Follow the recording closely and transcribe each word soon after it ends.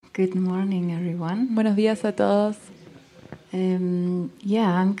Good morning, everyone. Buenos días a todos. I'm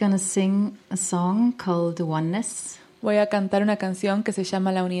gonna sing a song called The Oneness. Voy a cantar una canción que se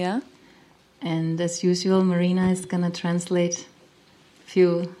llama La Unidad. And as usual, Marina is gonna translate a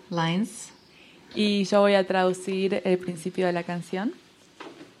few lines. Y yo voy a traducir el principio de la canción.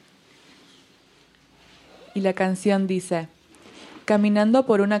 Y la canción dice: caminando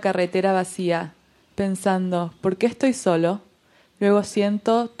por una carretera vacía, pensando, ¿por qué estoy solo? Luego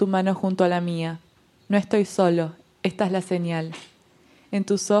siento tu mano junto a la mía. No estoy solo, esta es la señal. En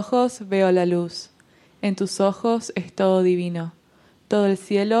tus ojos veo la luz. En tus ojos es todo divino. Todo el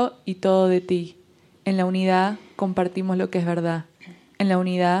cielo y todo de ti. En la unidad compartimos lo que es verdad. En la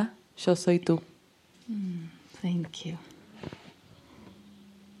unidad yo soy tú. Thank you.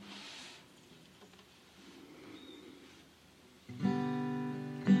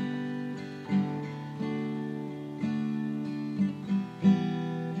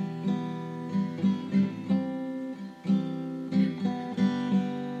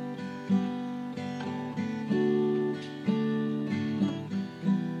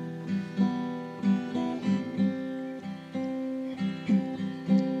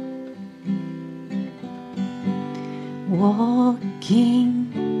 Walking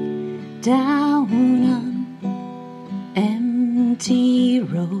down an empty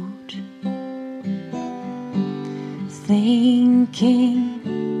road, thinking,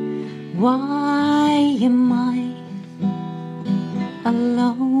 why am I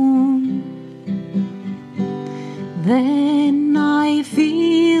alone? Then I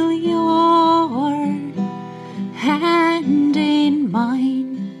feel your hand in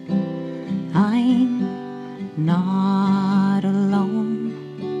mine. I'm not alone.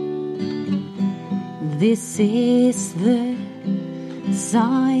 This is the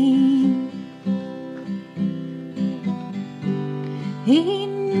sign.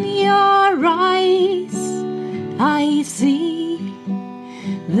 In your eyes I see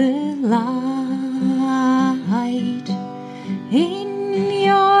the light. In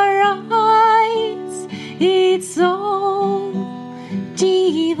your eyes it's all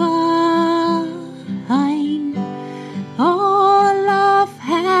divine. All of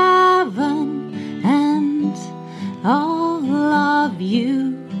heaven and all of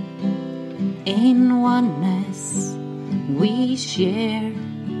you, in oneness we share.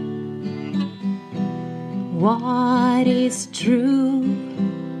 What is true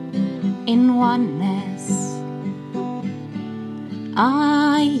in oneness?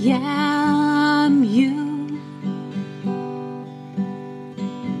 I am you.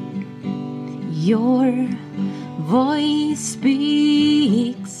 Your voice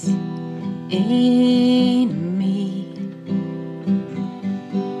speaks in me.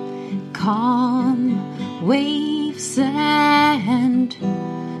 Calm waves and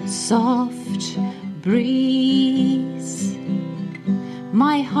soft breeze.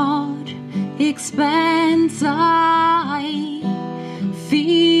 My heart expands, I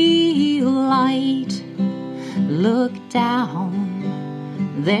feel light. Look down,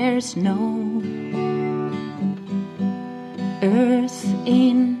 there's no earth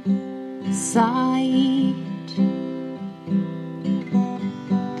in sight.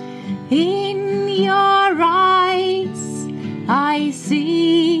 In your eyes I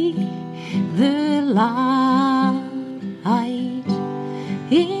see the light.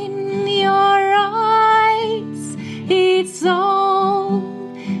 In your eyes it's all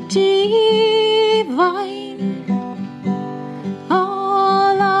divine.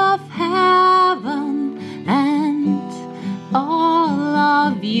 All of heaven and all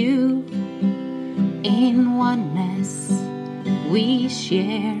of you, in oneness we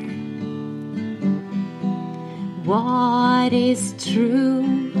share. What is true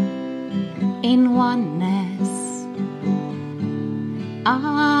in oneness?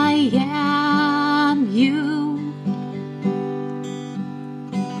 I am you.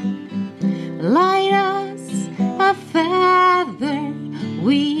 Light us a feather,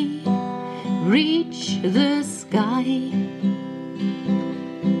 we reach the sky.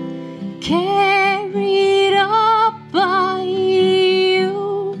 Carried up by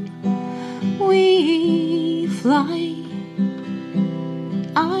you, we fly.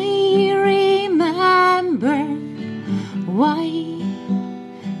 I remember why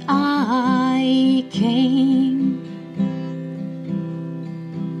I came,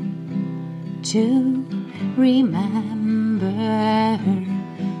 to remember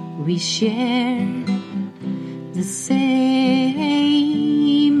we share the same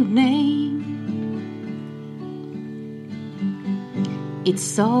name.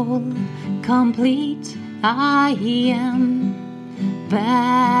 It's all complete. I am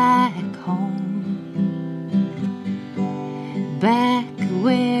back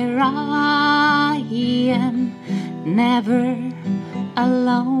never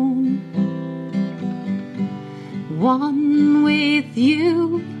alone. One with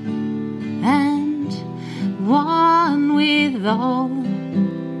you and one with all.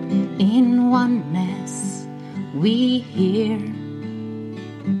 In oneness we hear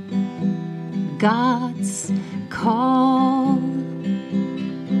God's call.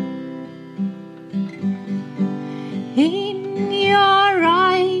 In your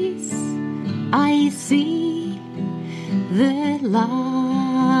eyes I see the light.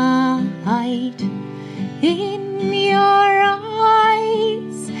 In your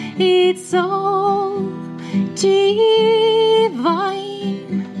eyes it's all divine.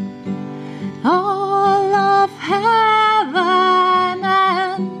 All of heaven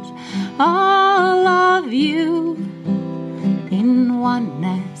and all of you. In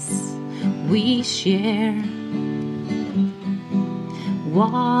oneness we share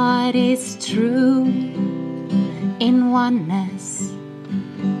what is true. In oneness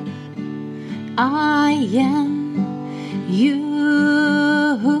I am you.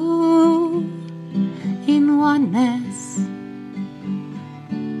 In oneness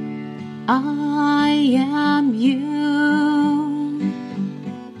I am you.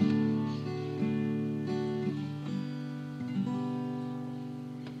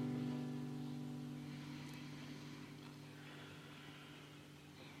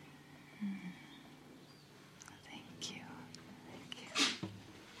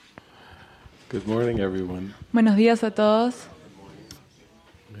 Good morning, everyone. Buenos días a todos.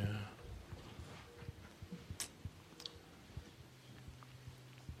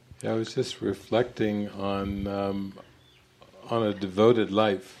 I was just reflecting on a devoted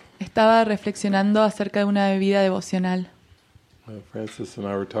life. Estaba reflexionando acerca de una vida devocional. Francis and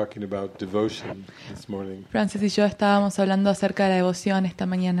I were talking about devotion this morning. Francis y yo estábamos hablando acerca de la devoción esta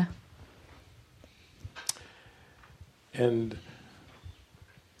mañana. And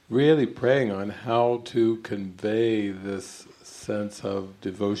really praying on how to convey this sense of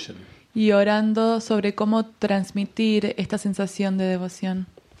devotion. Y orando sobre cómo transmitir esta sensación de devoción.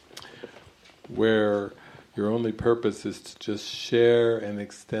 Where your only purpose is to just share and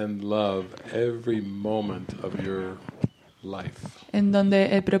extend love every moment of your life. En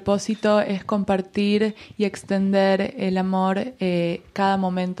donde el propósito es compartir y extender el amor cada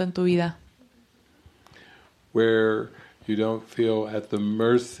momento en tu vida. Where you don't feel at the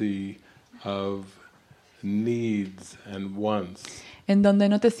mercy of needs and wants. En donde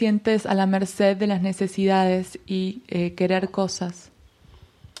no te sientes a la merced de las necesidades y querer cosas.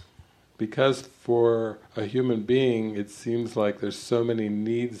 Because for a human being it seems like there's so many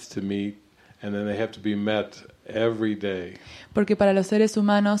needs to meet and then they have to be met every day. Porque para los seres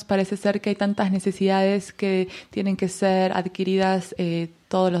humanos parece ser que hay tantas necesidades que tienen que ser adquiridas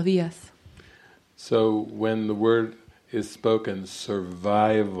todos los días. So when the word is spoken,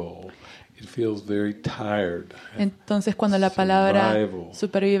 survival, it feels very tired. Entonces cuando la palabra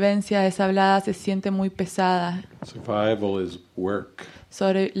supervivencia es hablada se siente muy pesada. Survival is work.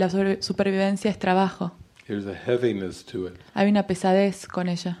 La supervivencia es trabajo. There's a heaviness to it. Hay una pesadez con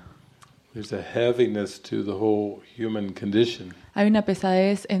ella. There's a heaviness to the whole human condition. Hay una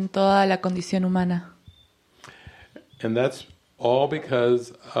pesadez en toda la condición humana. And that's all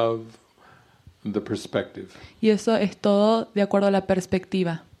because of the perspective. Y eso es todo de acuerdo a la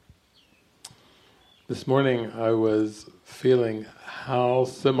perspectiva. This morning I was feeling how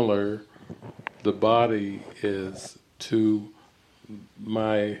similar the body is to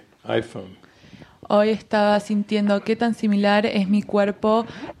my iPhone. Hoy estaba sintiendo qué tan similar es mi cuerpo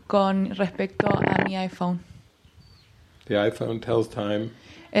con respecto a mi iPhone. The iPhone tells time.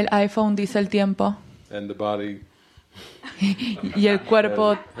 El iPhone dice el tiempo. And the body y el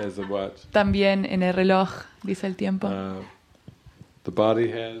cuerpo has a watch. También en el reloj dice el tiempo. The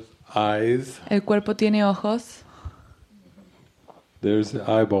body has eyes. El cuerpo tiene ojos. There's the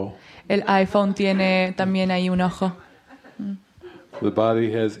eyeball. El iPhone tiene también ahí un ojo. The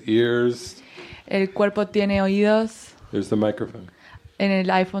body has ears. El cuerpo tiene oídos. There's the microphone. En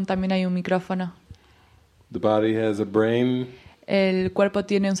el iPhone también hay un micrófono. The body has a brain. El cuerpo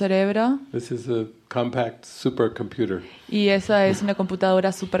tiene un cerebro. This is a compact supercomputer. Y esa es una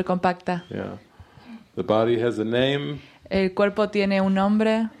computadora super compacta. Yeah. The body has a name. El cuerpo tiene un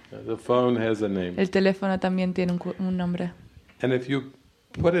nombre. The phone has a name. El teléfono también tiene un nombre. And if you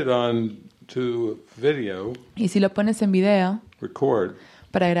put it on to video, y si lo pones en video, record,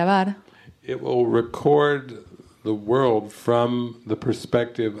 para grabar, it will record the world from the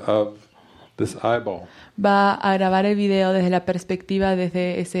perspective of this eyeball. Va a grabar el video desde la perspectiva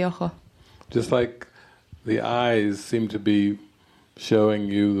desde ese ojo. Just like the eyes seem to be showing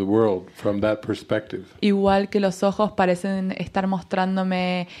you the world from that perspective. Igual que los ojos parecen estar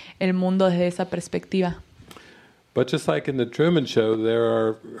mostrándome el mundo desde esa perspectiva. But just like in the Truman Show,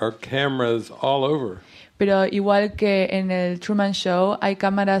 there are cameras all over. Pero igual que en el Truman Show, hay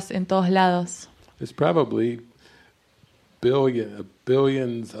cámaras en todos lados. There's probably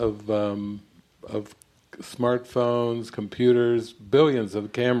billions of smartphones, computers, billions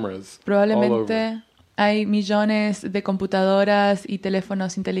of cameras all over. Probablemente hay millones de computadoras y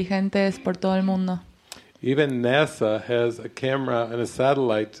teléfonos inteligentes por todo el mundo. Even NASA has a camera and a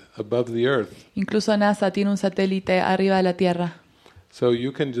satellite above the Earth. Incluso NASA tiene un satélite arriba de la Tierra. So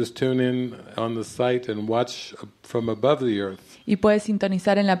you can just tune in on the site and watch from above the Earth. Y puedes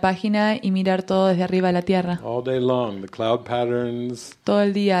sintonizar en la página y mirar todo desde arriba de la Tierra. All day long, the cloud patterns. Todo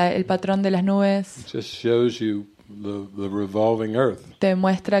el día, el patrón de las nubes Just shows you the revolving Earth. te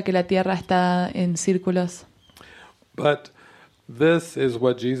muestra que la Tierra está en círculos. But this is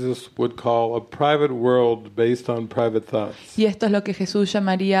what Jesus would call a private world based on private thoughts. Y esto es lo que Jesús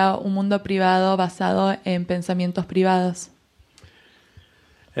llamaría un mundo privado basado en pensamientos privados.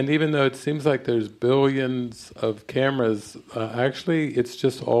 And even though it seems like there's billions of cameras, actually it's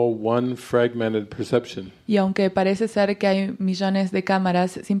just all one fragmented perception. Y aunque parece ser que hay millones de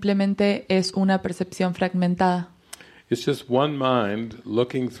cámaras, simplemente es una percepción fragmentada. It's just one mind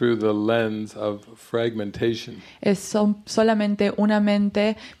looking through the lens of fragmentation. Es solamente una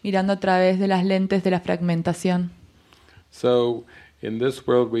mente mirando a través de las lentes de la fragmentación. So in this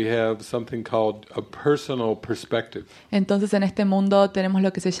world we have something called a personal perspective. Entonces en este mundo tenemos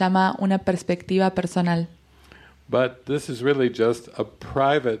lo que se llama una perspectiva personal. But this is really just a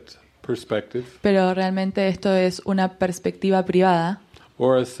private perspective Pero realmente esto es una perspectiva privada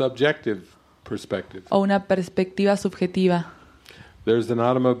or a subjective perspective. o una perspectiva subjetiva. There's an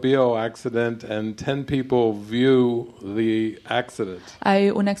automobile accident and 10 people view the accident.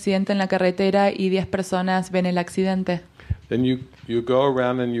 Hay un accidente en la carretera y 10 personas ven el accidente. Then you go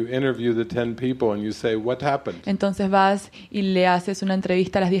around and you interview the 10 people and you say, what happened? Entonces vas y le haces una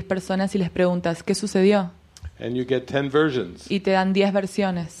entrevista a las 10 personas y les preguntas, ¿qué sucedió? And you get 10 versions. Y te dan 10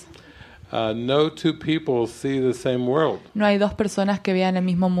 versiones. No two people see the same world. No hay dos personas que vean el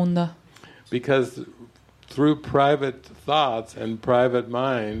mismo mundo. Because through private thoughts and private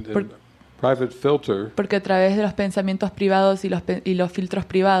mind and private filter, Porque a través de los pensamientos privados y los filtros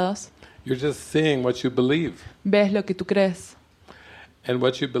privados, you're just seeing what you believe. ves lo que tú crees. And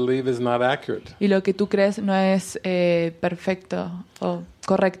what you believe is not accurate. Y lo que tú crees no es perfecto o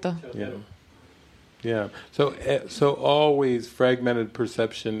correcto. Yeah. Yeah. So always fragmented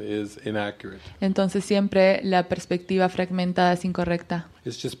perception is inaccurate. Entonces siempre la perspectiva fragmentada es incorrecta.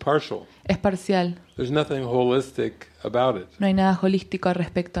 It's just partial. Es parcial. There's nothing holistic about it. No hay nada holístico al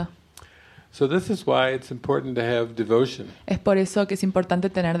respecto. So this is why it's important to have devotion. Es por eso que es importante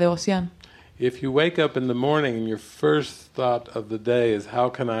tener devoción. If you wake up in the morning and your first thought of the day is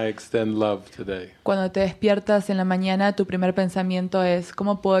how can I extend love today? Cuando te despiertas en la mañana, tu primer pensamiento es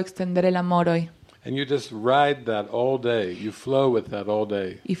 ¿cómo puedo extender el amor hoy? And you just ride that all day. You flow with that all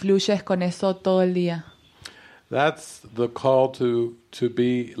day. Y fluyes con eso todo el día. That's the call to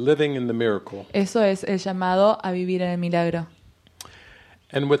be living in the miracle. Eso es el llamado a vivir en el milagro.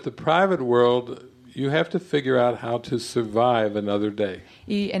 And with the private world, you have to figure out how to survive another day.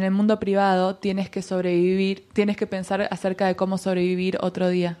 Y en el mundo privado tienes que sobrevivir, tienes que pensar acerca de cómo sobrevivir otro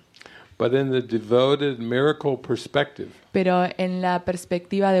día. But in the devoted miracle perspective, Pero en la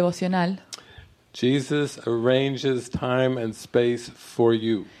perspectiva devocional, Jesus arranges time and space for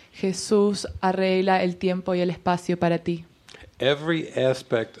you. Jesús arregla el tiempo y el espacio para ti. Every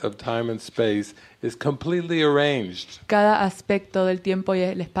aspect of time and space is completely arranged Cada aspecto del tiempo y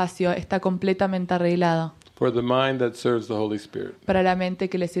el espacio está completamente arreglado for the mind that serves the Holy Spirit. para la mente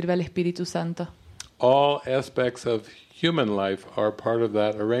que le sirve al Espíritu Santo. All aspects of human life are part of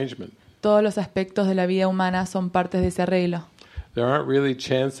that arrangement. Todos los aspectos de la vida humana son partes de ese arreglo. There aren't really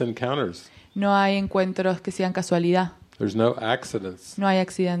chance encounters. No hay encuentros que sean casualidad. There's no accidents. No hay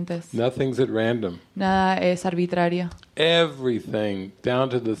accidentes. Nothing's at random. Nada es arbitrario. Everything, down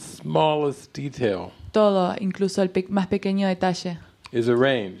to the smallest detail, Todo, incluso el más pequeño detalle, is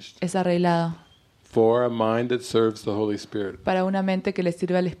arranged es arreglado for a mind that serves the Holy Spirit. para una mente que le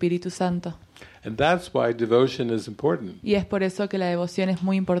sirve al Espíritu Santo. And that's why devotion is important. Y es por eso que la devoción es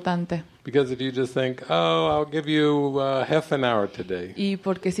muy importante. Because if you just think, oh, I'll give you half an hour today. Y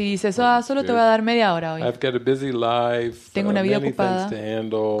porque si dices, solo te voy a dar media hora hoy. I've got a busy life, Tengo una vida many ocupada, things to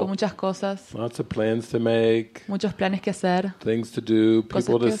handle, con muchas cosas, lots of plans to make, muchos planes que hacer, things to do, cosas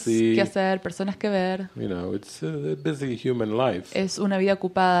people to see. que hacer, personas que ver. You know, it's a busy human life. Es una vida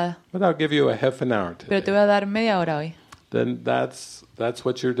ocupada. But I'll give you a half an hour Pero te today. voy a dar media hora hoy. then that's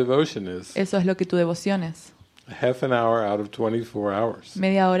what your devotion is. Eso es lo que tu devoción es. Half an hour out of 24 hours.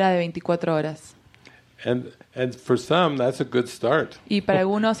 Media hora de 24 horas. And for some, that's a good start. Y para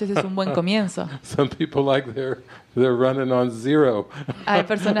algunos ese es un buen comienzo. Some people they're running on zero. Hay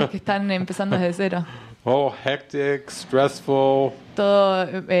personas que están empezando desde cero. Oh, hectic, stressful. Todo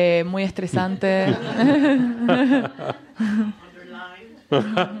muy estresante.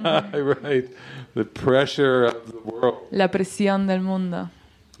 Right. The pressure of the world. La presión del mundo.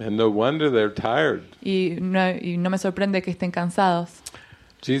 And no wonder they're tired. Y no me sorprende que estén cansados.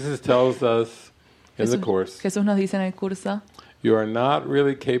 Jesus tells us in the course, Jesús nos dice en el curso, you are not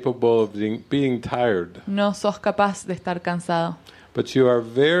really capable of being tired, no sos capaz de estar cansado, but you are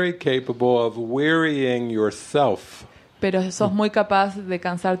very capable of wearying yourself. pero sos muy capaz de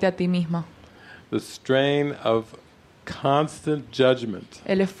cansarte a ti mismo. The strain of constant judgment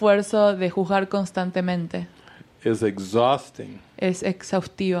El esfuerzo de juzgar constantemente is exhausting es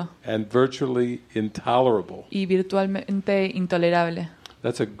exhaustivo and virtually intolerable. y virtualmente intolerable.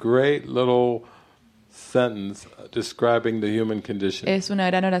 That's a great little sentence describing the human condition. Es una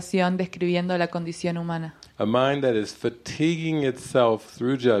gran oración describiendo la condición humana. A mind that is fatiguing itself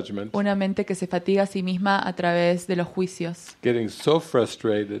through judgment, Una mente que se fatiga a sí misma a través de los juicios, getting so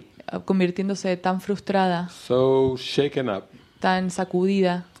frustrated, convirtiéndose tan frustrada, so shaken up, tan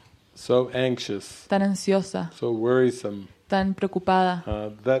sacudida, so anxious, tan ansiosa, so worrisome, tan preocupada,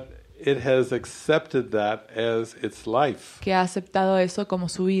 that it has accepted that as its life, que ha aceptado eso como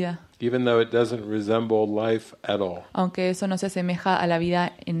su vida, even though it doesn't resemble life at all. aunque eso no se asemeja a la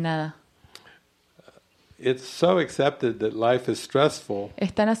vida en nada. It's so accepted that life is stressful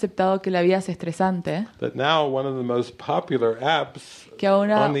Es tan aceptado que la vida es estresante that now one of the most popular apps que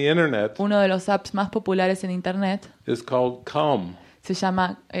ahora on the internet uno de los apps más populares en internet is called Calm. se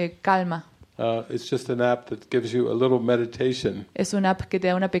llama Calma. It's just an app that gives you a little meditation Es una app que te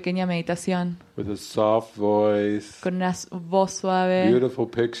da una pequeña meditación with a soft voice, con una voz suave, beautiful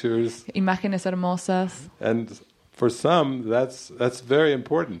pictures, imágenes hermosas, and for some that's very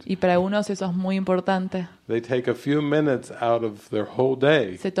important. y para algunos eso es muy importante. They take a few minutes out of their whole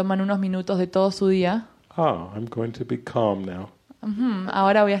day. Se toman unos minutos de todo su día. I'm going to be calm now.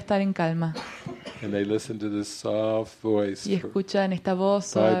 Ahora voy a estar en calma. And they listen to this soft voice Y for escuchan esta voz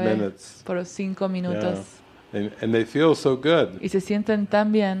 5 suave minutes. por 5 minutos. Yeah. And they feel so good. Y se sienten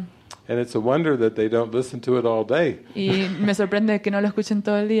tan bien. And it's a wonder that they don't listen to it all day. Y me sorprende que no lo escuchen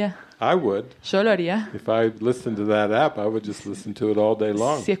todo el día. I would. Yo lo haría. If I listened to that app, I would just listen to it all day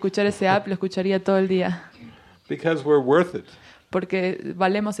long. Si escuchara ese app, lo escucharía todo el día. Because we're worth it. Porque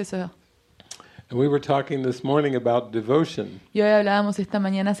valemos eso. And we were talking this morning about devotion. Y hoy hablábamos esta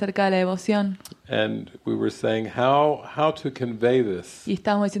mañana acerca de la devoción. And we were saying how to convey this. Y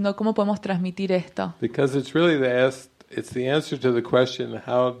estábamos diciendo cómo podemos transmitir esto. Because it's really it's the answer to the question,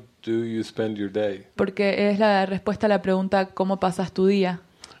 how do you spend your day? Porque es la respuesta a la pregunta ¿cómo pasas tu día?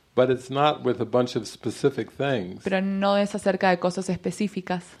 But it's not with a bunch of specific things. Pero no es acerca de cosas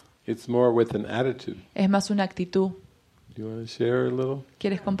específicas. It's more with an attitude. Es más una actitud. Do you want to share a little?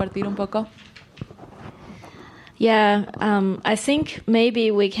 ¿Quieres compartir un poco? Yeah, I think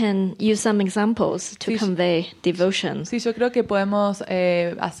maybe we can use some examples to convey devotion. Sí, yo creo que podemos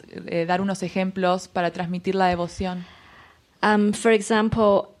dar unos ejemplos para transmitir la devoción. For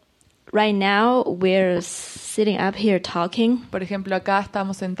example, right now we're sitting up here talking. Por ejemplo, acá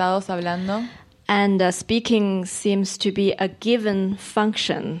estamos sentados hablando. And speaking seems to be a given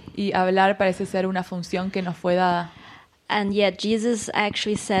function. Y hablar parece ser una función que nos fue dada. And yet Jesus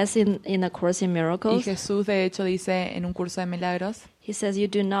actually says in A Course in Y Miracles, Jesús de hecho dice en un curso de milagros, he says, you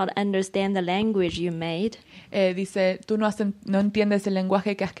do not understand the language you made dice, tú no entiendes el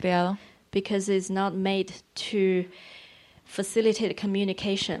lenguaje que has creado because it's not made to facilitate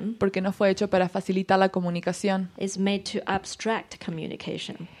communication. porque no fue hecho para facilitar la comunicación. It's made to abstract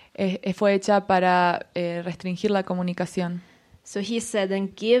communication. Fue hecha para restringir la comunicación. So he said,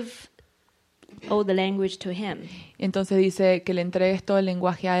 then give all the language to him. Entonces dice que le entregues todo el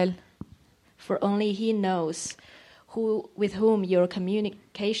lenguaje a él. For only he knows with whom your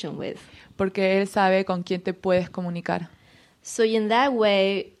communication with. Porque él sabe con quién te puedes comunicar. So in that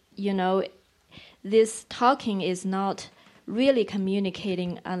way, this talking is not really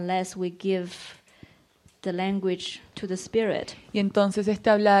communicating unless we give the language to the Spirit. Y entonces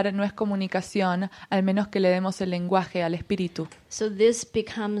este hablar no es comunicación, al menos que le demos el lenguaje al espíritu. So this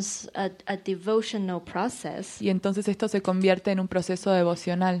becomes a devotional process. Y entonces esto se convierte en un proceso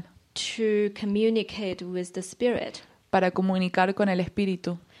devocional. To communicate with the Spirit. Para comunicar con el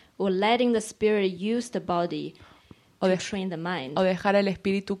espíritu. Or letting the Spirit use the body to train the mind. O dejar al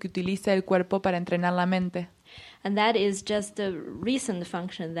espíritu que utilice el cuerpo para entrenar la mente. And that is just the recent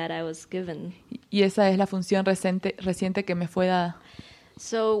function that I was given. Y esa es la función reciente que me fue dada.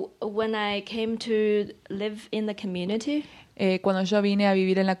 So when I came to live in the community, Cuando yo vine a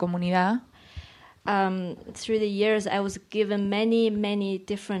vivir en la comunidad, through the years I was given many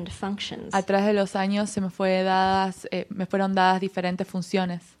different functions. a través de los años me fueron dadas diferentes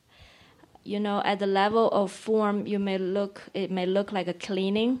funciones. You know, at the level of form, it may look like a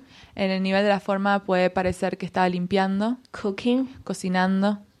cleaning, En el nivel de la forma puede parecer que estaba limpiando, cooking,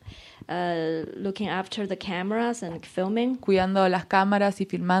 cocinando, looking after the cameras and filming, cuidando las cámaras y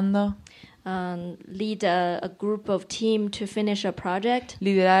filmando, lead a group of team to finish a project.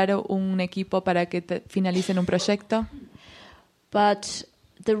 liderar un equipo para que finalicen un proyecto. But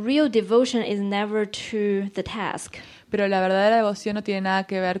the real devotion is never to the task. Pero la verdadera devoción no tiene nada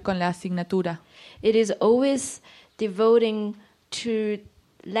que ver con la asignatura. It is always devoting to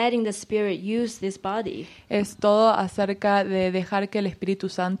letting the Spirit use this body. Es todo acerca de dejar que el Espíritu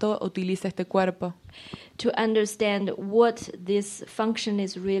Santo utilice este cuerpo, To understand what this function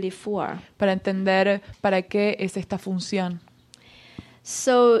is really for. para entender para qué es esta función.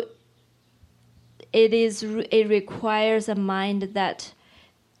 So it requires a mind that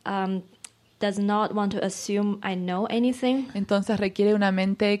does not want to assume I know anything, Entonces requiere una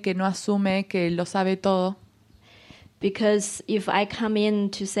mente que no asume que lo sabe todo, because if I come in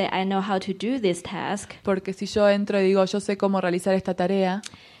to say I know how to do this task, porque si yo entro y digo yo sé cómo realizar esta tarea,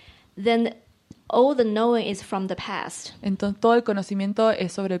 then all the knowing is from the past, entonces todo el conocimiento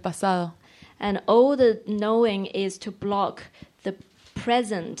es sobre el pasado. and all the knowing is to block the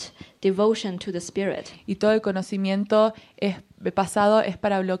present devotion to the Spirit. Y todo el conocimiento pasado es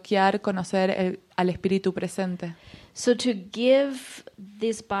para bloquear conocer al Espíritu presente. So to give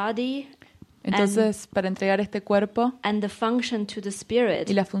this body Entonces, para entregar este cuerpo and the function to the Spirit,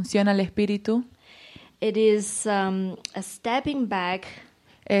 y la función al Espíritu, it is a stepping back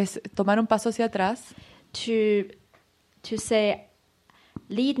es tomar un paso hacia atrás to say,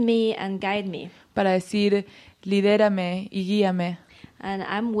 lead me and guide me. para decir, lidérame y guíame. And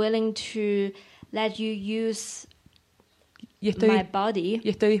I'm willing to let you use Y my body,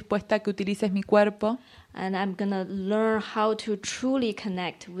 estoy dispuesta a que utilices mi cuerpo and I'm going to learn how to truly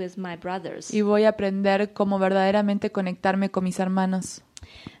connect with my brothers. y voy a aprender cómo verdaderamente conectarme con mis hermanos.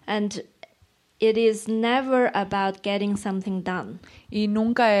 And it is never about getting something done. Y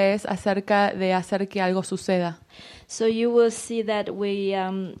nunca es acerca de hacer que algo suceda. So you will see that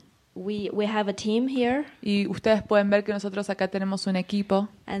we have a team here, Y ustedes pueden ver que nosotros acá tenemos un equipo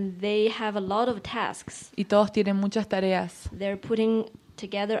and they have a lot of tasks. y todos tienen muchas tareas. They're putting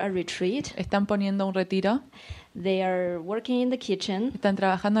together a retreat. Están poniendo un retiro, They are working in the kitchen. están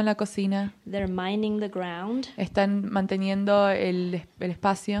trabajando en la cocina, They're mining the ground. están manteniendo el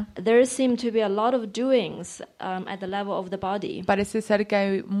espacio. There seem to be a lot of doings at the level of the body, Parece ser que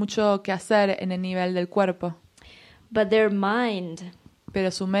hay mucho que hacer en el nivel del cuerpo, but their mind pero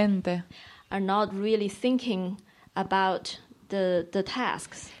su mente, are not really thinking about the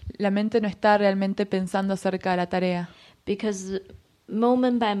tasks, la mente no está realmente pensando acerca de la tarea, because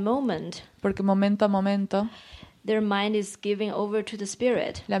moment by moment porque momento a momento their mind is giving over to the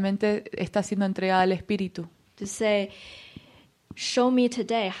Spirit la mente está siendo entregada al Espíritu, to say, show me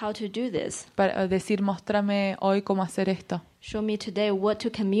today how to do this. para decir, muéstrame hoy cómo hacer esto, Show me today what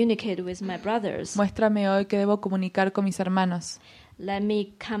to communicate with my brothers. muéstrame hoy qué debo comunicar con mis hermanos, Let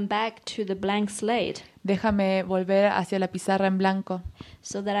me come back to the blank slate déjame volver hacia la pizarra en blanco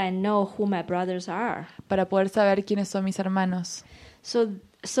so that I know who my brothers are. para poder saber quiénes son mis hermanos.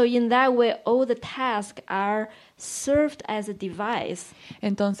 So in that way, all the tasks are served as a device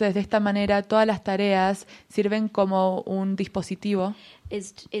Entonces, de esta manera, todas las tareas sirven como un dispositivo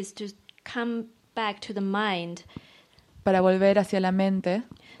is to come back to the mind, para volver hacia la mente,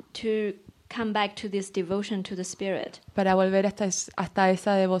 to come back to this devotion to the Spirit. para volver hasta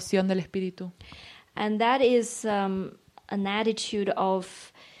esa devoción del Espíritu. And that is an attitude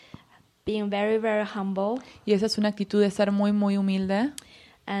of being very, very humble Y esa es una actitud de ser muy, muy humilde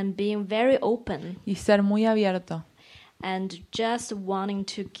and being very open y ser muy abierto and just wanting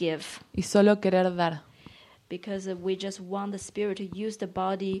to give, y solo querer dar, because we just want the Spirit to use the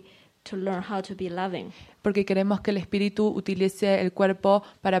body to learn how to be loving. porque queremos que el Espíritu utilice el cuerpo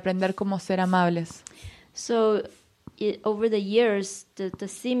para aprender cómo ser amables. So over the years, the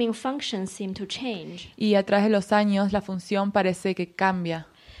seeming functions seem to change, Y a través de los años la función parece que cambia,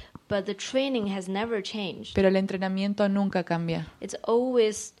 but the training has never changed. pero el entrenamiento nunca cambia. It's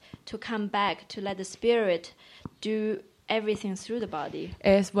always to come back to let the Spirit do everything through the body,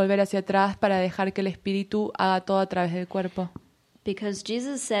 Es volver hacia atrás para dejar que el Espíritu haga todo a través del cuerpo. because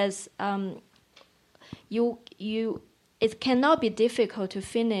Jesus says, it cannot be difficult to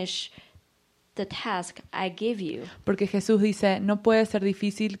finish the task I give you. Porque Jesús dice, no puede ser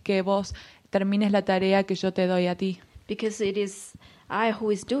difícil que vos termines la tarea que yo te doy a ti. Because it is I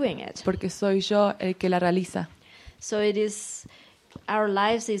who is doing it. Porque soy yo el que la realiza. So it is, our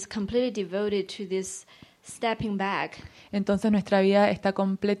lives is completely devoted to this stepping back. Entonces nuestra vida está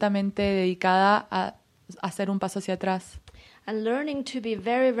completamente dedicada a hacer un paso hacia atrás. And learning to be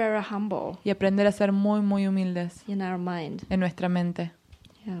very, very humble. Y aprender a ser muy, muy humildes. In our mind. En nuestra mente.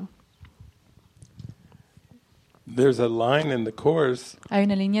 Yeah. There's a line in the course. Hay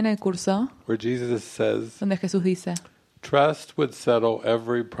una línea en el curso. Where Jesus says. Donde Jesús dice. Trust would settle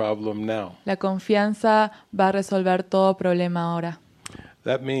every problem now. La confianza va a resolver todo problema ahora.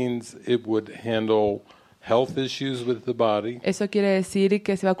 That means it would handle health issues with the body. Eso quiere decir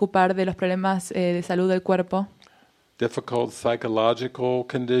que se va a ocupar de los problemas de salud del cuerpo. Difficult psychological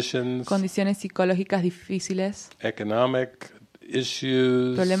conditions. Condiciones psicológicas difíciles. Economic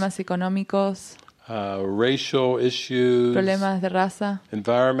issues. Problemas económicos. Racial issues. Problemas de raza.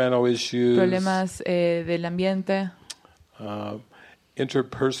 Environmental issues. Problemas del ambiente.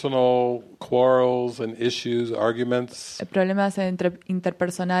 Interpersonal quarrels and issues, arguments. Problemas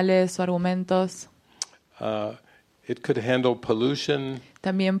interpersonales o argumentos. It could handle pollution.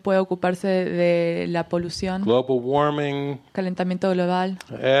 También puede ocuparse de la polución. Global warming. Calentamiento global.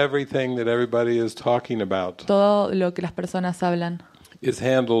 Everything that everybody is talking about. Todo lo que las personas hablan. Is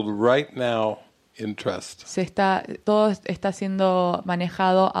handled right now in trust. Todo está siendo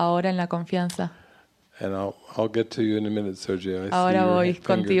manejado ahora en la confianza. And I'll get to you in a minute, Sergio. Ahora voy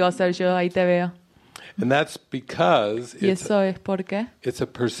contigo, Sergio, ahí te veo. And that's because y eso es porque it's a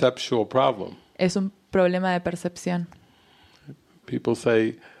perceptual problem. Es un problema de percepción. People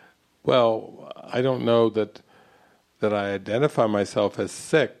say, well, I don't know that I identify myself as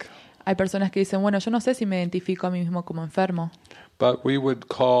sick. Hay personas que dicen, bueno, yo no sé si me identifico a mí mismo como enfermo. But we would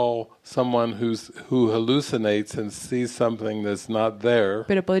call someone who hallucinates and sees something that's not there.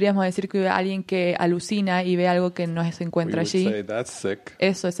 Pero podríamos decir que alguien que alucina y ve algo que no se encuentra allí. Say, that's sick.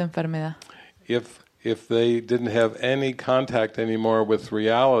 Eso es enfermedad. If they didn't have any contact anymore with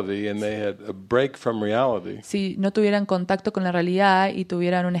reality and they had a break from reality. Si no tuvieran contacto con la realidad y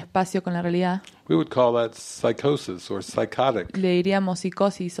tuvieran un espacio con la realidad. We would call that psychosis or psychotic. Le diríamos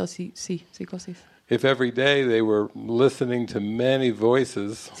psicosis o psicosis. If every day they were listening to many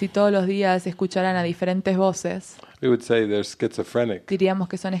voices, si todos los días escucharan a diferentes voces, we would say they're schizophrenic. Diríamos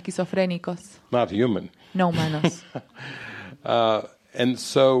que son esquizofrénicos. Not human. No humanos. And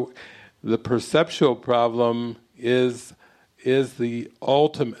so the perceptual problem is the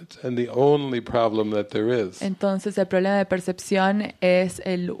ultimate and the only problem that there is. Entonces el problema de percepción es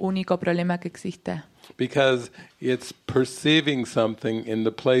el único problema que existe. Because it's perceiving something in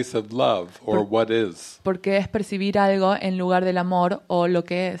the place of love or what is. Porque es percibir algo en lugar del amor o lo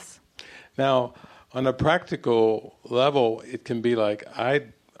que es. Now, on a practical level, it can be like,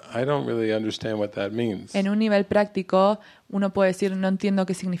 I don't really understand what that means. En un nivel práctico, uno puede decir, no entiendo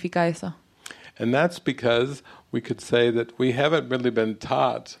qué significa eso. And that's because we could say that we haven't really been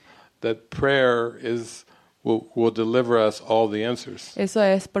taught that prayer will deliver us all the answers. Eso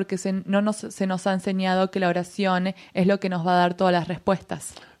es porque se nos ha enseñado que la oración es lo que nos va a dar todas las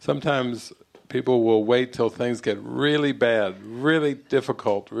respuestas. Sometimes people will wait till things get really bad, really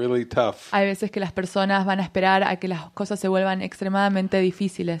difficult, really tough. Hay veces que las personas van a esperar a que las cosas se vuelvan extremadamente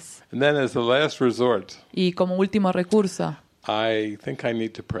difíciles. And then as the last resort, y como último recurso, I think I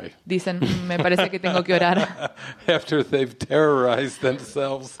need to pray. Dicen, me parece que tengo que orar. After they've terrorized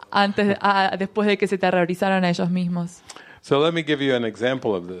themselves. Después de que se terrorizaron a ellos mismos. So let me give you an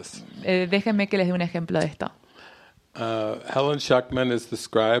example of this. Déjenme que les dé un ejemplo de esto. Helen Schuckman is the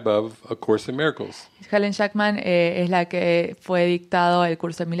scribe of A Course in Miracles. Helen Schuckman es la que fue dictado el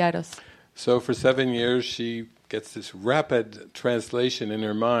Curso de Milagros. So for 7 years she gets this rapid translation in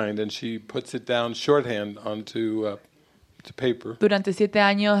her mind and she puts it down shorthand onto paper. Durante 7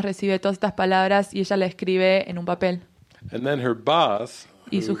 años recibe todas estas palabras y ella la escribe en un papel. And then her boss,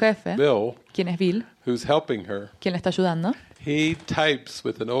 y su jefe, Bill, quien es Bill, who's helping her, quien la está ayudando, he types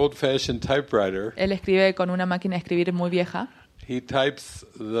with an old-fashioned typewriter. Él escribe con una máquina de escribir muy vieja. He types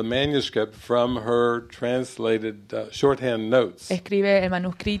the manuscript from her translated shorthand notes. Escribe el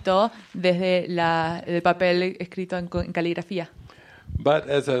manuscrito desde el papel escrito en caligrafía. But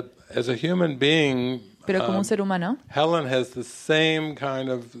as a human being, pero como un ser humano, Helen has the same kind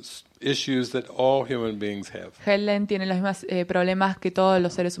of issues that all human beings have. Helen tiene los mismos problemas que todos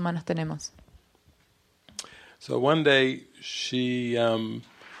los seres humanos tenemos. So one day she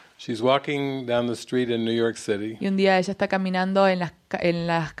She's walking down the street in New York City. Y un día ella está caminando en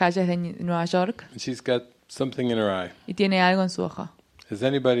las calles de Nueva York. And she's got something in her eye. Y tiene algo en su ojo. Has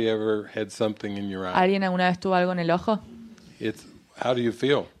anybody ever had something in your eye? ¿Alguien alguna vez tuvo algo en el ojo? How do you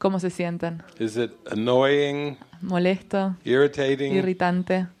feel? ¿Cómo se sienten? Is it annoying? ¿Molesto? Irritating?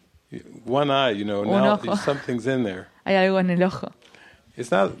 ¿Irritante? One eye, Un now ojo. something's in there. Hay algo en el ojo. It's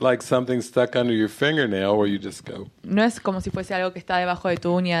not like something stuck under your fingernail where you just go, No es como si fuese algo que está debajo de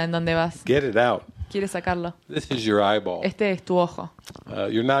tu uña en donde vas. get it out. ¿Quieres sacarlo? This is your eyeball. Este es tu ojo.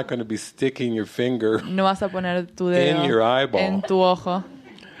 You're not going to be sticking your finger No vas a poner tu in your dedo eyeball. en tu ojo.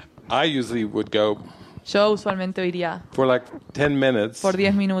 I usually would go Yo usualmente iría for like 10 minutes por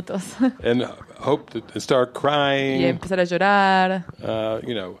 10 minutos and hope to start y crying. empezar a llorar.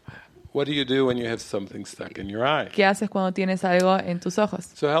 What do you do when you have something stuck in your eye? ¿Qué haces cuando tienes algo en tus ojos?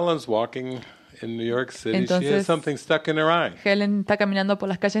 So Helen's walking in New York City. She Entonces, has something stuck in her eye. Helen está caminando por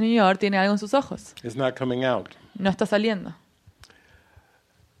las calles de New York, tiene algo en sus ojos. It's not coming out. No está saliendo.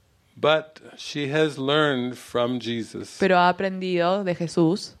 But she has learned from Jesus. Pero ha aprendido de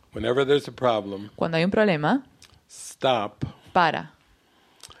Jesús. Whenever there's a problem, Cuando hay un problema, stop para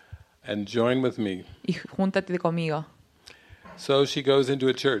and join with me. y júntate conmigo. So she goes into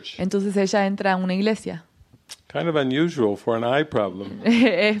a church. Entonces ella entra a una iglesia. Kind of unusual for an eye problem.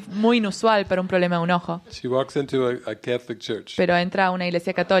 Es muy inusual para un problema de un ojo. She walks into a Catholic church. Pero entra a una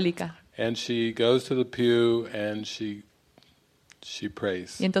iglesia católica. And she goes to the pew and she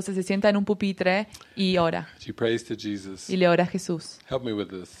prays. Y entonces se sienta en un pupitre y ora. She prays to Jesus. Y le ora a Jesús. Help me with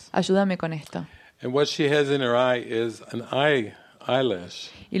this. Ayúdame con esto. And what she has in her eye is an eyelash.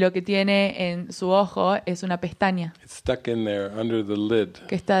 Y lo que tiene en su ojo es una pestaña It's stuck in there under the lid.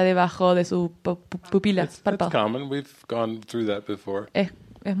 que está debajo de su pupila, It's párpado. common. We've gone through that before. Es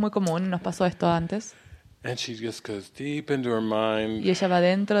muy común, nos pasó esto antes. And she just goes deep into her mind, Y ella va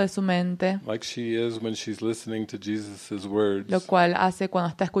dentro de su mente, like she is when she's listening to Jesus' words. lo cual hace cuando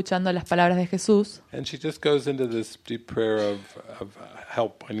está escuchando las palabras de Jesús. And she just goes into this deep prayer of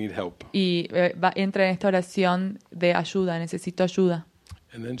help. I need help. Y entra en esta oración de ayuda, necesito ayuda.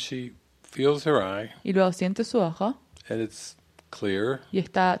 And then she feels her eye, Y luego siente su ojo and it's clear. y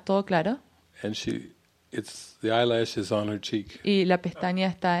está todo claro. And the eyelash is on her cheek. Y la pestaña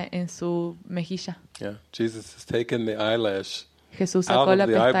está en su mejilla. Yeah, Jesus has taken the eyelash Jesús out sacó of la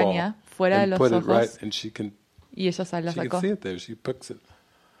the eyeball pestaña fuera de and los put it right, ojos and she can y ella la sacó see it there. She picks it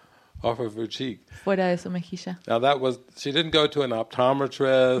off of her cheek. fuera de su mejilla. Now she didn't go to an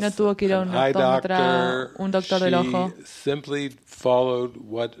optometrist, No tuvo que ir a un an eye optómetra, doctor. un doctor del ojo. She simply followed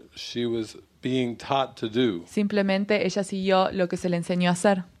what she was being taught to do. Simplemente ella siguió lo que se le enseñó a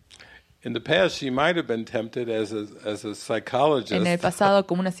hacer. In the past, she might have been tempted as a psychologist En el pasado,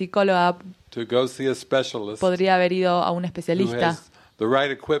 como una psicóloga, to go see a specialist podría haber ido a un who especialista has the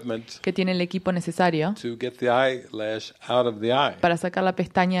right equipment que tiene el equipo necesario to get the eyelash out of the eye. para sacar la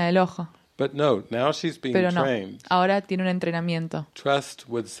pestaña del ojo. But no, now she's being Pero no, trained. ahora tiene un entrenamiento. Trust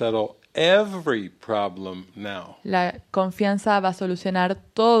would settle every problem now. La confianza va a solucionar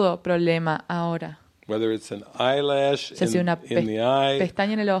todo problema ahora. Whether it's an eyelash Ya sea una in the eye,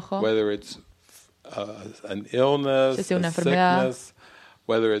 pestaña en el ojo, whether it's an illness, ya sea una a enfermedad, sickness,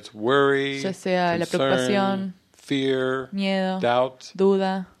 whether it's worry, ya sea la concern, preocupación, fear, miedo, doubt,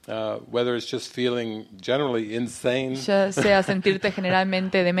 duda, whether it's just feeling generally insane, ya sea sentirte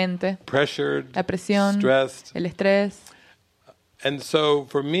generalmente demente, pressured, la presión, stressed. el estrés. And so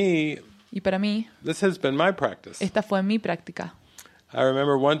for me, Y para mí, this has been my practice. esta fue mi práctica. I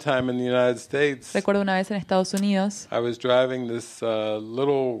remember one time in the United States, Recuerdo una vez en Estados Unidos, I was driving this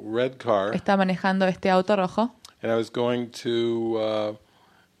little red car, estaba manejando este auto rojo and I was going to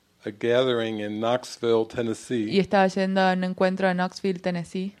a gathering in Knoxville, y Tennessee. estaba yendo a un encuentro en Knoxville,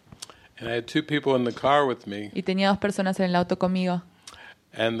 Tennessee, And I had two people in the car with me, y tenía 2 personas en el auto conmigo.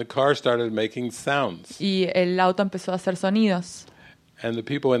 and the car started making sounds. Y el auto empezó a hacer sonidos. And the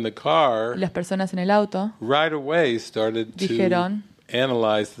people in the car Y las personas en el auto right away started to dijeron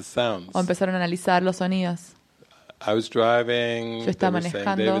analyze the sounds. o empezaron a analizar los sonidos. I was driving, Yo they estaba were saying,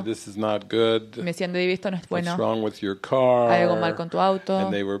 manejando. David, this is not good. Me decían, David, esto no es What's bueno. wrong with your car? Hay algo mal con tu auto.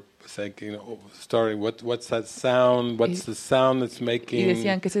 And they were saying, starting, what's that sound? What's the sound that's Y making?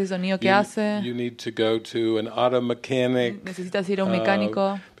 decían, ¿qué es ese sonido que hace? You need to go to an auto mechanic. Necesitas ir a un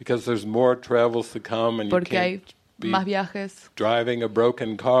mecánico Because there's more travels to come and you porque hay can't be más viajes driving a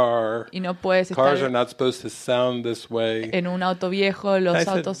broken car. y no puedes Cars are estar not supposed to sound this way. en un auto viejo. Los I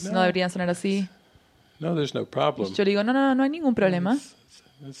said, autos no no. deberían sonar así. No, there's no Y problem. yo le digo, no hay ningún problema.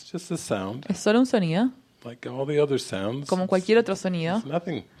 It's just a sound, Es solo un sonido, like all the other sounds. como cualquier otro sonido. It's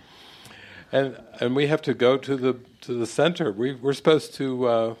nothing. And we have to go to the center. We're supposed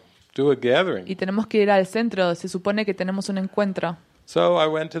to do a gathering. Y tenemos que ir al centro. Se supone que tenemos un encuentro. So I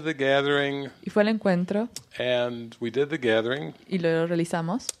went to the gathering, Y fue al encuentro and we did the gathering, y lo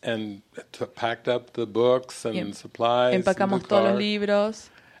realizamos. and packed up the books and Y supplies in the empacamos todos los car. libros.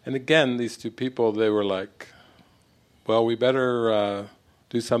 And again, these two people, they were like, well, we better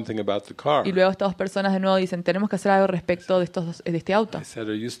do something about the car. Y luego estas dos personas de nuevo dicen, tenemos que hacer algo respecto de este auto. I said,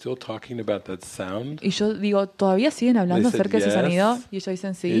 are you still talking about that sound? Y yo digo, ¿todavía siguen hablando They said, acerca de ese "Yes." sonido? Y ellos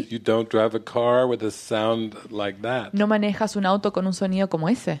dicen, sí. You don't drive a car with a sound like that. No manejas un auto con un sonido como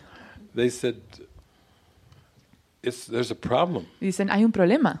ese. They said, there's a problem, Y dicen, hay un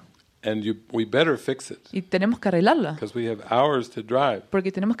problema and we better fix it, y tenemos que arreglarlo. because we have hours to drive.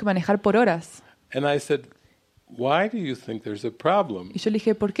 Porque tenemos que manejar por horas. And I said, why do you think there's a problem? Y yo le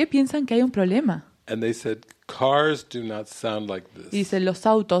dije, ¿por qué piensan que hay un problema? And they said, cars do not sound like Y this dicen, los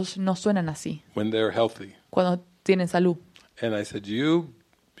autos no suenan así when they're healthy. cuando tienen salud. And I said, you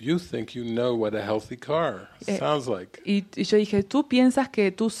think you know what a healthy car sounds like. Y yo dije, ¿tú piensas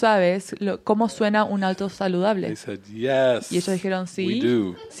que tú sabes cómo suena un auto saludable? They said, yes, Y ellos dijeron, we sí,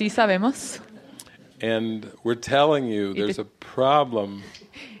 do. sí sabemos. And we're telling you there's a problem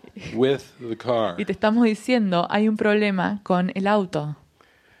with the car. Y te estamos diciendo, hay un problema con el auto.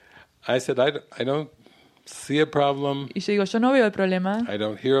 I said, I don't see a problem. Y yo digo, yo no veo el problema, I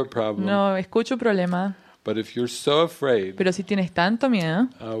don't hear a problem. no escucho un problema, But if you're so afraid, pero si tienes tanto miedo,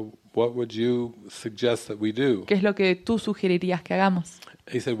 what would you suggest that we do? ¿qué es lo que tú sugerirías que hagamos?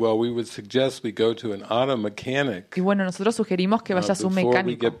 He said, well, we would suggest we go to an auto mechanic Y bueno, nosotros sugerimos que vayas a un before we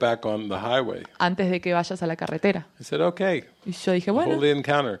mecánico get back on the highway. antes de que vayas a la carretera. I said, okay, Y yo dije, bueno, holy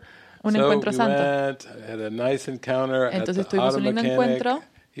encounter. un So encuentro we santo. went, had a nice encounter at Entonces the tuvimos auto un lindo mechanic. encuentro.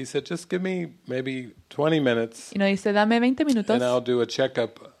 He said, just give me maybe 20 minutes Y nos dice, dame 20 minutos and I'll do a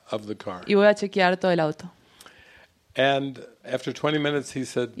checkup of the car. y voy a chequear todo el auto. And after 20 minutes, he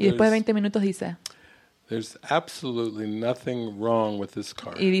said, Y después de 20 minutos dice, there's absolutely nothing wrong with this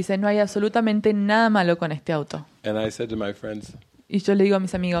car. y dice, no hay absolutamente nada malo con este auto. And I said to my friends, Y yo le digo a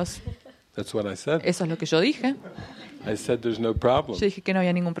mis amigos, that's what I said. eso es lo que yo dije. I said there's no problem. Yo dije que no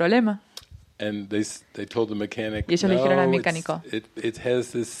había ningún problema. And they told the mechanic, Y ellos le dijeron al no, mecánico, it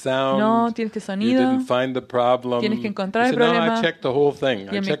has this sound. no, tiene este You sonido. didn't find the problem. Tienes que encontrar He el said, no, problema. I checked the whole thing.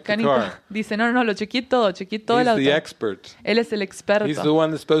 Y I el checked the mecánico car. dice, no, el chequeé todo el He's auto. the expert. Él es el He's the experto. one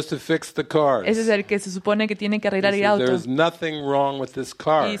that's supposed to fix the cars. Ese es el que se supone que tiene que He arreglar el said, auto. there's nothing wrong with this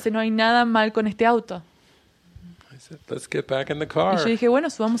car. Y dice, no hay nada mal con este auto. I said, let's get back in the Y car yo dije, bueno,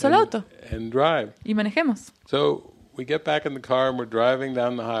 subamos al auto and drive. y manejemos. So we get back in the car and we're driving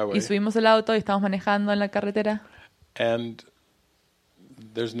down the highway. Y subimos al auto y estamos manejando en la carretera And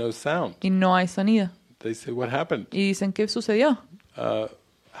there's no sound. y no hay sonido. They say, what happened? Y dicen, ¿qué sucedió?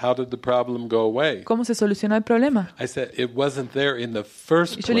 How did the problem go away? ¿Cómo se solucionó el problema? I said, it wasn't there in the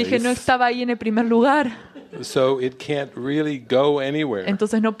first Y yo le dije, no place, estaba ahí en el primer lugar. so it can't really go anywhere.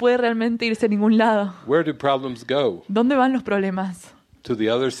 Entonces no puede realmente irse a ningún lado. Where do problems go? ¿Dónde van los problemas? To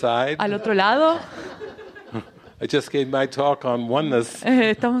the other side? ¿Al otro lado? I just gave my talk on oneness.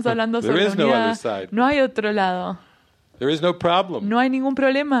 Estamos hablando There sobre is no unidad. other side. No hay otro lado. There is no problem. No hay ningún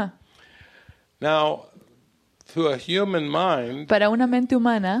problema. Now, to a human mind, Para una mente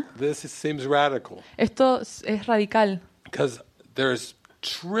humana, this seems radical esto es radical. because there's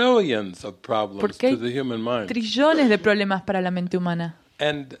trillions of problems Porque hay to the human mind. trillones de problemas para la mente humana.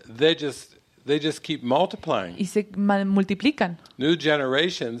 And they just keep multiplying. Y se multiplican. New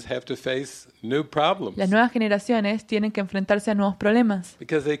generations have to face new problems Las nuevas generaciones tienen que enfrentarse a nuevos problemas.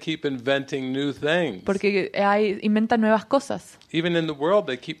 because they keep inventing new things. Porque inventan nuevas cosas. Even in the world,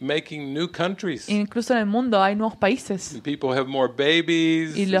 they keep making new countries. Incluso en el mundo hay nuevos países. And people have more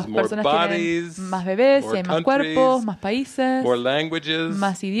babies, Y las there's more personas bodies, tienen más bebés, y more hay más countries, cuerpos, más países, more languages.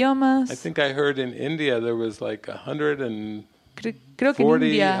 más I idiomas. think I heard in India there was like 140, Creo que en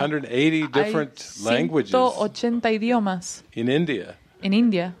India 180 different hay languages 180 idiomas in India. en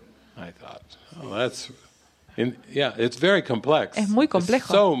India. I thought, oh, yeah, it's very complex. Es muy There's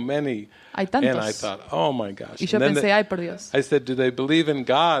complejo. so many. Hay And I tantos. thought, oh my gosh. Y yo And then pensé, ay, por Dios. I said, do they believe in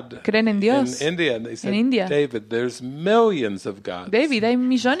God? ¿Creen en Dios? In India. And they said, India. David, there's millions of gods. David, hay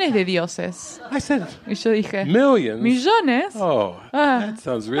millones de dioses. I said, Y yo dije, millions? ¿millones? Oh, Ah. that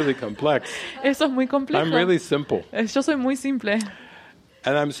sounds really complex. Eso es muy complejo. I'm really simple. Yo soy muy simple.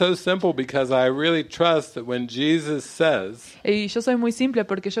 And I'm so simple because I really trust that when Jesus says, Y yo soy muy simple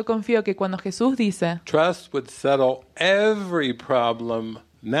porque yo confío que cuando Jesús dice, trust would settle every problem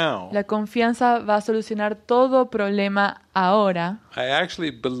now, la confianza va a solucionar todo problema ahora, I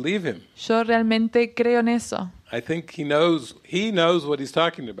actually believe him. yo realmente creo en eso. I think he knows what he's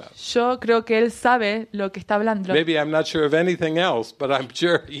talking about. Yo creo que él sabe lo que está hablando. Maybe I'm not sure of anything else, but I'm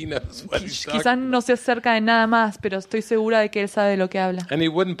sure he knows what he's talking Quizás about. no se acerca de nada más, pero estoy segura de que él sabe de lo que habla. And he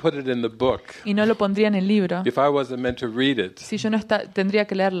wouldn't put it in the book Y no lo pondría en el libro if I wasn't meant to read it, si yo no tendría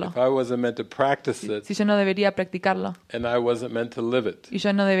que leerlo, if I wasn't meant to practice it, si yo no debería practicarlo and I wasn't meant to live it. y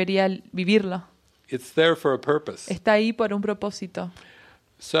yo no debería vivirlo. It's there for a purpose. Está ahí por un propósito.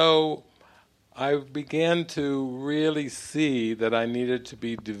 So I began to really see that I needed to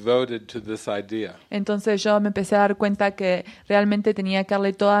be devoted to this idea. Entonces yo me empecé a dar cuenta que realmente tenía que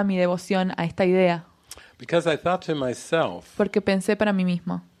darle toda mi devoción a esta idea, Because I thought to myself, porque pensé para mí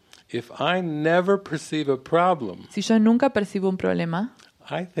mismo, if I never perceive a problem, si yo nunca percibo un problema,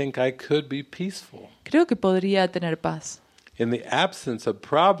 I think I could be peaceful. creo que podría tener paz. In the absence of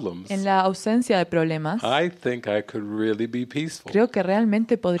problems, En la ausencia de problemas, I think I could really be peaceful. creo que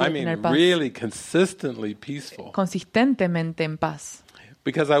realmente podría I tener mean, paz, really consistently peaceful. consistentemente en paz,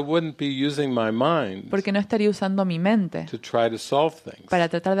 Because I wouldn't be using my mind porque no estaría usando mi mente to try to solve things. para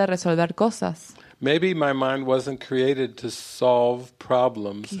tratar de resolver cosas. Maybe my mind wasn't created to solve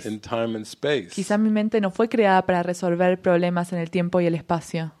problems in time and space. Quizá mi mente no fue creada para resolver problemas en el tiempo y el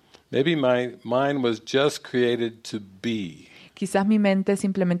espacio. Maybe my mind was just created to be. Quizás mi mente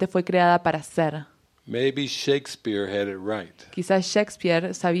simplemente fue creada para ser. Maybe Shakespeare had it right. Quizás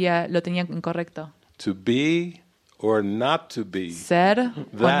Shakespeare lo tenía incorrecto. To be or not to be, ¿Ser o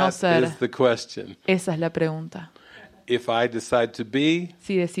no that ser? is the question. Esa es la pregunta. If I decide to be,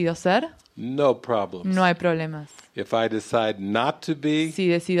 Si decido ser, no problems. no hay problemas. If I decide not to be, Si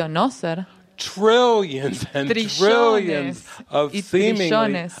decido no ser, trillions and trillones trillions of y seemingly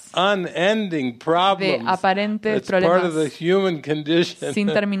trillones unending problems. de aparentes That's part of the problemas human condition. sin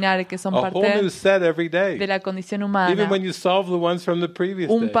terminar, que son A whole new parte set every day. de la condición Even humana. when you solve the ones from the previous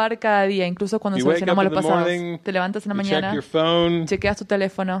Un day. par cada día, incluso cuando You wake up solucionamos in los the pasados. morning, Te levantas en la you check mañana, your phone. chequeas tu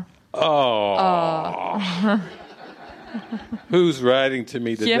teléfono. Oh. Who's writing to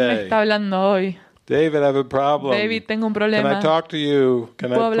me ¿Quién me today? está hablando hoy? David, I have a problem. David, tengo un Can problema. I talk to you? Can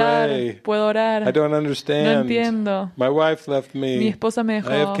 ¿Puedo I hablar? pray? ¿Puedo orar? I don't No understand. entiendo. My wife left me. Mi esposa me I dejó.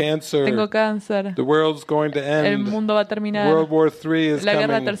 have cancer. Tengo cáncer. The world's going to El end. mundo va a terminar. World War III is La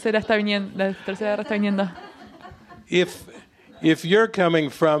guerra coming. tercera está viniendo. La tercera guerra está viniendo. If you're coming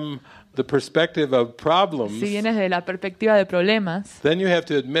from the perspective of problems, Si vienes de la perspectiva de problemas, then you have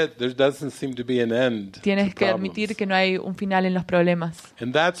to admit there doesn't seem to be an end tienes to que problems. admitir que no hay un final en los problemas.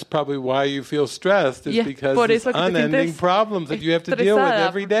 And that's probably why you feel stressed, is Y es because por it's eso que te unending sientes problems that you have to deal with estresada,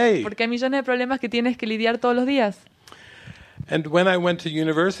 every day. porque hay millones de problemas que tienes que lidiar todos los días. And when I went to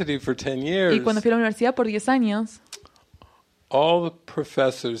university for 10 years, Y cuando fui a la universidad por 10 años, all the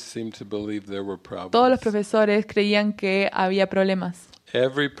professors seemed to believe there were problems. todos los profesores creían que había problemas.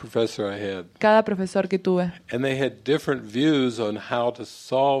 Every professor I had. Cada profesor que tuve. And they had different views on how to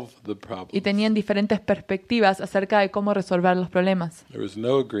solve the problems. Y tenían diferentes perspectivas acerca de cómo resolver los problemas. There was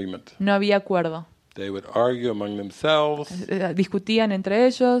no agreement. No había acuerdo. They would argue among themselves. Discutían entre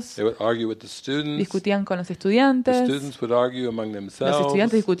ellos, They would argue with the students. discutían con los The estudiantes, students would argue among los themselves.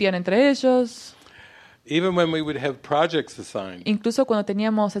 estudiantes discutían entre ellos. Even when we would have projects assigned. Incluso cuando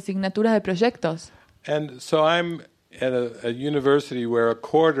teníamos asignaturas de proyectos. And so I'm at a university where a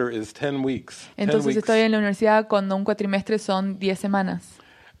quarter is 10 weeks. 10 Entonces weeks. estoy en la universidad cuando un cuatrimestre son 10 semanas.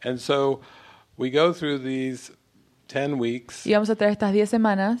 And so we go through these 10 weeks. Y vamos a traer estas 10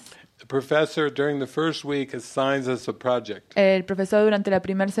 semanas. The professor during the first week assigns us a project. El profesor durante la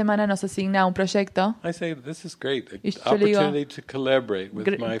primera semana nos asigna un proyecto. I say, this is great, Y an yo le digo, opportunity to collaborate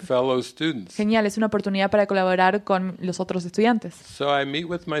with my fellow students. Genial, es una oportunidad para colaborar con los otros estudiantes. So I meet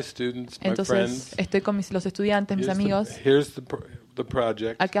with my students, my Entonces friends. estoy con los estudiantes, mis amigos. Here's the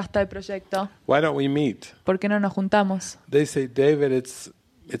project. Acá está el proyecto. Why don't we meet? ¿Por qué no nos juntamos? They say, David,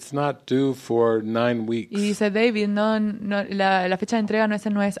 it's not due for 9 weeks. Y dice David, la fecha de entrega no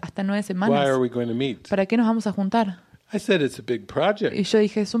es hasta 9 Why are semanas. we going to meet? ¿Para qué nos vamos a juntar? I said, it's a big Y project. yo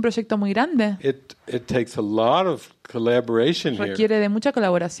dije, es un proyecto muy grande. It takes a lot of collaboration here. Requiere de mucha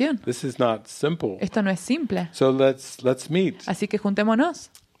colaboración. This is not simple. Esto no es simple. So let's meet. Así que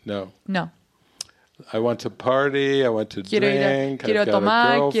juntémonos. No. No. I want to party, I want to Quiero drink, quiero I've got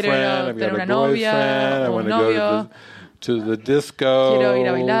tomar, a quiero girlfriend, I've tener got una a novia, boyfriend, I un want to go novio. to the disco, Quiero ir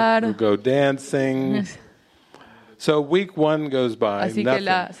a bailar. we'll go dancing. So week 1 goes by, Así que nothing,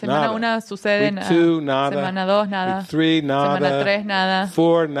 la semana nada. 1 sucede Week nada. 2, nada. Semana 2, nada. Week 3, nada. Semana 3, nada.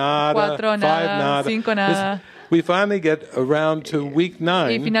 4, nada. 4, 5, nada. nada. 5, nada. We finally get around to week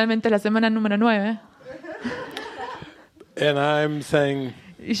 9, Y finalmente la semana número 9. and I'm saying,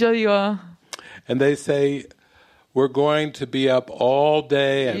 Y yo digo, and they say, we're going to be up all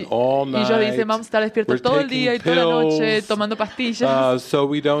day and all Y night. ellos dicen, vamos a estar despiertos We're todo el día y toda la noche pills, tomando pastillas, so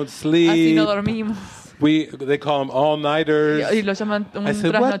we don't así sleep. no dormimos. They call them all-nighters. Y lo llaman un I said,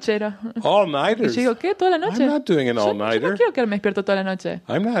 trasnochero. Y All-nighters? yo digo, ¿qué? ¿Toda la noche? I'm not doing an Yo no all-nighter. quiero quedarme despierto toda la noche.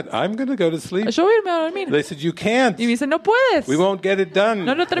 I'm going to go to sleep. Yo voy a irme a dormir. They said, you can't. Y me dicen, no puedes. We won't get it done.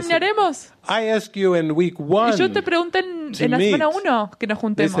 No lo terminaremos. I asked you in week 1. Y yo te pregunté en la meet. semana 1 que nos They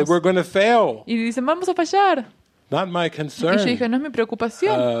juntemos. said, we're going to fail. Y dicen, vamos a fallar. Not my Y yo concern. dije, no es mi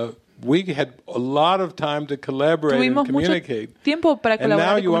preocupación. We had a lot of time to collaborate and Tuvimos mucho communicate. tiempo para And now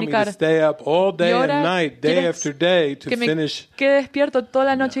colaborar y you want me to comunicar. stay up all day Y and ahora night, day quieres after day, to que me finish. quede despierto toda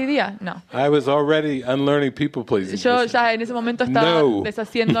la noche y día. No. I was already unlearning people pleasing. Yo ya en ese momento estaba No.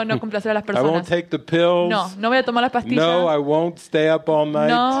 deshaciendo no complacer a las I won't personas. take the pills. No voy a tomar las pastillas. No, I won't stay up all night.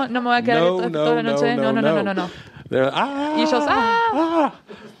 No me voy a quedar toda la noche. No. They're, Y ellos,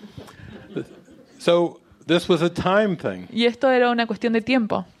 So this was a time thing. Y esto era una cuestión de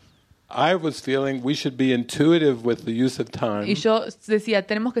tiempo. I was feeling we should be intuitive with the use of time. Y yo decía,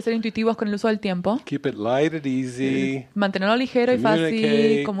 tenemos que ser intuitivos con el uso del tiempo. Keep it light and easy. Mantenerlo ligero y fácil.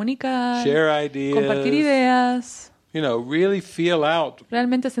 Communicate, Comunicar. share ideas. Compartir ideas. Really feel out.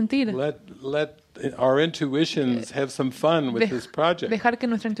 Realmente sentir. Let our intuitions have some fun with this project. Dejar que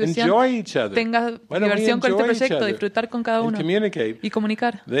nuestra intuición Enjoy each other. tenga Why don't we diversión con este enjoy each proyecto, other disfrutar con cada and uno communicate? y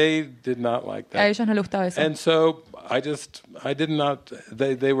comunicar. They did not like A that. ellos no les gustaba eso. And so I did not,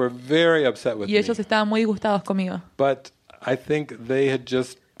 they were very upset with Y ellos me. estaban muy disgustados conmigo. But I think they had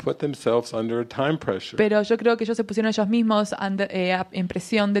just put themselves under a time pressure. Pero yo creo que ellos se pusieron ellos mismos en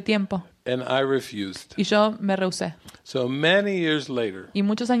presión de tiempo. And I refused. Y yo me rehusé. So many years later, Y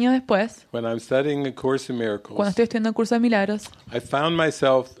muchos años después, when I'm studying A Course in Miracles, cuando estoy estudiando el curso de milagros, I found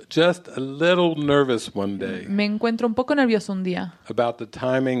myself just a little nervous one day me encuentro un poco nervioso un día about the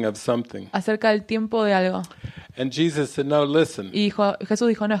timing of something. acerca del tiempo de algo. And Jesus said, no, listen, Y Jesús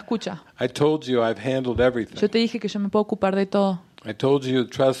dijo, no, escucha. I told you I've handled Yo everything. te dije que yo me puedo ocupar de todo. I told you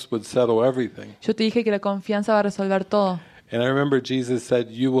trust would settle everything. Yo te dije que la confianza va a resolver todo. And I remember Jesus said,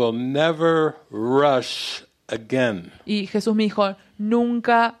 you will never rush again. Y Jesús me dijo,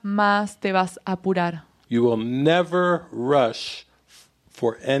 nunca más te vas a apurar. You will never rush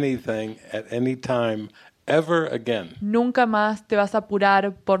for anything at any time ever again. Nunca más te vas a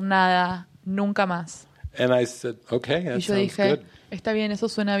apurar por nada. Nunca más. And I said, okay, Y that yo sounds dije, good. está bien, eso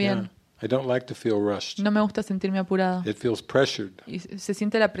suena Yeah. bien. I don't like to feel rushed. No me gusta sentirme apurado. It feels pressured. Y se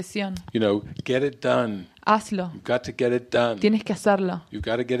siente la presión. Get it done. Hazlo. You've got to get it done. Tienes que hacerlo. You've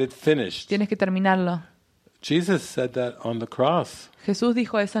got to get it finished. Tienes que terminarlo. Jesus said that on the cross. Jesús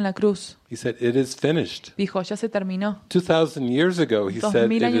dijo eso en la cruz. He said, it is finished. Dijo, ya se terminó. 2,000 years ago, he said,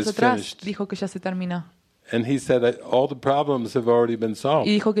 2000 it años is atrás finished. dijo que ya se terminó. And he said that all the problems have already been Y solved.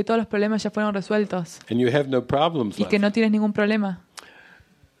 dijo que todos los problemas ya fueron resueltos. And you have no problems Y que left. no tienes ningún problema.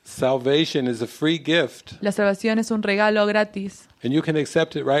 Salvation is a free gift. La salvación es un regalo gratis. And you can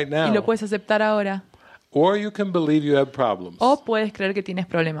accept it right Y lo now. puedes aceptar ahora. Or you can believe you have problems. O puedes creer que tienes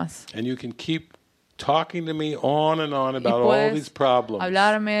problemas. And you can keep talking to me on and on Y about all these puedes problems.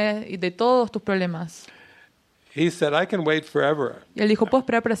 hablarme de todos tus problemas. He said, I can wait forever. Y él dijo, puedo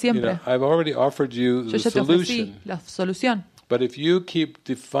esperar para siempre. I've already offered you Yo the ya te ofrecí solution. la solución. But if you keep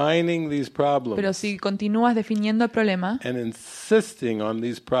defining these Pero problems si continúas definiendo el problema and insisting on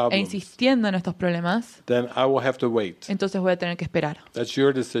these e problems, insistiendo en estos problemas, then I will have to wait. entonces voy a tener que esperar. That's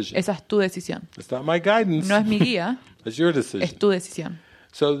your decision. Esa es tu decisión. It's not my guidance. No es mi guía, That's your es decision. tu decisión.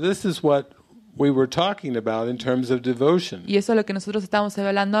 So this is what we were talking about in terms of devotion. Y eso es lo que nosotros estábamos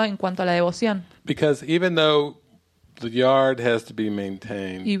hablando en cuanto a la devoción. Because even though the yard has to be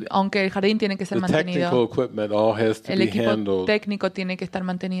maintained, Y aunque el jardín tiene que ser the technical mantenido, equipment all has to el be equipo handled. técnico tiene que estar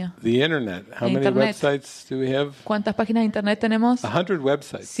mantenido. The internet. How El many internet. websites do we have? ¿Cuántas páginas de internet tenemos? 100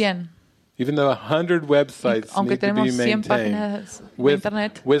 websites. 100. Even though 100 websites Aunque need to be tenemos 100 maintained páginas de with,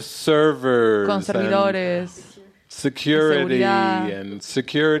 internet with servers con and servidores security seguridad and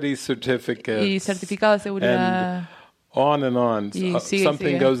security certificates y certificados de seguridad. and on and on. Y sigue, Something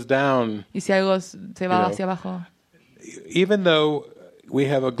sigue. goes down. Y si algo se va You know. hacia abajo. Even though we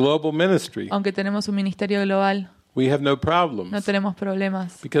have a global ministry, Aunque tenemos un ministerio global, we have no problems no tenemos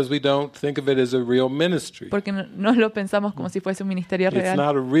problemas. because we don't think of it as a real ministry. Porque no lo pensamos como si fuese un ministerio It's real.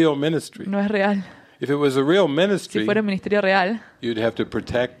 not a real ministry. No es real. If it was a real Si ministry, fuera un ministerio real, you'd have to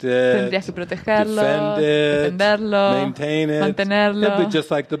protect tendrías que it, protegerlo, defend it, defenderlo, maintain it. mantenerlo. It'd be just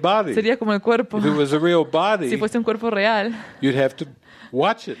like the body. Sería como el cuerpo. If it was a real Si body, fuese un cuerpo real, you'd have to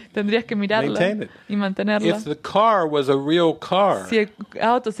watch it. tendrías que mirarlo Maintain it. y mantenerlo. If the car was a real car Si el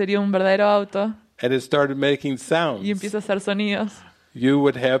auto sería un verdadero auto and it started making sounds, y empieza a hacer sonidos, you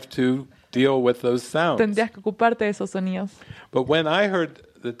would have to deal with those sounds. Tendrías que ocuparte de esos sonidos. But when I heard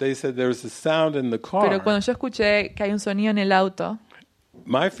that they said there was a sound in the Pero car, cuando yo escuché que hay un sonido en el auto,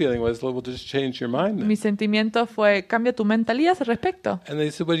 my feeling was, well, just change your mind then. mi sentimiento fue, cambia tu mentalidad al respecto. And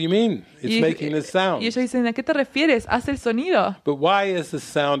they said, what do you mean? It's making this sound. Y ellos dicen, ¿a qué te refieres? Hace el sonido. But why is the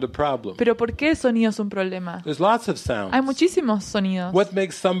sound a problem? Pero ¿por qué el sonido es un problema? There's lots of sounds. Hay muchísimos sonidos. What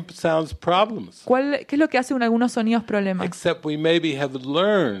makes some sounds problems? ¿Qué es lo que hace algunos sonidos problemas? Except we maybe have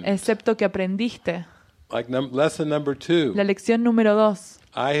learned, Excepto que aprendiste. like lesson number 2, La lección número 2.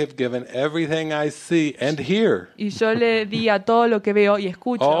 I have given everything I see and hear, Y yo le di a todo lo que veo y all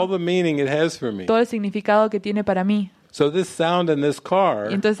escucho, the meaning it has for me. todo el significado que tiene para mí. So this sound in this Y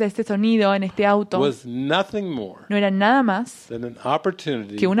car entonces este sonido en este auto was nothing more no era nada más than an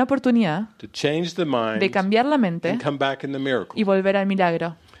opportunity que una oportunidad to change the mind de cambiar la mente and come back in the miracle. y volver al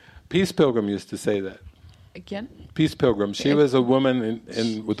milagro. Peace Pilgrim used to say that. ¿Quién? Peace Pilgrim. She was a woman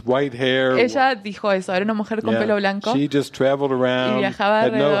with white hair. Ella dijo eso, era una mujer con Yeah. pelo blanco She just traveled y around, viajaba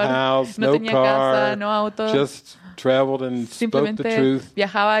had no alrededor, house, no no tenía car, casa, no auto, just traveled and spoke the simplemente truth.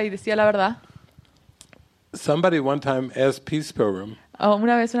 viajaba y decía la verdad. Somebody one time asked Peace Pilgrim,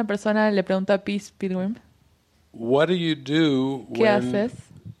 Una vez una persona le preguntó a Peace Pilgrim, what do you do ¿qué when haces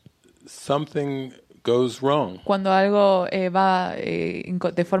something goes wrong? cuando algo va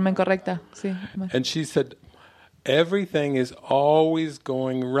de forma incorrecta? Sí. And she said, everything is always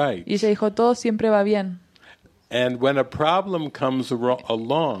going right. Y ella dijo, todo siempre va bien. And when a problem comes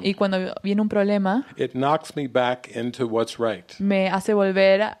along, Y cuando viene un problema, it knocks me back into what's right. me hace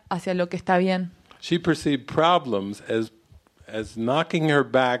volver hacia lo que está bien. She perceived problems as knocking her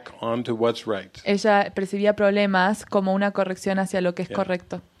back onto what's right. Ella percibía problemas como una corrección hacia lo que es Yeah.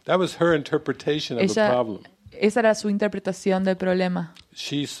 correcto. That was her interpretation of the problem. Esa era su interpretación del problema.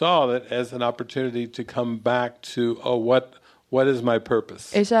 She saw it as an opportunity to come back to, what is my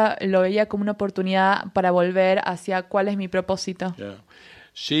purpose? Ella lo veía como una oportunidad para volver hacia cuál es mi propósito. Yeah.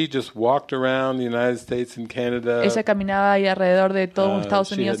 She just walked around the United States and Canada. Ella caminaba ahí alrededor de todo Estados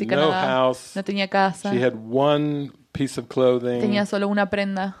she Unidos had y Canadá. no house. No tenía casa. She had one piece of clothing. Tenía solo una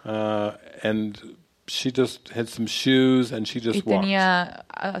prenda. And she just had some shoes and she Y just walked. tenía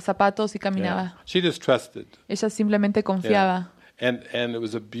zapatos y Yeah. caminaba. She just trusted. Ella simplemente confiaba. And it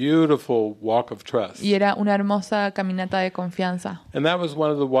was a beautiful walk of trust. Y era una hermosa caminata de confianza. And that was one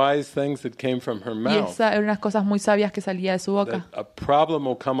of the wise things that came from her Y mouth. esa era unas cosas muy sabias que salía de su boca. That a problem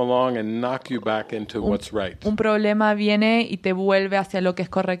will come along and knock you back into what's right. Un problema viene y te vuelve hacia lo que es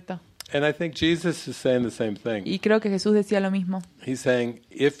correcto. And I think Jesus is saying the same thing. Y creo que Jesús decía lo mismo. He's saying,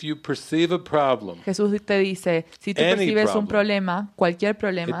 if you perceive a problem, Jesús te dice, si tú Any percibes un problem. problema, cualquier it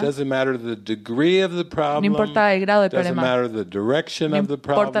problema, doesn't matter the degree of the problem, no importa el grado del doesn't problema, matter the direction no of the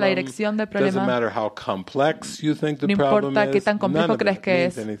importa la problem, dirección del doesn't problema, matter how complex you think the no problem importa qué is, tan none complejo of crees it que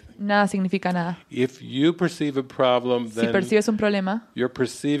means es, anything. nada significa nada. If you perceive a problem, Si then percibes un problema, you're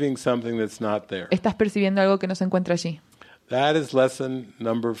perceiving something that's not there. estás percibiendo algo que no se encuentra allí. That is lesson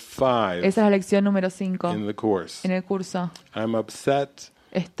number 5 Esa es la lección número 5 in the course. en el curso. I'm upset.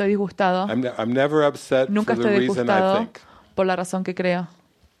 Estoy disgustado. I'm never upset Nunca for the estoy reason I disgustado think. por la razón que creo.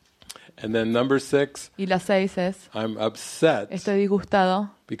 And then number 6, Y la 6 es, I'm upset estoy disgustado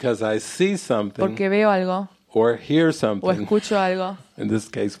because I see something porque veo algo or hear o something, escucho algo, in this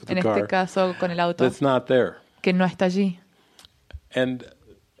case with en the este car, caso con el auto, that's not there. que no está allí. And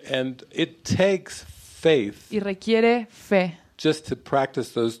it takes faith Y requiere fe just to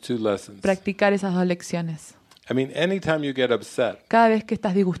practice those 2 lessons. practicar esas 2 lecciones. I mean, anytime you get upset, Cada vez que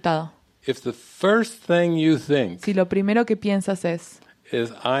estás disgustado, if the first thing you think si lo primero que piensas es, is,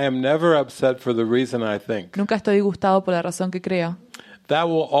 I am never upset for the reason I think, nunca estoy disgustado por la razón que creo, that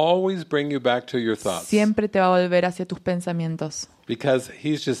will always bring you back to your thoughts. siempre te va a volver hacia tus pensamientos. Because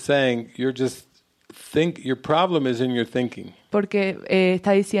he's just saying, your problem is in your thinking. Porque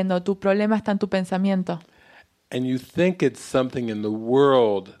está diciendo, tu problema está en tu pensamiento. And you think it's something in the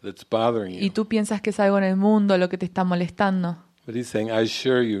world that's bothering Y you. tú piensas que es algo en el mundo lo que te está molestando. But he's saying, I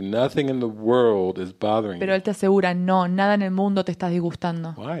assure you, nothing in the world is bothering Pero you. él te asegura, no, nada en el mundo te está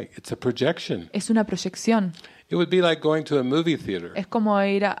disgustando. Why? It's a projection. Es una proyección. It would be like going to a movie theater Es como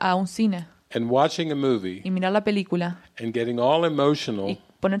ir a un cine and watching a movie y mirar la película and getting all emotional y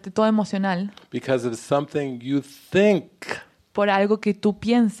ponerte todo emocional because of something you think por algo que tú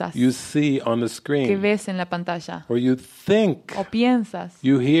piensas you see on the que screen, ves en la pantalla or you think o piensas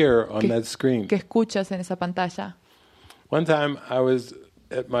you hear on que, that screen. que escuchas en esa pantalla. One time I was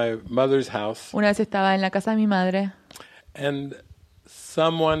at my mother's house Una vez estaba en la casa de mi madre and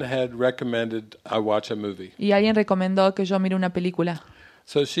someone had recommended I watch a movie. y alguien recomendó que yo mire una película.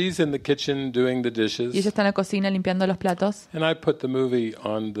 So she's in the kitchen doing the y ella dishes, está en la cocina limpiando los platos and I put the movie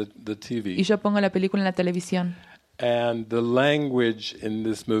on the y TV. yo pongo la película en la televisión. And the language in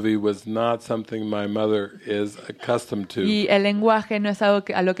this movie was not something my mother is accustomed to. Y el lenguaje no es algo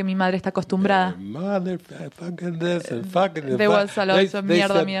a lo que mi madre está acostumbrada. Mother, fucking this and fucking De fuck. WhatsApp lo hizo They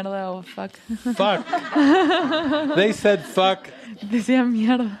mierda, said mierda o fuck. fuck. They said fuck Decían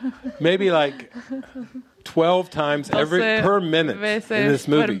mierda. maybe like 12 times 12 per minute in veces this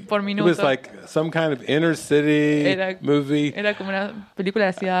movie. por It minuto. was like some kind of inner city movie. Era como una película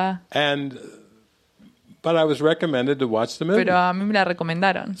de la ciudad, But I was recommended to watch the movie. pero a mí me la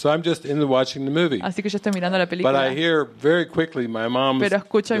recomendaron. So I'm just into watching the movie. Así que yo estoy mirando la But película. I hear very quickly my mom's Pero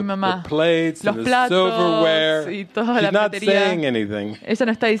escucho a mi mamá. the plates Los and the platos silverware. y toda She's la not platería. saying anything. Ella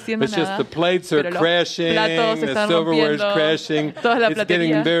no está diciendo It's just nada. the plates are pero los crashing, platos se the están silverware is rompiendo, crashing. toda la It's platería.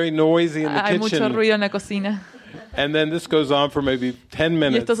 getting very noisy in the Hay mucho kitchen. ruido en la cocina. And then this goes on for maybe 10 Y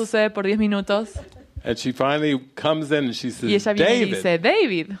esto minutes. sucede por 10 minutos. And she finally comes in and she Y says, ella viene y David, dice,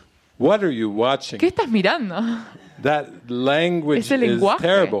 David, what are you watching? ¿qué estás mirando? That language Ese is lenguaje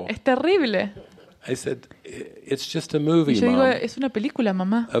terrible. es terrible. I said, it's just a Y movie, yo digo, Mom. es una película,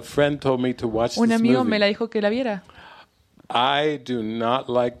 mamá. A friend told me to watch Un this amigo me la movie. dijo que la viera. I do not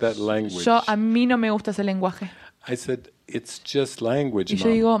like that language. A mí no me gusta ese lenguaje. I said, it's just language, Y yo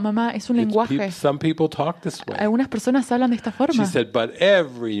Mom. digo, mamá, es un lenguaje. Some people talk this way. Algunas personas hablan de esta forma. She said, but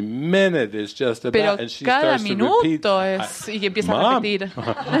every minute is just about, Pero and she cada starts to repeat. minuto es... Y empieza a Mom. repetir.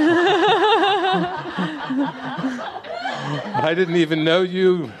 I didn't even know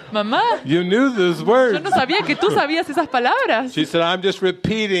you Mamá, knew those yo words. no sabía que tú sabías esas palabras. She said, I'm just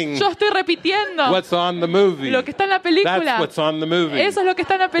repeating Yo estoy repitiendo what's on the movie. lo que está en la película. That's what's on the movie. Eso es lo que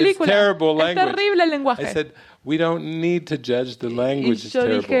está en la película. It's terrible Es language. terrible el I lenguaje. said, we don't need to judge the Y language. It's yo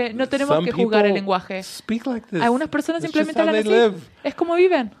terrible. dije, no tenemos Some que juzgar el people lenguaje. speak like this. Algunas personas It's just simplemente how hablan they así. live. Es como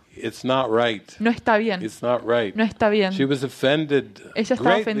viven. It's not right. No está bien. It's not right. No está bien. She was offended, Ella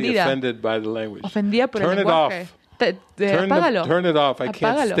estaba greatly ofendida. offended by the language. Ofendida por Turn el it lenguaje. off. Apágalo. Turn it off. I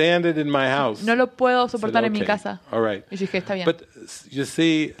can't Apágalo. stand it in my house. No lo puedo I said, soportar en mi okay, casa. all right. Y yo dije, está bien. But you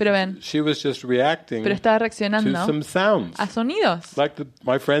see, Pero ven, she was just reacting pero estaba to reaccionando some sounds. a sonidos. Like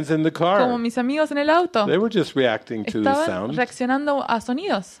my friends in the car. Como mis amigos en el auto. They were just reacting to the Estaban sound. reaccionando a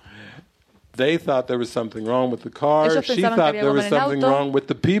sonidos. They thought there was something wrong with the car. Ellos She pensaban que thought había there algo was mal en el something auto. wrong with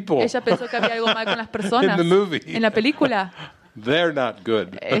the people. Ella pensó que había algo mal con las personas. In the movie. En la película. They're not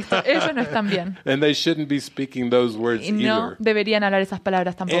good. Ellos no están bien. And they shouldn't be speaking those words Y no either. deberían hablar esas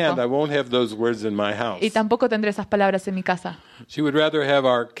palabras And I tampoco. won't have those words in my house. Y tampoco tendré esas palabras en mi casa. She would rather have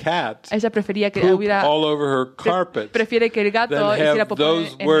our cat Ella prefería que poop hubiera... all over her carpet Prefiere que el gato than hiciera have popó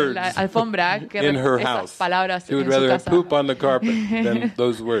those en words la alfombra que in her esas house. palabras She would en su rather have casa. poop on the carpet than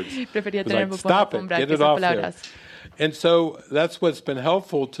those words. Prefería It's tener like, popó en la stop it, alfombra get que it esas off there. palabras. And so that's what's been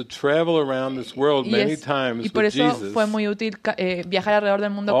helpful to travel around this world many Y times por with eso Jesus. fue muy útil viajar alrededor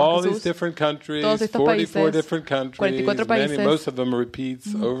del mundo All con these Jesús. different countries, Todos estos 44 países, different countries, 44 países. most of them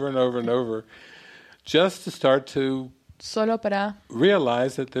repeats over and over and over, just to start to Solo para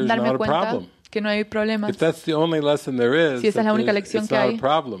realize that there's darme not a cuenta problem. que no hay problemas. If that's the only lesson there is, Si esa es la that única there's- lección it's que not hay, a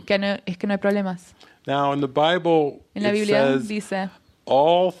problem. es que no hay problemas. Now, in the Bible, En la it Biblia says, dice,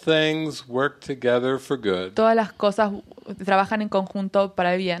 all things work together for good todas las cosas trabajan en conjunto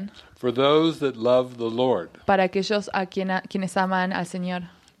para el bien, for those that love the Lord. para aquellos quienes aman al Señor.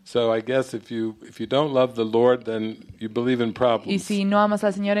 So I guess if you don't love the Lord, then you believe in problems. Y si no amas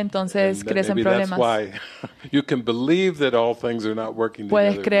al Señor, entonces And crees en maybe that's problemas. why you can believe that all things are not working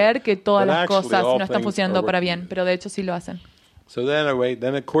Puedes together. creer que todas But las actually, cosas all no están things funcionando are para working bien, pero de hecho sí lo hacen. So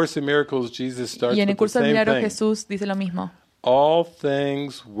then A Course in Miracles, Jesus starts Y en with el the curso de same milagros thing. Jesús dice lo mismo. All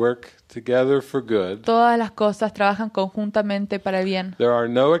things work together for good. Todas las cosas trabajan conjuntamente para el bien. There are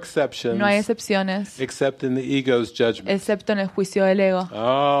no exceptions No hay excepciones, except in the ego's judgment. excepto en el juicio del ego.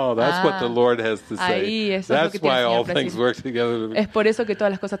 Oh, that's what the Lord has to say. Ahí, eso es lo That's que tiene why el Señor all para things decir. work together. Es por eso que todas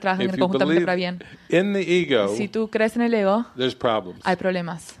las cosas trabajan If you conjuntamente believe para bien. in the ego, Si tú crees en el ego, there's problems. hay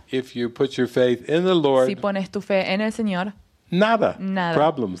problemas. If you put your faith in the Lord, Si pones tu fe en el Señor, nada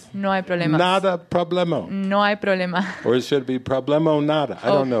problemas. No hay problemas. Nada problema. No hay problema. Or it should be problema nada. I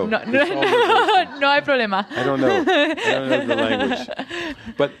don't know. No, It's all reversed. no hay problema. I don't know. I don't know the language.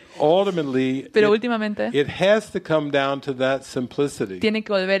 But ultimately, Pero últimamente it has to come down to that simplicity. tiene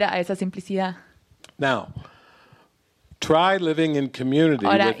que volver a esa simplicidad. Now, try living in community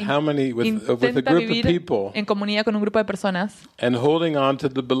Ahora, with how many with a intenta group of vivir people en comunidad con un grupo de personas and holding on to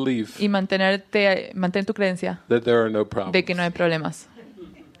the belief y mantener tu creencia that there are no problems. de que no hay problemas.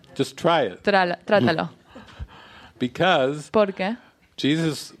 Just try it. Trátalo. Because Porque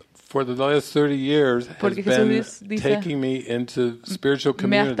Jesus for the last 30 years has Porque been Jesús dice, taking me into spiritual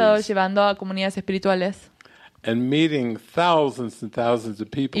me ha estado communities llevando a comunidades espirituales and meeting thousands and thousands of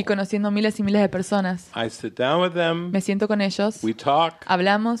people. y conociendo miles y miles de personas. I sit down with them, Me siento con ellos, we talk,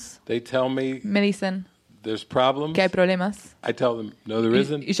 hablamos, they tell me me dicen there's problems. que hay problemas. I tell them, no, there Y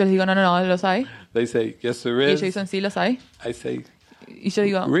isn't. yo les digo, no, los hay. They say, yes, there Y ellos is. dicen, sí, los hay. I say, Y yo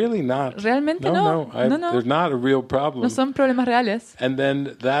digo, really not. realmente no. No. There's not a real problem. No son problemas reales. And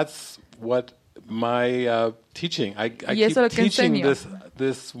then that's what my teaching. I Y eso keep es lo que teaching enseño.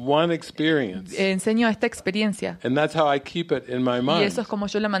 this one experience. Enseño esta experiencia. And that's how I keep it in my Y mind. eso es como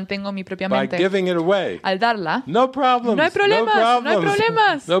yo la mantengo en mi propia By mente. giving it away. Al darla, No problems. no hay problemas, no hay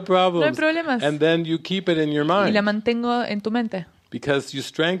problemas. No problems. No hay problemas. And then you keep it in your y la mind mantengo en tu mente, because you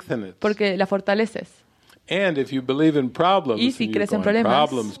strengthen it. porque la fortaleces. And if you believe in problems, Y si and you're crees en going, problemas,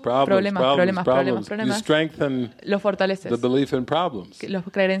 you strengthen Lo fortaleces. the belief in problems. La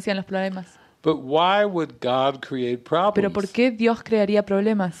creencia en los problemas. But why would God create problems? Pero ¿por qué Dios crearía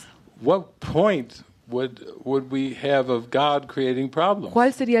problemas? What point would we have of God creating problems?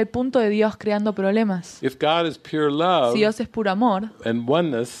 ¿Cuál sería el punto de Dios creando problemas? If God is pure love Si Dios es puro amor and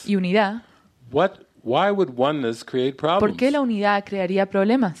oneness, y unidad, why would oneness create ¿por problems? qué la unidad crearía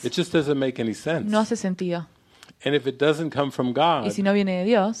problemas? It just doesn't make any sense. No hace sentido. And if it doesn't come from God, Y si no viene de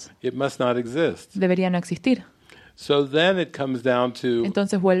Dios, it must not exist. debería no existir. So then it comes down to,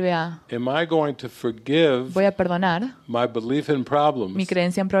 Entonces vuelve a, am I going to forgive voy a perdonar my belief in problems mi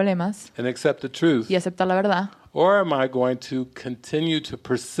creencia en problemas and accept the truth? y aceptar la verdad, Or am I going to continue to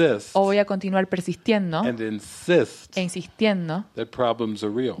persist o voy a continuar persistiendo and insist e insistiendo that problems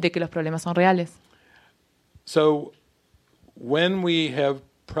are real? de que los problemas son reales? So when we have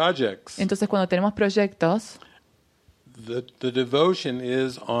projects, Entonces cuando tenemos proyectos, the devotion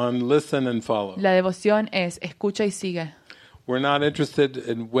is on listen and follow. la devoción es escucha y sigue. We're not interested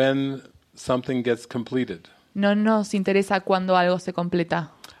in when something gets completed. No nos interesa cuando algo se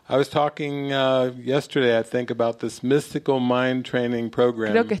completa. I was talking yesterday, I think, about this mystical mind training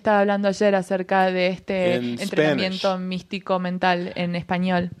program. Creo que estaba hablando ayer acerca de este In entrenamiento Spanish. místico mental en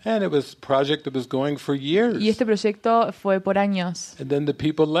español. And it was a project that was going for years. Y este proyecto fue por años. And then the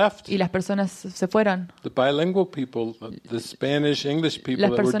people left. Y las personas se fueron. The bilingual people, the Spanish, English people Las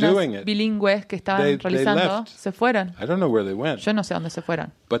that were personas doing it. bilingües que estaban They realizando left. se fueron. I don't know where they went. Yo no sé dónde se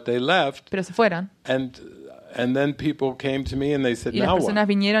fueron, But they left. pero se fueron. And then people came to me and they said, Y las now personas what?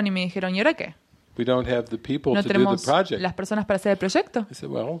 vinieron y me dijeron, ¿y ahora qué? We don't have the people No to do the tenemos project. las personas para hacer el proyecto. I said,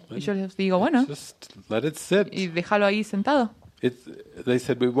 well, Y yo les digo, bueno, just let it sit. y déjalo ahí sentado. They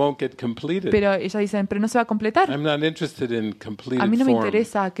said, we won't get completed. Pero ellas dicen, pero no se va a completar. I'm not interested in completed A mí no me form.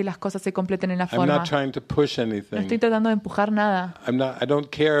 interesa que las cosas se completen en la I'm forma. not trying to push No anything. estoy tratando de empujar nada. I don't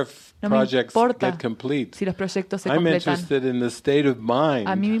care if No me projects importa get complete. si los proyectos se I'm completan. interested in the state of A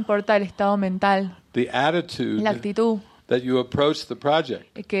mí me mind, importa el estado mental, the attitude la actitud, that you approach the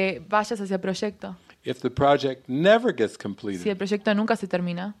project. que vayas hacia el proyecto. If the project never gets Si completed, el proyecto nunca se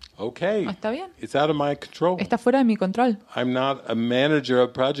termina, okay, está bien. it's out of my control. Está fuera de mi control. I'm not a manager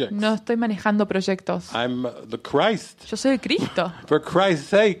of projects. No estoy manejando proyectos. I'm the Christ. Yo soy el Cristo. For Christ's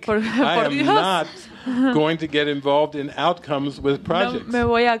sake, Por I am Dios. not going to get involved in outcomes with No projects. me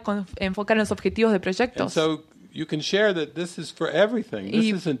voy a enfocar en los objetivos de And proyectos. so you can share that this is for everything. This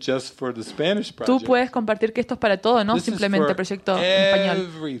Y isn't just for the Spanish Tú project. puedes compartir que esto es para todo, no This is simplemente for proyecto en español.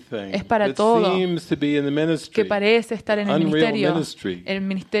 everything Es para that todo. seems to be in the ministry. Que parece estar en el Unreal ministerio, ministry. el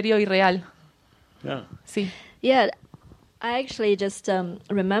ministerio irreal. Yeah. Sí. Yeah, I actually just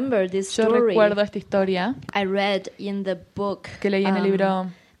remember this Yo story recuerdo esta historia I read in the book que leí en el libro.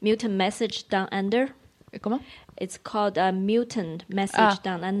 Mutant Message Down Under. ¿Cómo? It's called a Mutant Message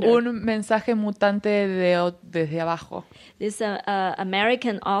Down Under. Un mensaje mutante desde abajo. This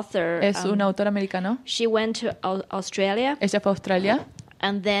American author, Es un autor americano. she went to Australia, Ella fue a Australia.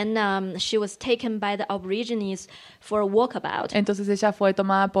 and then she was taken by the Aborigines for a walkabout Entonces ella fue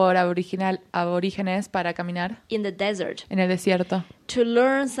tomada por aborígenes para caminar in the desert en el desierto, to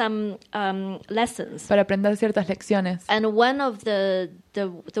learn some lessons. para aprender ciertas lecciones. And one of the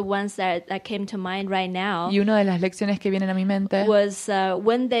ones that came to mind right now Y una de las lecciones que vienen a mi mente, was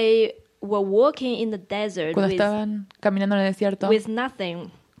when they were walking in the desert cuando estaban caminando en el desierto with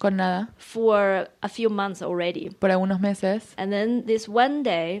nothing con nada, for a few months already. por algunos meses, And then this one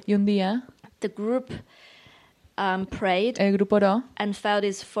day, y un día the group prayed el grupo oró and felt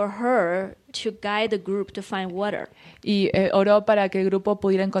it's for her to guide the group to find water. y oró para que el grupo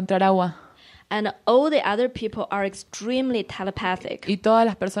pudiera encontrar agua. And all the other people are extremely telepathic. Y todas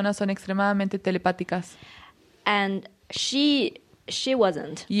las personas son extremadamente telepáticas. And she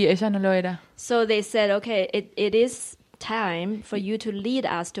wasn't. Y ella no lo era. So they said, okay, it is time for you to lead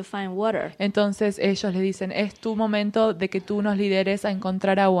us to find water. Entonces ellos le dicen, es tu momento de que tú nos lideres a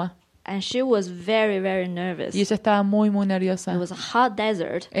encontrar agua. And she was very, very nervous. Y ella estaba muy, muy nerviosa. It was a hot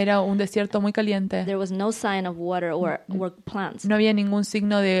desert. Era un desierto muy caliente. There was no sign of water or plants. No había ningún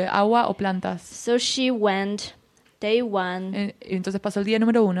signo de agua o plantas. So she went day 1, Entonces pasó el día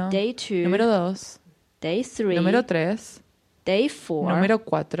número 1, day 2, número 2, day 3, número 3, day 4. número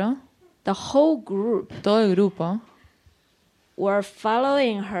 4. The whole group Todo el grupo were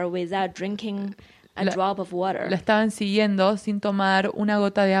following her without drinking a drop of water. la estaban siguiendo sin tomar una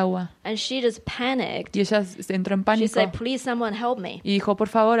gota de agua. And she just panicked. Y ella se entró en She pánico said, please someone help me. y dijo, por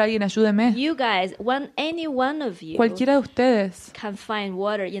favor, alguien ayúdeme. You guys, any one of you Cualquiera de ustedes, can find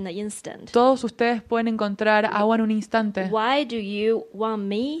water in an instant. todos ustedes pueden encontrar agua en un instante. Why do you want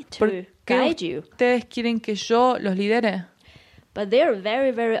me to ¿Por qué guide you? ustedes quieren que yo los lidere? But they're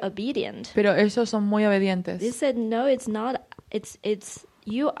very, very obedient. Pero ellos son muy They obedientes. said, no, it's not. It's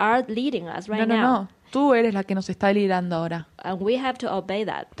you are leading us right No, now. no. Tú eres la que nos está liderando ahora. And we have to obey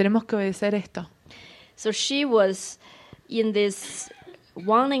that. Tenemos que obedecer esto. So she was in this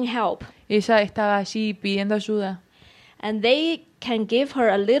wanting help. Ella estaba allí pidiendo ayuda. And they can give her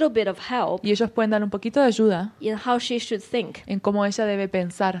a little bit of help Y ellos pueden dar un poquito de ayuda in how she should think. en cómo ella debe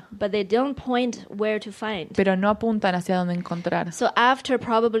pensar. But they don't point where to find. Pero no apuntan hacia dónde encontrar. So after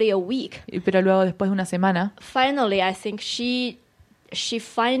probably a week, Pero luego, después de una semana, finally I think she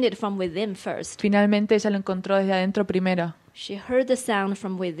find it from within first. finalmente ella lo encontró desde adentro primero. She heard the sound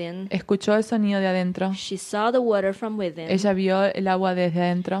from within. Escuchó el sonido de adentro. She saw the water from within. Ella vio el agua desde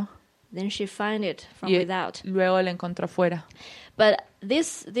adentro. Then she find it from Y without. luego la encontró fuera. But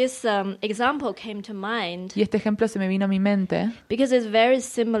this example came to mind Y este ejemplo se me vino a mi mente because it's very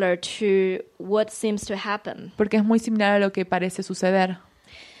similar to what seems to happen. porque es muy similar a lo que parece suceder.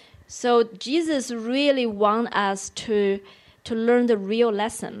 So Jesus really wants us to learn the real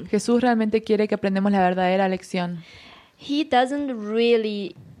lesson. Jesús realmente quiere que aprendamos la verdadera lección. He doesn't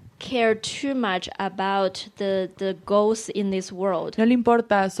really care too much about the goals in this world. No le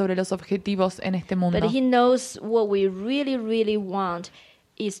importa sobre los objetivos en este mundo, But he knows what we really, really want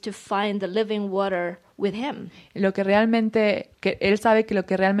is to find the living water with him. Lo que él sabe que lo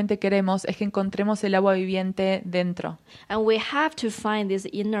que realmente queremos es que encontremos el agua viviente dentro. And we have to find this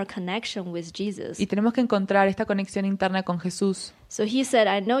inner connection with Jesus. Y tenemos que encontrar esta conexión interna con Jesús. So he said,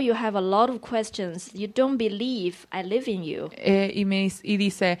 I know you have a lot of questions. You don't believe I live in you. Y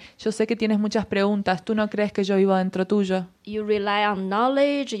dice, yo sé que tienes muchas preguntas, tú no crees que yo vivo dentro tuyo. You rely on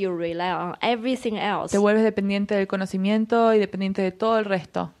knowledge, you rely on everything else. Te vuelves dependiente del conocimiento y dependiente de todo el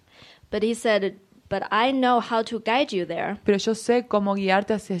resto. But he said, but I know how to guide you there. Pero yo sé cómo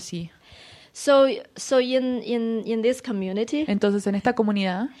guiarte hacia allí. So in this community, Entonces, en esta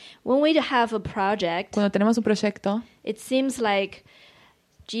comunidad, when we have a project, cuando tenemos un proyecto, it seems like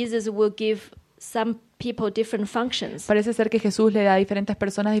Jesus will give some people different functions. parece ser que Jesús le da a diferentes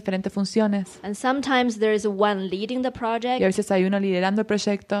personas diferentes funciones. And sometimes there is one leading the Y a project, veces hay uno liderando el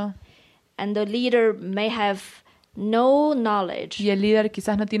proyecto and the leader may have no knowledge y el líder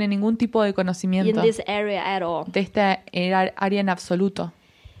quizás no tiene ningún tipo de in conocimiento this area at all. de esta área en absoluto.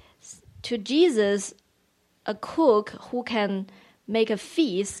 To Jesus, a cook who can make a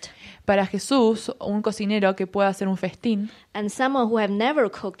feast Para Jesús, un cocinero que pueda hacer un festín and someone who have never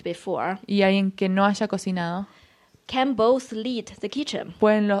cooked before y alguien que no haya cocinado, can both lead the kitchen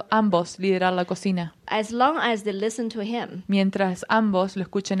pueden ambos liderar la cocina, as long as they listen to him, mientras ambos lo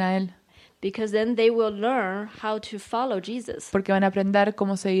escuchen a él, because then they will learn how to follow Jesus. porque van a aprender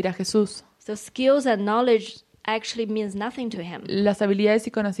cómo seguir a Jesús. So skills and knowledge actually means nothing to him. Las habilidades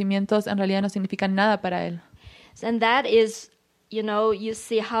y conocimientos en realidad no significan nada para él. And that is, you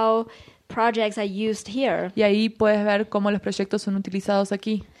see how projects are used here. Y ahí puedes ver cómo los proyectos son utilizados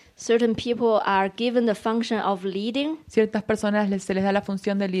aquí. Certain people are given the function of leading Ciertas personas se les da la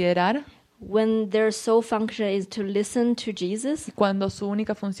función de liderar when their sole function is to listen to Jesus, cuando su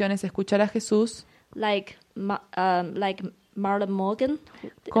única función es escuchar a Jesús, like Marlon Morgan,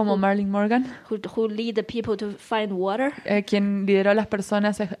 como Marilyn Morgan, who lead the people to find water. quien lideró a las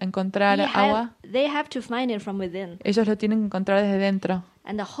personas a encontrar agua. They have to find it from within. Ellos lo tienen que encontrar desde dentro.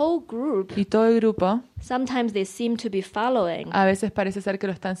 And the whole group, Y todo el grupo, sometimes they seem to be following, a veces parece ser que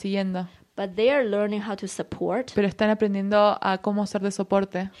lo están siguiendo, but they are learning how to support. pero están aprendiendo a cómo ser de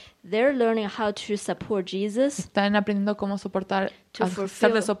soporte. They're learning how to support Jesus Están aprendiendo cómo soportar, To a fulfill-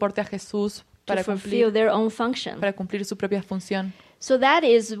 ser de soporte a Jesús to fulfill their own function. para cumplir su propia función. So that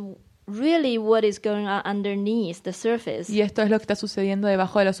is really what is going on underneath the surface. Y esto es lo que está sucediendo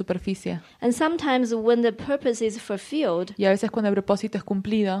debajo de la superficie. And sometimes when the purpose is fulfilled, Y a veces cuando el propósito es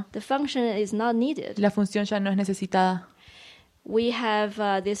cumplido, the function is not needed. la función ya no es necesitada. We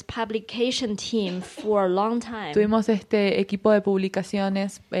have this publication team for a long time. Tuvimos este equipo de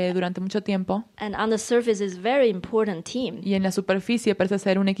publicaciones durante mucho tiempo. And on the surface is very important team. Y en la superficie parece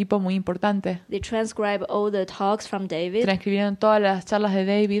ser un equipo muy importante. They transcribe all the talks from David. Transcribieron todas las charlas de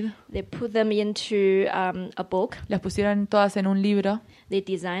David. They put them into a book. Las pusieron todas en un libro. They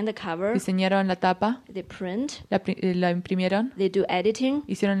design the cover. Diseñaron la tapa. They print. La imprimieron. They do editing.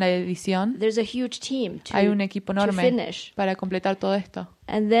 Hicieron la edición. There's a huge team Hay un equipo to enorme finish. para completar todo esto.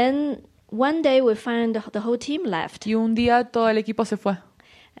 And then one day we find the whole team left. Y un día todo el equipo se fue.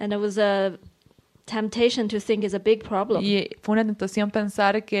 And it was a temptation to think it's a big problem. Y fue una tentación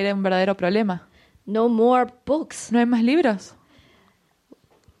pensar que era un verdadero problema. No more books. No hay más libros.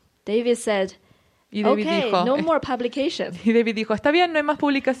 David said, Y David okay, dijo, no more publication. y David dijo, está bien, no hay más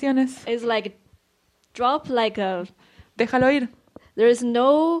publicaciones. It's like drop like a Déjalo ir. there is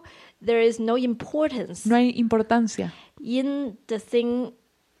no importance No hay importancia in the thing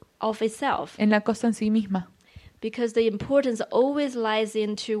of itself, en la cosa en sí misma. because the importance always lies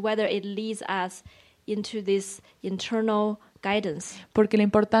into whether it leads us into this internal guidance. Porque la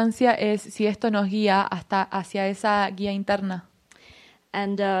importancia es si esto nos guía hasta hacia esa guía interna.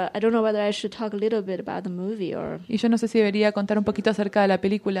 And I don't know whether I should talk a little bit about the movie or Y yo no sé si debería contar un poquito acerca de la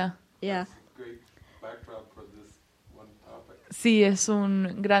película. yeah. Great backdrop for this one topic. Sí, es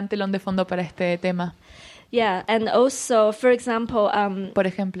un gran telón de fondo para este tema. Yeah, and also, for example, Por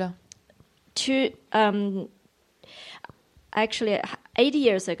ejemplo, actually 8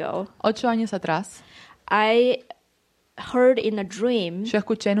 years ago, 8 años atrás, I heard in a dream yo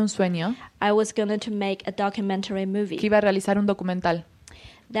escuché en un sueño I was going to make a documentary que movie iba a realizar un documental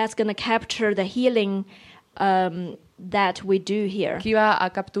that's going to capture the healing that we do here. que iba a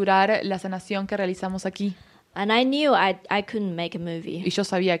capturar la sanación que realizamos aquí. And I knew I couldn't make a movie. Y yo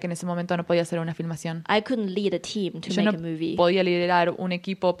sabía que en ese momento no podía hacer una filmación. I couldn't lead a team to Yo make no a movie. podía liderar un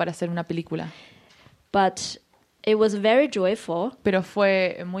equipo para hacer una película. But it was very joyful. Pero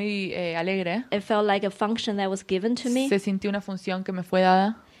fue muy alegre. It felt like a function that was given to me. Se sintió una función que me fue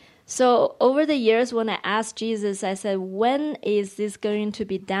dada. So over the years, when I asked Jesus, I said, when is this going to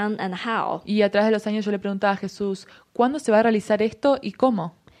be done and how? Y a través de los años yo le preguntaba a Jesús, ¿cuándo se va a realizar esto y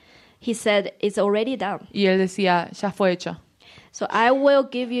cómo? He said, it's already done. Y él decía, ya fue hecho. So I will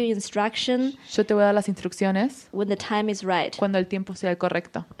give you instruction Yo te voy a dar las instrucciones when the time is right. cuando el tiempo sea el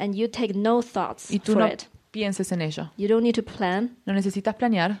correcto. And you take no thoughts Y tú for no it. pienses en ello. You don't need to plan. No necesitas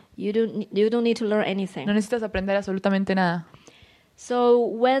planear. You don't need to learn anything. No necesitas aprender absolutamente nada. So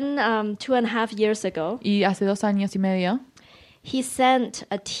when 2.5 years ago, Y hace 2 años y medio, he sent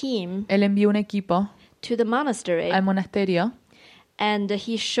a team él envió un equipo to the monastery, al monasterio and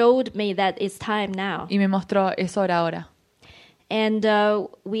he showed me that it's time now. y me mostró, es hora ahora. And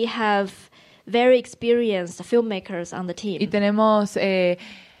we have very experienced filmmakers on the Y team. tenemos en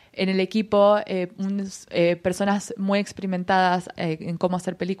el equipo personas muy experimentadas en cómo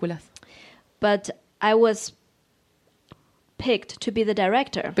hacer películas. But I was picked to be the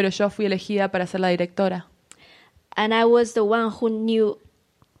director. Pero yo fui elegida para ser la directora. And I was the one who knew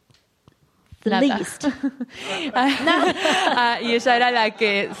the Nada. least. Y ella era la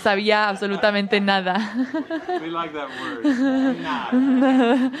que sabía absolutamente nada. We like that word.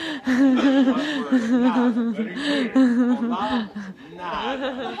 Nada. Hola, nada.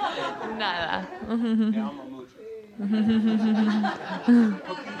 Nada. Te amo mucho.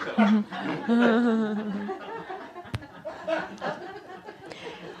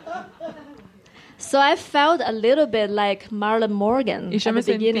 So I felt a little bit like Marlon Morgan Y yo at me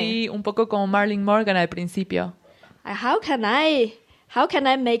the beginning. sentí un poco como Marlene Morgan al principio. How can I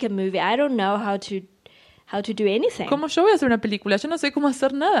make a movie? I don't know how to do anything. ¿Cómo yo voy a hacer una película? Yo no sé cómo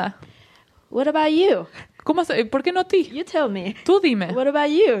hacer nada. What about you? ¿Por qué no ti? You tell me. Tú dime. What about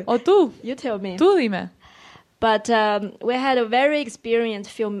you? O tú. You tell me. Tú dime. But we had a very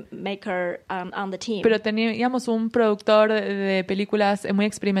experienced filmmaker on the team. Pero teníamos un productor de películas muy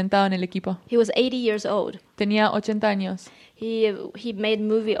experimentado en el equipo. He was 80 years old. Tenía 80 años. He made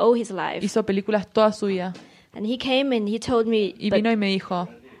movie all his life. Hizo películas toda su vida. And he came and he told me, Y vino y me dijo,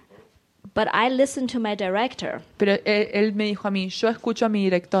 but I listened to my director, pero él me dijo a mí, yo escucho a mi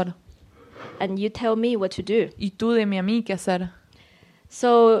director. and you tell me what to do. Y tú dime a mí qué hacer.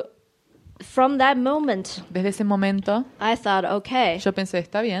 So from that moment, Desde ese momento, I thought, okay, yo pensé,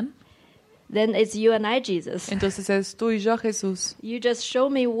 está bien. then it's you and I, Jesus. Entonces es tú y yo, Jesús. You just show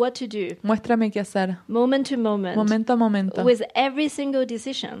me what to do, Muéstrame qué hacer, moment to moment, momento a momento, with every single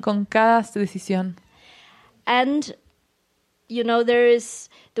decision. con cada decisión. And, you know, there is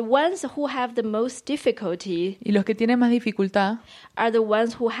the ones who have the most difficulty Y los que tienen más dificultad are the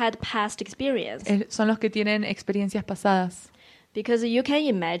ones who had past experience. son los que tienen experiencias pasadas. Because you can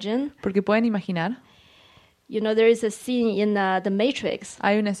imagine, Porque pueden imaginar, you know, there is a scene in The Matrix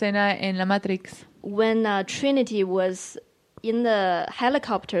hay una escena en la Matrix when Trinity was in the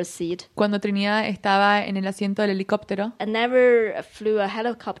helicopter seat cuando Trinidad estaba en el asiento del helicóptero. and never flew a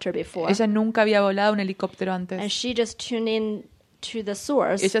helicopter before. Ella nunca había volado un helicóptero And antes. she just tuned in to the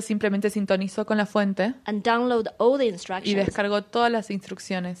source Ella simplemente sintonizó con la fuente and download all the y instructions. descargó todas las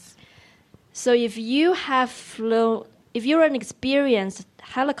instrucciones. So if you have flown, if you're an experienced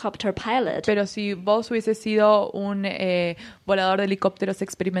helicopter pilot, Pero si vos hubieses sido un volador de helicópteros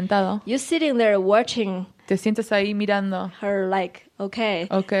experimentado, you're sitting there watching te sientes ahí mirando, her like, okay,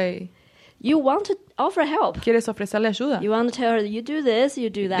 ok, you want to offer help. quieres ofrecerle ayuda. You want to tell her, you do this, you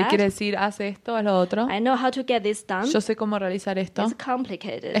do Le that. quieres decir, haz esto, haz lo otro. I know how to get this done. Yo sé cómo realizar esto. It's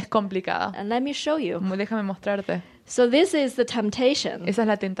complicated. Es complicado. And let me show you. Déjame mostrarte. So this is the temptation. Esa es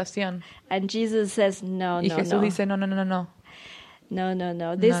la tentación. And Jesus says, no, Y no, Jesús no. dice, no, no, no, no, no. No, no,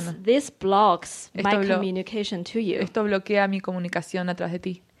 no. This, no. this blocks my Esto blo- communication to you. Esto bloquea mi comunicación a través de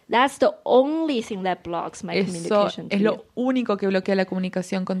ti. That's the only thing that blocks my Eso communication to es you. lo único que bloquea la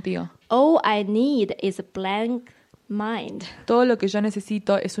comunicación contigo. All I need is a blank mind Todo lo que yo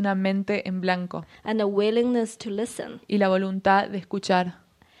necesito es una mente en blanco and a willingness to listen. y la voluntad de escuchar.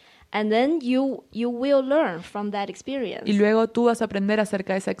 And then you will learn from that experience. Y luego tú vas a aprender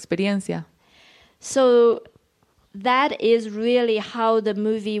acerca de esa experiencia. So that is really how the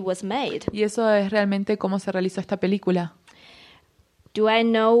movie was made. Y eso es realmente cómo se realizó esta película. Did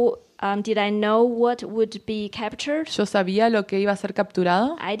I know what would be captured? ¿Yo sabía lo que iba a ser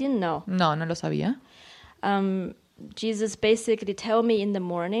capturado? I didn't know. No, no lo sabía. Jesus basically tell me in the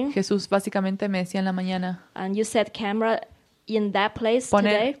morning, Jesús básicamente me decía en la mañana, and you set camera in that place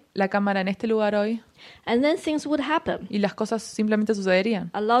poner today, la cámara en este lugar hoy and then things would happen. y las cosas simplemente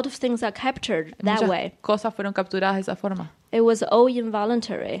sucederían. A lot of things are captured that Muchas way. cosas fueron capturadas de esa forma. It was all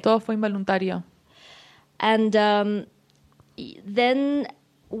involuntary. Todo fue involuntario. And then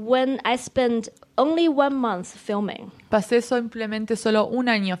when I spent only 1 month filming, Pasé simplemente solo un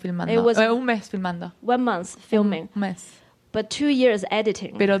año filmando, It was- un mes filmando, 1 month filming, un mes, but 2 years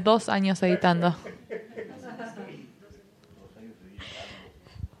editing. pero 2 años editando.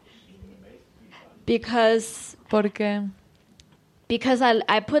 Because Porque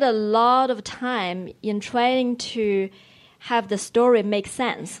I put a lot of time in trying to have the story make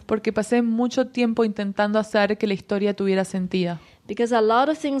sense. pasé mucho tiempo intentando hacer que la historia tuviera sentido. Because a lot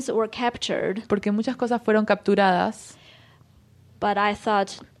of things were captured, Porque muchas cosas fueron capturadas, but I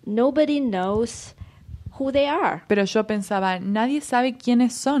thought nobody knows who they are. pero yo pensaba, nadie sabe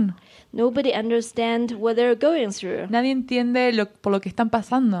quiénes son. Nobody understands what they're going through. Nadie entiende por lo que están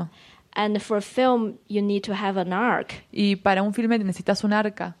pasando. And for film, you need to have an arc. Y para un filme necesitas un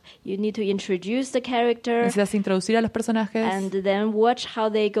arca. You need to introduce the character Necesitas introducir a los personajes and then watch how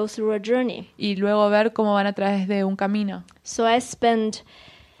they go through a journey. y luego ver cómo van a través de un camino. So I spent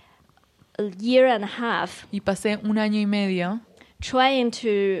a year and a half Y pasé un año y medio trying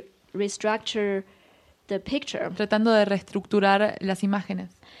to restructure the picture. tratando de reestructurar las imágenes.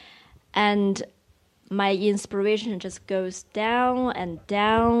 And my inspiration just goes down and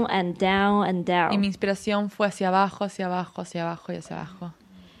down and down and Y mi down. inspiración fue hacia abajo, hacia abajo, hacia abajo y hacia abajo.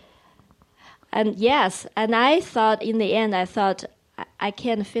 And yes, and I thought in the end, I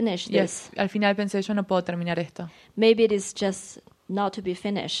can't finish Y this. al final pensé, yo no puedo terminar esto. Maybe it is just not to be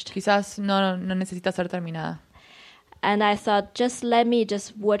finished. Quizás no necesita ser terminada. And I thought, just let me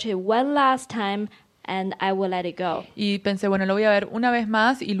just watch it one last time and I will let it go. Y pensé, bueno, lo voy a ver una vez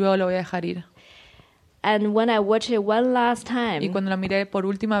más y luego lo voy a dejar ir. And when I watched it one last Y time, cuando lo miré por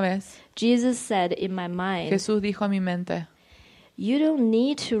última vez, Jesus said in my mind, Jesús dijo a mi mente, you don't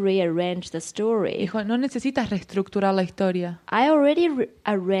need to rearrange the story. dijo, no necesitas reestructurar la historia. I already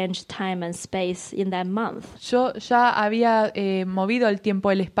arranged time and space in that month. Yo ya había movido el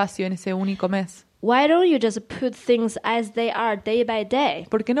tiempo y el espacio en ese único mes. Why don't you just put things as they are day by day?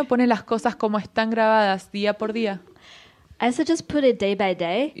 ¿Por qué no pones las cosas como están grabadas día por día? I said, just put it day by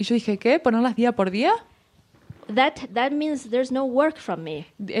day. Y yo dije, ¿qué? ¿Ponerlas día por día? That means there's no work from me.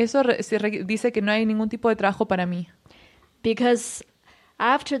 Eso dice que no hay ningún tipo de trabajo para mí. Because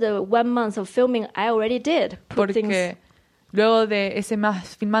after the 1 month of filming, I already did put things. Porque luego de ese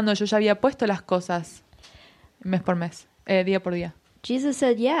mes filmando yo ya había puesto las cosas mes por mes, día por día. Jesus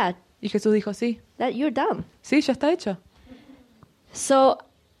said, yeah, Y Jesús dijo, sí, that you're done. sí, ya está hecho. So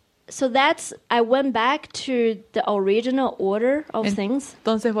that's, I went back to the original order of things,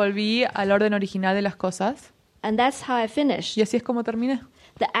 Entonces volví al orden original de las cosas and that's how I finished. y así es como terminé.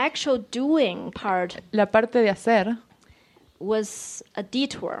 The actual doing part La parte de hacer was a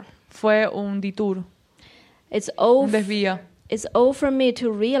detour. fue un detour, It's all un desvío. It's all for me to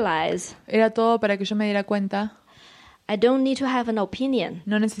realize Era todo para que yo me diera cuenta, I don't need to have an opinion.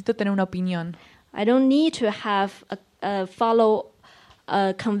 no necesito tener una opinión, I don't need to have follow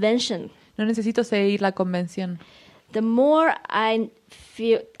a convention. no necesito seguir la convención. The more I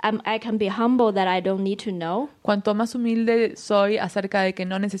feel I can be humble that I don't need to know, Cuanto más humilde soy acerca de que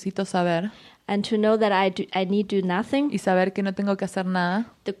no necesito saber and to know that I need do nothing, y saber que no tengo que hacer nada,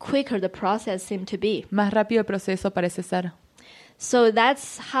 the quicker the process seems to be. más rápido el proceso parece ser. So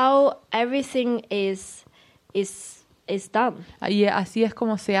that's how everything is done. Y así es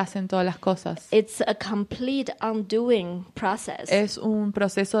como se hacen todas las cosas. It's a complete undoing process. Es un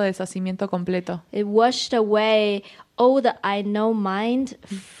proceso de deshacimiento completo. It washed away all the I know mind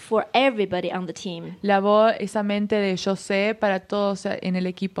for everybody on the team. Lavó esa mente de yo sé para todos en el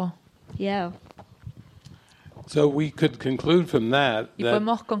equipo. Yeah. So we could conclude from that Y that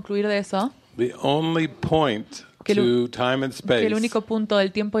podemos concluir de eso the only point que to time and que space el único punto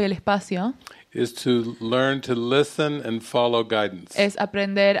del tiempo y el espacio is to learn to listen and follow guidance. es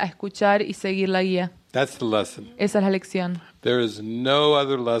aprender a escuchar y seguir la guía. That's the lesson. Esa es la lección. There is no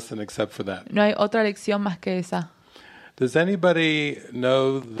other lesson except for that. No hay otra lección más que esa. Does anybody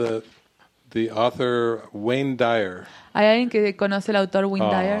know the author Wayne Dyer? ¿Hay alguien que conoce al autor Wayne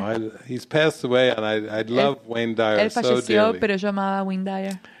Dyer? He's passed away, and I love Wayne Dyer Él so falleció, dearly. pero yo amaba a Wayne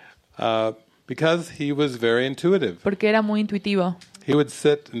Dyer Because he was very intuitive. porque era muy intuitivo. He would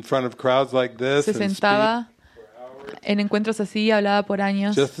sit in front of crowds like this Se and speak, sentaba en encuentros así, hablaba por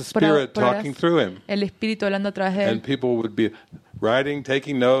años. just the por Spirit horas, talking through him. el espíritu hablando a través de And él. people would be writing,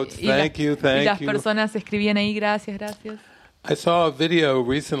 taking notes, Y, la- thank you, y thank las you. personas escribían ahí, gracias, gracias. I saw a video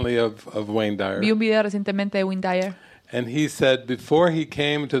recently of Wayne Vi Dyer, un video recientemente de Wayne Dyer. and he said before he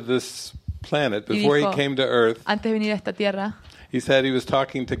came to this planet, Y before he dijo, came to Earth, antes de venir a esta tierra, he said he was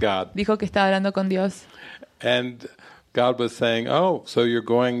talking to God. dijo que estaba hablando con Dios. And God was saying, oh, so you're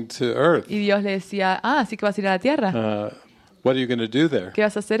going to Earth. Y Dios le decía, así que vas a ir a la tierra. What are you going to do there? ¿Qué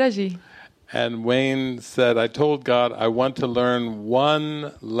vas a hacer allí? And Wayne said, I told God I want to learn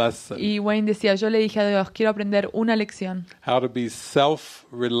one lesson, Y Wayne decía, yo le dije a Dios, quiero aprender una lección. how to be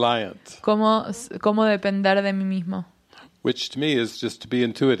self-reliant, Cómo depender de mí mismo. which to me is just to be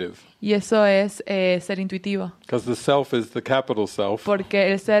intuitive. Y eso es ser intuitivo. Because the self is the capital self.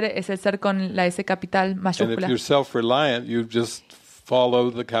 Porque el ser es el ser con la S capital And if mayúscula. you're self-reliant, you just follow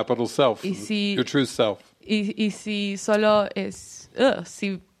the capital self, Y si- your true self. Y si solo es...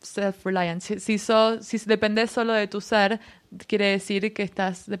 si self-reliant. Si dependes solo de tu ser, quiere decir que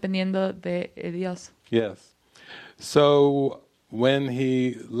estás dependiendo de Dios. Yes. So when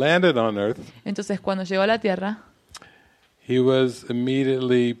he landed on Earth, Entonces, cuando llegó a la tierra, he was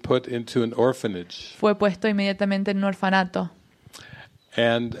immediately put into an orphanage. fue puesto inmediatamente en un orfanato.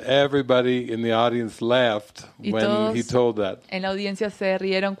 And everybody in the audience laughed Y when todos he told that. en la audiencia se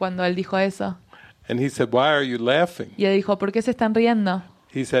rieron cuando él dijo eso. And he said, why are you laughing? Y él dijo, ¿por qué se están riendo?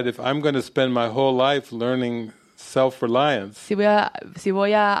 He said, if I'm going to spend my whole life learning self-reliance, Si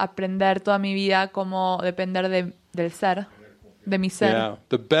voy a aprender toda mi vida cómo depender del ser, de mi ser, yeah,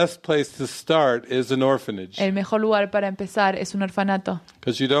 the best place to start is an orphanage. el mejor lugar para empezar es un orfanato.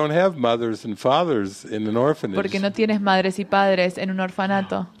 Because you don't have mothers and fathers in an orphanage. Porque no tienes madres y padres en un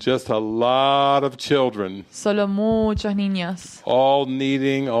orfanato. Just a lot of children, Solo muchos niños, all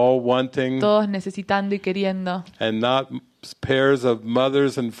needing, all wanting, todos necesitando y queriendo. and not pairs of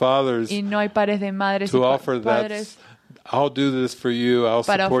mothers and fathers Y no hay pares de madres y to offer that. padres I'll do this for you, I'll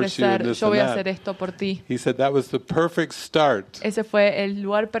para support you in ofrecer, this yo and voy a hacer that. esto por ti. He said that was the perfect start Ese fue el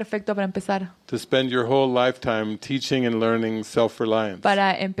lugar perfecto para empezar. to spend your whole lifetime teaching and learning self-reliance.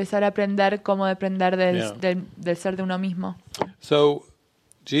 Para empezar a aprender cómo depender Yeah. del ser de uno mismo. So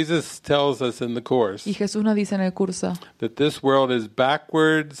Jesus tells us in the course Y Jesús nos dice en el curso that this world is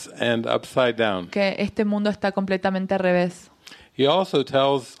backwards and upside down. que este mundo está completamente al revés. He also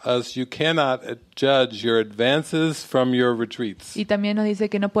tells us you cannot judge your advances from your retreats. Y también nos dice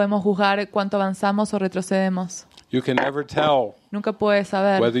que no podemos juzgar cuánto avanzamos o retrocedemos. You can never tell Nunca puedes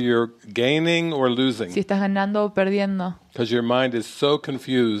saber whether you're gaining or si losing estás ganando o perdiendo, because your mind is so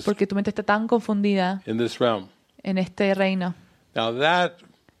confused porque tu mente está tan confundida in this realm. en este reino. Now that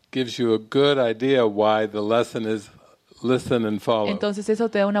gives you a good idea why the lesson is listen and follow. Entonces eso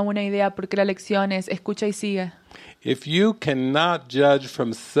te da una buena idea porque la lección es escucha y sigue. If you cannot judge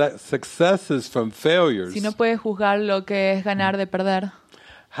from successes from failures, Si no puedes juzgar lo que es ganar de perder,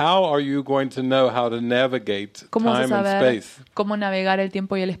 how are you going to know how to navigate ¿cómo vas a time and saber space? cómo navegar el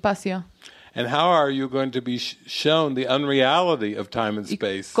tiempo y el espacio? And how are you going to be shown the unreality of time and ¿Y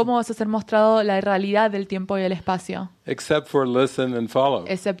space? cómo vas a ser mostrado la realidad del tiempo y el espacio? Except for listen and follow.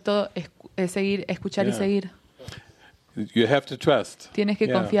 Excepto seguir, escuchar y Yeah. seguir. You have to trust. Tienes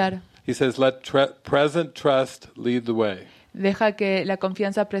que confiar. He says, let present trust lead the way. Deja que la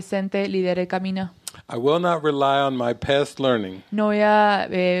confianza presente lidere el camino. I will not rely on my past learning. No voy a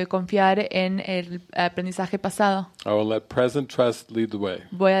confiar en el aprendizaje pasado. I will let present trust lead the way.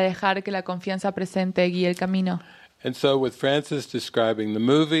 Voy a dejar que la confianza presente guíe el camino. And so with Francis describing the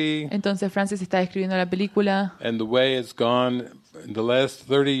movie Entonces Francis está describiendo la película and the way it's gone in the last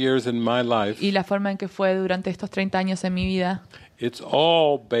 30 years in my life, y la forma en que fue durante estos 30 años en mi vida. it's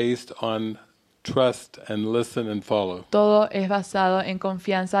all based on trust and listen and follow. Todo es basado en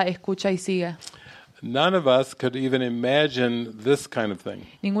confianza, escucha y sigue. None of us could even imagine this kind of thing.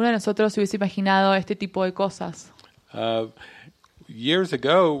 Ninguno de nosotros se hubiese imaginado este tipo de cosas. Years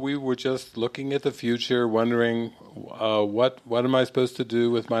ago, we were just looking at the future, wondering what am I supposed to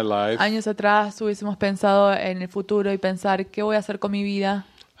do with my life? Años atrás hubiésemos pensado en el futuro y pensar qué voy a hacer con mi vida,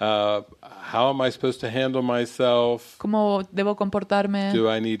 How am I supposed to handle myself? cómo debo comportarme,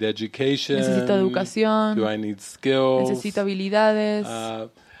 Do I need education? necesito educación, Do I need skills? necesito habilidades.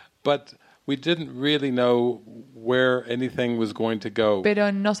 But we didn't really know where anything was going to go.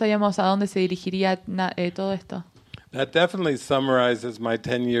 Pero no sabíamos a dónde se dirigiría todo esto. That definitely summarizes my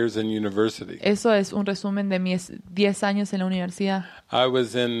 10 years in university. Eso es un resumen de mis 10 años en la universidad. I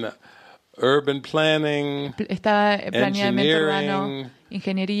was in urban planning, Estaba en planeamiento urbano, engineering,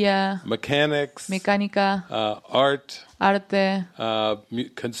 ingeniería, mechanics, mecánica, art, arte,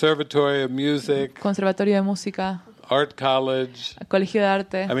 conservatory of music, conservatorio de música, art college. colegio de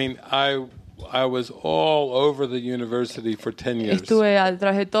arte. I mean, I was all over the university for 10 years. Estuve a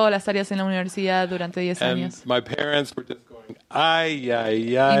través de todas las áreas en la universidad durante 10 And años. my parents were just going, ay,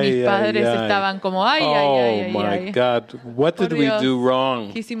 ay, Y ay, mis padres ay, ay. estaban como, ay, ay, Oh ay, ay, my ay. God, what Por did we Dios, do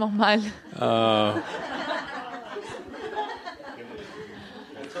wrong? ¿qué hicimos mal?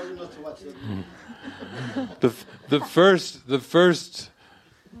 The first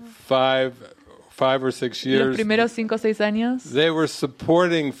five or 6 Los years, primeros 5 o 6 años they were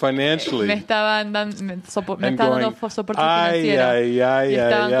supporting financially. me estaban dando and dando going, soporte ay, financiero. ay, ay, Y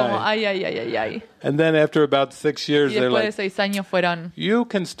estaban ay, como, ay. ay, ay, ay, ay, ay. And then after about 6 years, Y they're después de like, 6 años fueron, you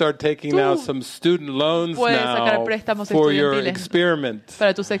can start taking out some student loans puedes sacar now préstamos for your estudiantiles experiment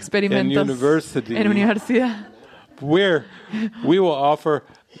para tus experimentos university. en universidad. We will offer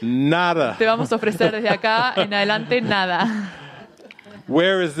nada. Te vamos a ofrecer desde acá en adelante nada.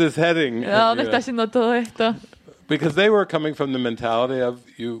 Where is this heading? ¿A dónde You está know, yendo todo esto? because they were coming from the mentality of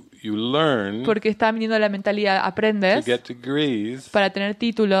you learn Porque está viniendo la mentalidad, to aprendes get degrees, para tener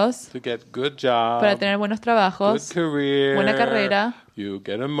títulos, to get good job, para tener buenos good trabajos, career, buena carrera, you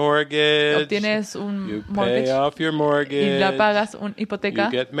get a mortgage, obtienes un you mortgage pay off your mortgage, y la pagas una you hipoteca,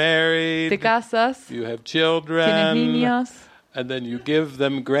 get married, te casas, you have tienes children, niños and then you give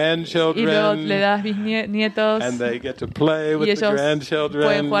them y luego grandchildren, le das nietos and they get to play with y the ellos pueden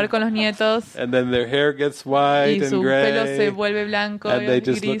grandchildren, jugar con los nietos and then their hair gets white y and su pelo se gray, vuelve blanco and y they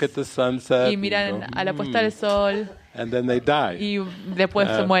just look at gris the sunset y miran a la puesta del sol and then they die. y después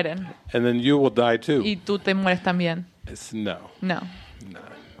se mueren And then you will die too. y tú te mueres también. It's no. No.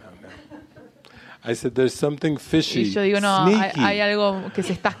 I said there's something fishy, Y yo digo, no, sneaky. hay algo que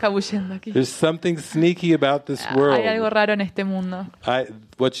se está escabullendo aquí. There's something sneaky about this world. Hay algo raro en este mundo.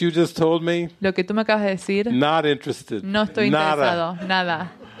 What you just told me, Lo que tú me acabas de decir, not interested. no estoy Nada. interesado,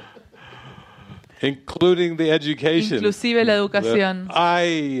 nada. Including the education. Inclusive la educación.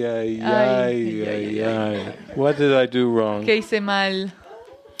 Ay, ay, ay, ay, ay. What did I do wrong? ¿Qué hice mal?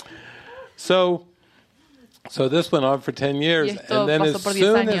 So this went on for 10 years. Y esto And then pasó as por 10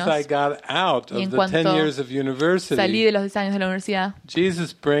 soon as años. I got out Y en of the cuanto 10 years of Salí university, de los 10 años de la universidad.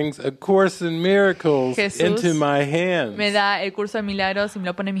 Jesus brings A Course in Miracles Jesús into my hands. Me da el curso de milagros y me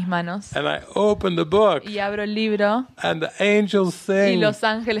lo pone en mis manos. And I open the book, Y abro el libro and the angels y sing. los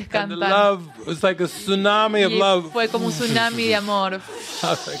ángeles And the cantan. love was like a tsunami of Y love. fue como un tsunami de amor. I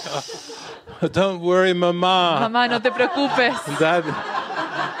was like, oh, don't worry, Mama. Mamá, no te preocupes. Dad,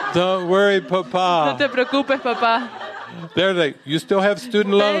 don't worry, No Papa. te preocupes, papá. They're like, you still have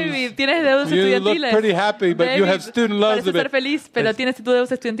student loans. David, tienes deudas You look estudiantiles. pretty happy, but you David, have student loans. Parece ser feliz, pero tienes tus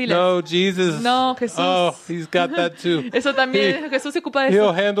deudas estudiantiles. No, Jesus. No, Jesús. Oh, he's got that too. Eso también, Jesús se ocupa de He'll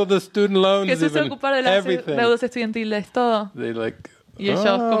eso. handle the student loans, Jesús se even ocupa de las everything. deudas estudiantiles, todo. They like, Y ellos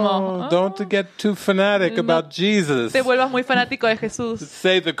como, don't get too fanatic no about Jesus. te vuelvas muy fanático de Jesús.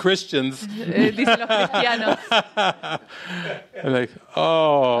 Say the Christians. Dicen los cristianos. Like,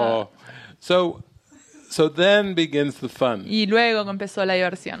 oh. So then begins the fun. Y luego empezó la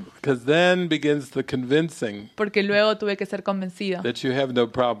diversión. Because then begins the convincing Porque luego tuve que ser convencido that you have no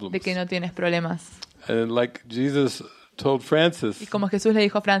problems. de que no tienes problemas. And like Jesus told Francis, Y como Jesús le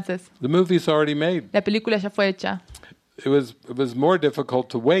dijo a Frances, the movie's already made. la película ya fue hecha. It was more difficult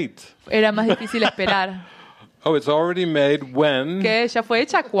to wait. Era más difícil esperar. Oh, it's already made when? ¿Que ya fue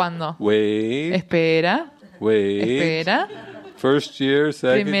hecha cuándo? Wait. Espera. Espera. First year,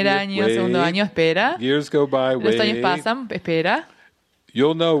 second Primer year, año, wait. segundo año, espera. Years go by, Los años wait. pasan, espera.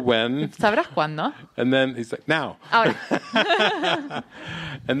 You'll know when. ¿Sabrás cuándo? And then he's like, now. Ahora.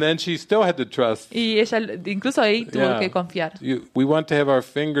 And then she still had to trust. Y ella, incluso ahí, tuvo que confiar. We want to have our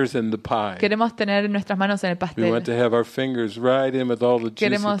fingers in the pie. Queremos tener nuestras manos en el We want to pastel. have our fingers right in with all the juicy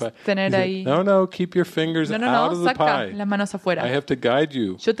Queremos pie. tener He's ahí- like, no, keep your fingers No, out of the saca pie. las manos afuera. I have to guide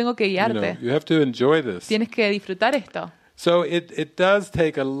you. Yo tengo que guiarte. You have to enjoy this. Tienes que disfrutar esto. So it does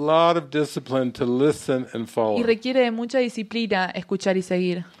take a lot of discipline to listen and follow. Y requiere de mucha disciplina escuchar y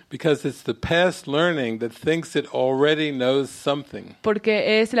seguir. Because it's the past learning that thinks it already knows something.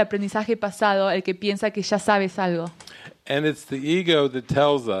 Porque es el aprendizaje pasado el que piensa que ya sabes algo. And it's the ego that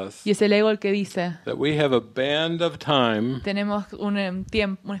tells us Y es el ego el que dice, that we have a band of time tenemos un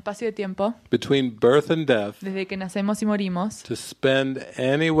espacio de tiempo between birth and death desde que nacemos y morimos to spend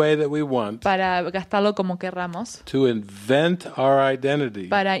any way that we want, para gastarlo como querramos, to invent our identity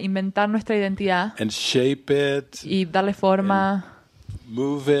para inventar nuestra identidad and shape it, y darle forma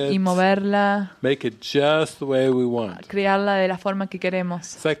move it, y moverla, make it just the way we want. crearla de la forma que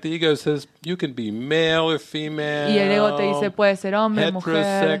queremos. It's like the ego says, you can be male or female, Y el ego te dice, puede ser hombre, mujer,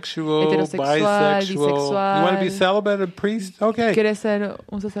 heterosexual, heterosexual, bisexual. You want to be bisexual. celibate, a priest? Okay. ¿Quieres ser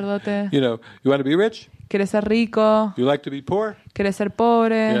un sacerdote? You want to be rich? ¿Quieres ser rico? You like to be poor? ¿Quieres ser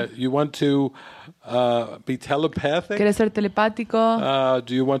pobre? You want to be telepathic? ¿Quieres ser telepático?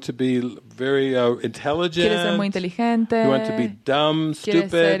 Do you want to be very intelligent? ¿Quieres ser muy inteligente? You want to be dumb,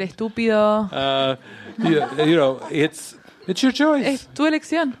 ¿Quieres ser stupid? estúpido? It's your choice. Es tu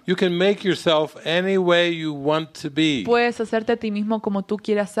elección. You can make yourself any way you want to be. Puedes hacerte a ti mismo como tú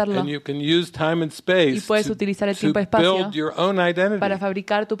quieras hacerlo And you can use time and space y puedes utilizar el tiempo y to espacio build your own identity. para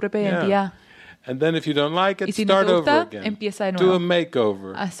fabricar tu propia Yeah. identidad. And then if you don't like it, Y si no start te gusta, over again. empieza de Do nuevo. a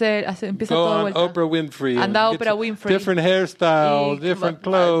makeover. Empieza Go todo de on vuelta. Oprah Winfrey. Anda and Oprah get Winfrey. Different hairstyles, Y different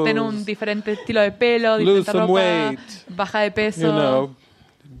clothes. ten un diferente estilo de pelo, Lose diferente some ropa, weight. baja de peso.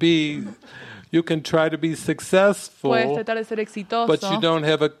 You can try to be successful, Puedes tratar de ser exitoso, but you don't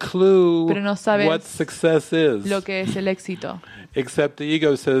have a clue pero no sabes what success is. lo que es el éxito. Except the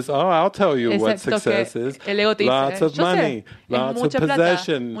ego says, "Oh, I'll tell you what Excepto success que is. el ego te dice, Lots of "Yo sé, money, es lots of mucha plata,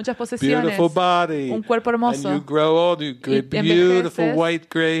 possession, muchas posesiones, beautiful body, un cuerpo hermoso, and you grow old, you get te beautiful envejeces, white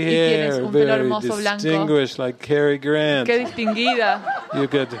gray y tienes hair, un pelo very hermoso blanco. distinguished, like Cary Grant. Qué distinguida. You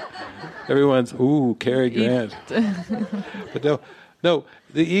get everyone's Cary Grant. But no,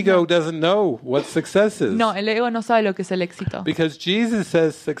 the ego doesn't know what success is. No, el ego no sabe lo que es el éxito. Because Jesus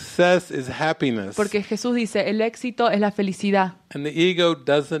says success is happiness. Porque Jesús dice, el éxito es la felicidad. And the ego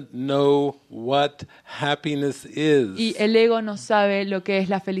doesn't know what happiness is. Y el ego no sabe lo que es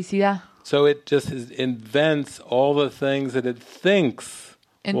la felicidad. So it just invents all the things that it thinks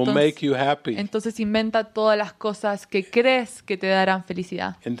will make you happy Entonces inventa todas las cosas que crees que te darán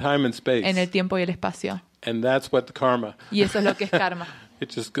felicidad in time and space. en el tiempo y el espacio. And that's what the karma. Y eso es lo que es karma.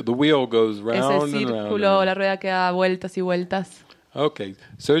 The wheel goes Es round el and round. círculo, la rueda que da vueltas y vueltas. Okay,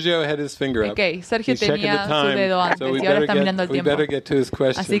 Sergio had his finger up. Ok, Sergio He's checking tenía the su time, dedo antes so we y ahora better está mirando el we tiempo. better get to his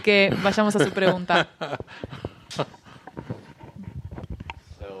question. Así que vayamos a su pregunta.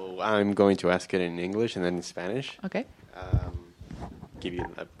 So I'm going to ask it in English and then in Spanish. Okay. Give you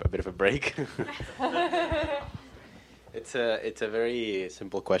a bit of a break. It's a very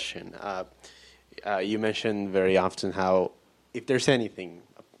simple question. You mentioned very often how if there's anything,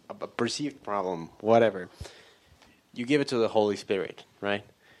 a perceived problem, whatever, you give it to the Holy Spirit, right?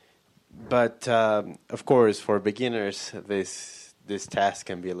 But of course, for beginners, this task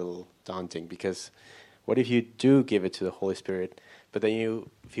can be a little daunting because what if you do give it to the Holy Spirit, but then you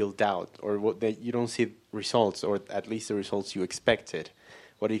feel doubt or that you don't see results, or at least the results you expected?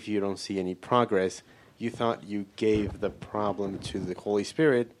 What if you don't see any progress? You thought you gave the problem to the Holy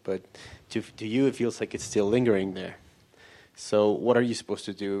Spirit, but to you it feels like it's still lingering there. So what are you supposed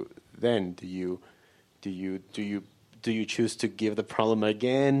to do then? Do you choose to give the problem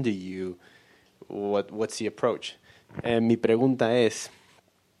again? What's the approach? Mi pregunta es,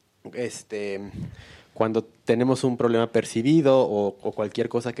 cuando tenemos un problema percibido o cualquier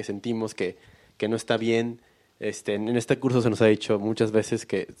cosa que sentimos que no está bien, en este curso se nos ha dicho muchas veces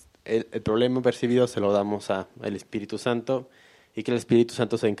que el problema percibido se lo damos al Espíritu Santo y que el Espíritu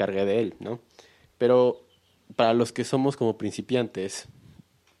Santo se encargue de él, ¿no? Pero para los que somos como principiantes,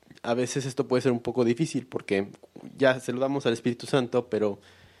 a veces esto puede ser un poco difícil porque ya se lo damos al Espíritu Santo, pero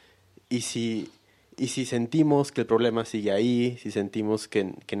 ¿y si sentimos que el problema sigue ahí, si sentimos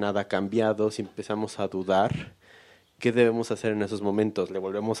que nada ha cambiado, si empezamos a dudar, ¿qué debemos hacer en esos momentos? ¿Le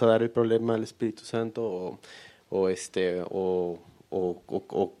volvemos a dar el problema al Espíritu Santo o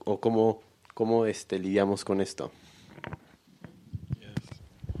cómo lidiamos con esto?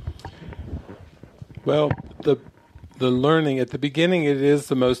 Well, the learning at the beginning, it is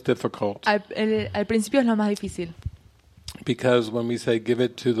the most difficult. Al principio es lo más difícil. Because when we say give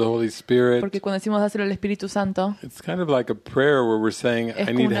it to the Holy Spirit, Porque cuando decimos dáselo al Espíritu Santo, it's kind of like a prayer where we're saying, es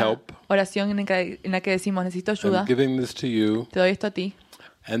I como need una help. oración en la que decimos necesito ayuda. I'm giving this to you. Te doy esto a ti.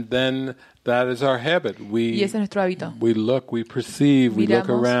 And then that is our habit. Y ese es nuestro hábito. We look, we perceive, we look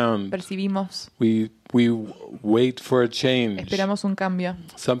Miramos, around. percibimos, We wait for a change. esperamos un cambio.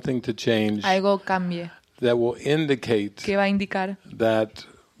 Something to change Algo cambie. that will indicate Que va a indicar that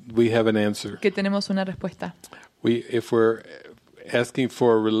we have an answer. que tenemos una respuesta. If we're asking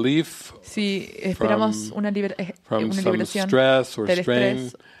for relief Si esperamos from una some liberación stress or del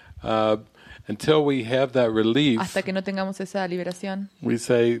strain, estrés, until we have that relief, hasta que no tengamos esa liberación, we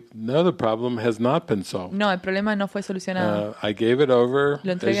say, no, the problem has not been solved. no, el problema no fue solucionado. I gave it over,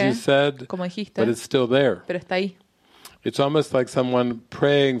 Lo as entregué, you said, como dijiste, but it's still there. pero está ahí. It's almost like someone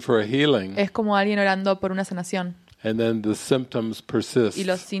praying for a healing, Es como alguien orando por una sanación and then the symptoms persist, y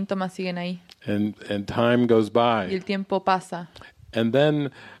los síntomas siguen ahí and time goes y by. el tiempo pasa. And then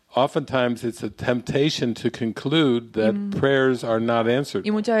oftentimes it's a temptation to conclude that prayers are not answered.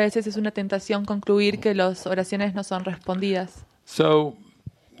 Y muchas veces es una tentación concluir que las oraciones no son respondidas. So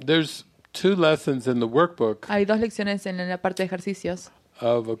there's 2 lessons in the workbook Hay 2 lecciones en la parte de ejercicios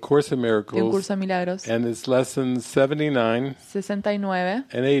of A Course in de un Miracles, curso de milagros, and it's lessons 79 69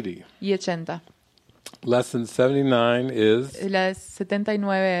 and 80. y 80. Lesson 79 is, La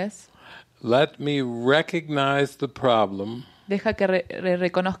 79 es, let me recognize the problem deja que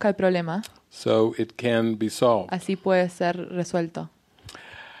reconozca el problema, so it can be solved. así puede ser resuelto.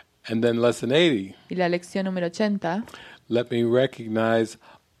 And then lesson 80, Y la lección número 80, let me recognize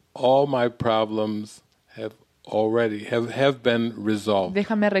all my problems have been resolved.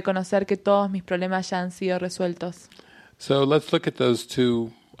 déjame reconocer que todos mis problemas ya han sido resueltos. So let's look at those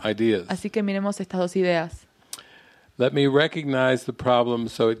 2 ideas. Así que miremos estas 2 ideas. Let me recognize the problem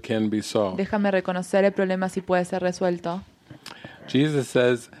so it can be solved. Déjame reconocer el problema si puede ser resuelto. Jesus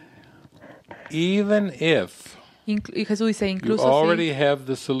says, even if Y Jesús dice, you incluso already si have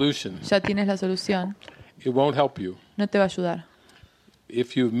the solution, ya tienes la solución, it won't help you no te va a ayudar.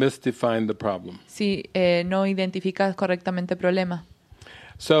 if you've misdefined the problem. Si no identificas correctamente el problema.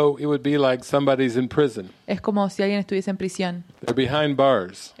 So it would be like somebody's in prison. Es como si alguien estuviese en prisión, They're behind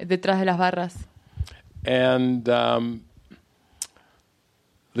bars. detrás de las barras. And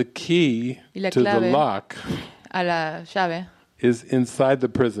the key Y la to the clave lock a la llave is inside the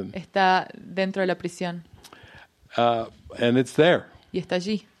prison. está dentro de la prisión And it's there. y está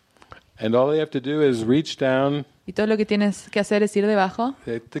allí. And all they have to do is reach down, Y todo lo que tienes que hacer es ir debajo,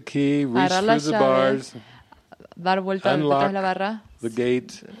 take the key, reach agarrar la through the llave, bars, dar vuelta unlock detrás de la barra, the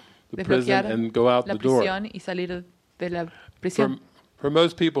gate, the prison, desbloquear and go out la the door. prisión y salir de la prisión. For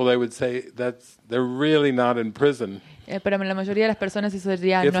most people, they would say they're really not in prison. Pero la mayoría de las personas eso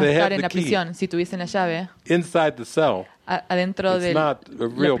sería If no they estar have en the la key. prisión. Si tuviesen la llave Inside the cell, adentro it's de not a la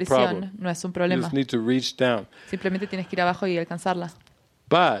real prisión, problem. no es un You problema. just need to reach down. Simplemente tienes que ir abajo y alcanzarla.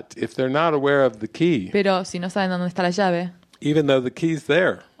 But if they're not aware of the key, Pero si no saben dónde está la llave, even though the key's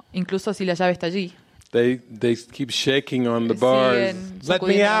there, incluso si la llave está allí, they keep shaking on the bars. siguen Let sacudiendo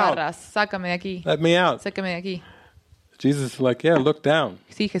me las out. barras. Sácame de aquí. Let me out. Sácame de aquí. Jesus is like, yeah, look down.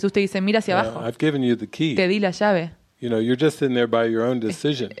 Sí, Jesús te dice, mira hacia abajo. I've given you the key. Te di la llave. You know, you're just in there by your own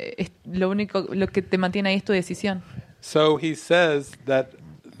decision. Lo que te mantiene ahí es tu decisión. So he says that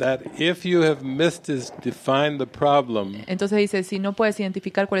if you have misdefined the problem, Entonces dice, si no puedes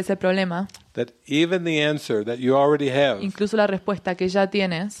identificar cuál es el problema, that even the answer that you already have incluso la respuesta que ya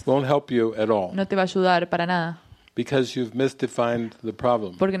tienes, won't help you at all no te va a ayudar para nada, because you've misdefined the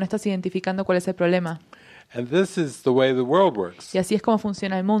problem. porque no estás identificando cuál es el problema. And this is the way the world works. Y así es como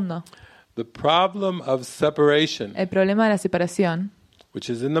funciona el mundo. The problem of separation, El problema de la separación, which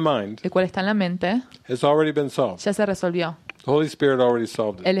is in the mind, el cual está en la mente, has already been solved. ya se resolvió. The Holy Spirit already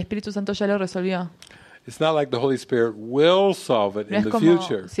solved it. El Espíritu Santo ya lo resolvió. It's not like the Holy Spirit will solve it No in es the como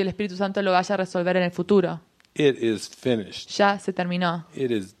future. si el Espíritu Santo lo vaya a resolver en el futuro. It is finished. Ya se terminó.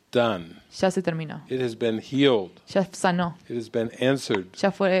 It is done. Ya se terminó. It has been healed. Ya sanó. It has been answered. Ya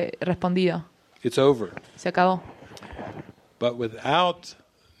fue respondido. It's over. Se acabó. But without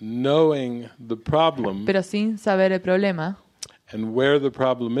knowing the problem Pero sin saber el problema and where the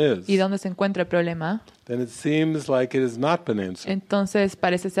problem is, y dónde se encuentra el problema, then it seems like it has not been answered. entonces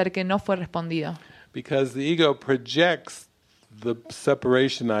parece ser que no fue respondido. Because the ego projects the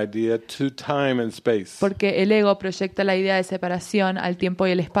separation idea to time and space. Porque el ego proyecta la idea de separación al tiempo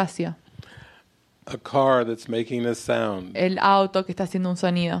y el espacio. A car that's making a sound. El auto que está haciendo un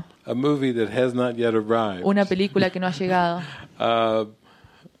sonido. A movie that has not yet arrived. Una película que no ha llegado.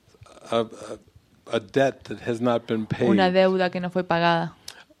 A debt that has not been paid. Una deuda que no fue pagada.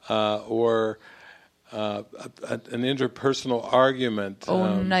 Or an interpersonal argument O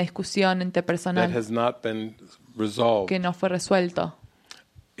una discusión that interpersonal has not been resolved. que no fue resuelto.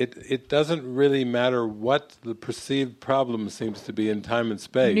 It doesn't really matter what the perceived problem seems to be in time and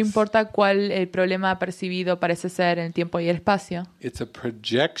space. No importa cuál el problema percibido parece ser en el tiempo y el espacio. It's a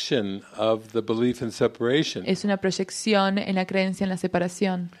projection of the belief in separation. Es una proyección en la creencia en la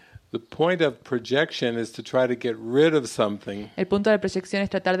separación. The point of projection is to try to get rid of something El punto de la proyección es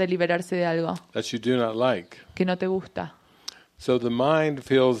tratar de liberarse de algo that you do not like. que no te gusta. So the mind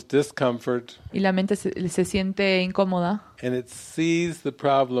feels discomfort Y la mente se siente incómoda and it sees the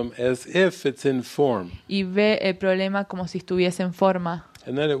problem as if it's in form. y ve el problema como si estuviese en forma.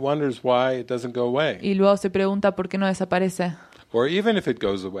 And then it wonders why it doesn't go away. Y luego se pregunta por qué no desaparece. Or even if it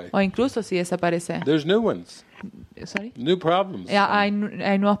goes away, O incluso si desaparece. there's new ones, Sorry. new problems, Hay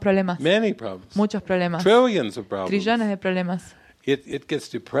nuevos problemas. many problems, Muchos problemas. trillions of problems. Trillones de problemas. It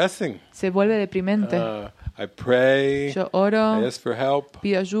gets depressing. Se vuelve deprimente. I pray, Yo I oro, ask for help,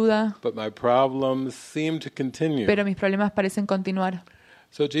 pido ayuda, but my problems seem to continue. pero mis problemas parecen continuar.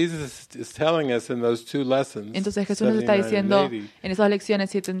 So Jesus is telling us in those two lessons, Entonces Jesús nos está 79 and diciendo 80, en esas lecciones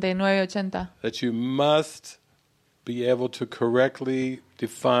 79 y 80 that you must be able to correctly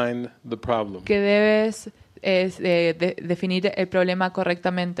define the problem. que debes definir el problema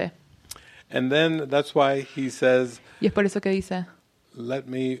correctamente. And then that's why he says, Y es por eso que dice, let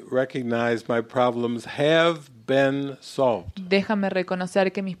me recognize my problems have been solved. déjame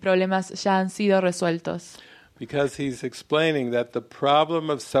reconocer que mis problemas ya han sido resueltos. Because he's explaining that the problem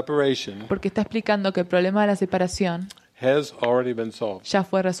of separation Porque está explicando que el problema de la separación has already been solved. ya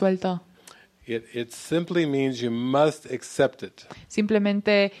fue resuelto. It simply means you must accept it.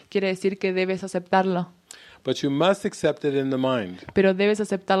 Simplemente quiere decir que debes aceptarlo. But you must accept it in the mind. Pero debes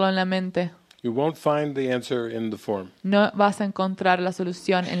aceptarlo en la mente. You won't find the answer in the form. No vas a encontrar la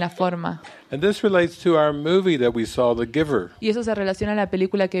solución en la forma. And this relates to our movie that we saw, The Giver. Y eso se relaciona a la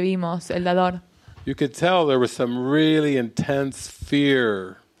película que vimos, El Dador. You could tell there was some really intense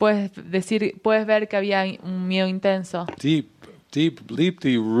fear, Puedes ver que había un miedo intenso,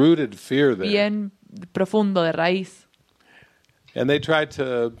 deeply rooted fear there. bien profundo, de raíz. And they tried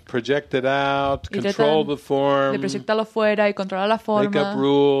to project it out, Y control tratan the form, de proyectarlo fuera y controlar la make forma, up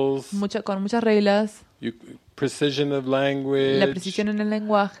rules, con muchas reglas, precision of language. la precisión en el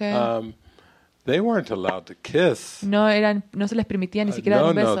lenguaje. They weren't allowed to kiss. No se les permitía ni siquiera dar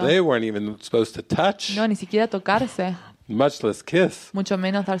un beso. They weren't even supposed to touch, No, ni siquiera tocarse, much less kiss. mucho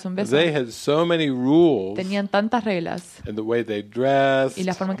menos darse un beso. They had so many rules Tenían tantas reglas. in the way they dressed, Y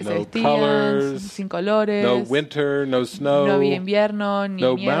la forma en que se no vestían, colors, sin colores, no winter, no snow. no había invierno, ni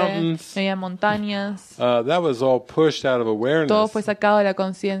no nieve, mountains. no había montañas. That was all pushed out of awareness. Todo fue sacado de la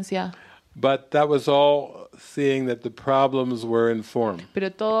conciencia. But that was all seeing that the problems were in form.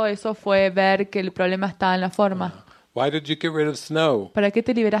 Pero todo eso fue ver que el problema estaba en la forma. Why did you get rid of snow? ¿Para qué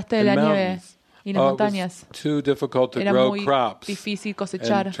te liberaste de la and nieve mountains? y las montañas? It was too difficult to Era grow muy crops difícil and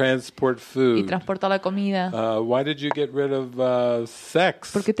cosechar transport y food. transportar la comida. Why did you get rid of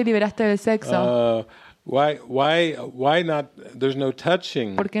sex? ¿Por qué te liberaste del sexo? Why not? There's no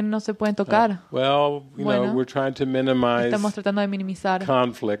touching. ¿Por qué no se pueden tocar? Well, you know, Bueno, we're trying to minimize Estamos tratando de minimizar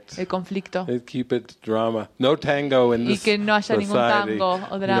conflict. el conflicto Keep it drama. No tango in y this que no haya ningún society. tango o You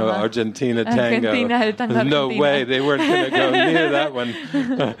know, drama. Argentina tango. Argentina, el tango No argentino. way, they weren't going to go near that one.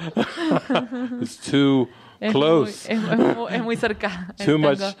 It's too close. Es muy cerca. el Too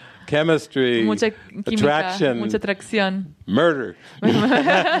much tango. chemistry, Mucha química, attraction, mucha atracción. murder.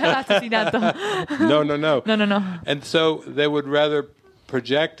 Asesinato. No. No. And so they would rather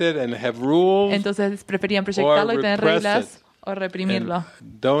project it and have rules Entonces preferían proyectarlo y tener repress reglas it. o reprimirlo. And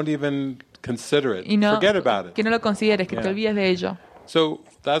don't even consider it. Y no, Forget about it. que no lo consideres, que te olvides de ello. So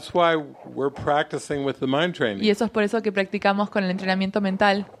that's why we're practicing with the mind training. Y eso es por eso que practicamos con el entrenamiento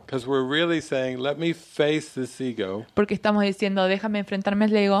mental. Because we're really saying, let me face this ego. Porque estamos diciendo, déjame enfrentarme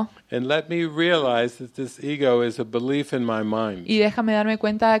al ego. And let me realize that this ego is a belief in my mind. Y déjame darme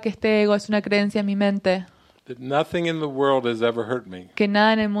cuenta que este ego es una creencia en mi mente. That nothing in the world has ever hurt me. Que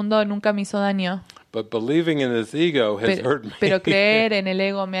nada en el mundo nunca me hizo daño. But believing in this ego has hurt me. Pero creer en el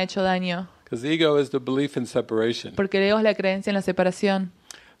ego me ha hecho daño. Because ego is the belief in separation. Porque el ego es la creencia en la separación.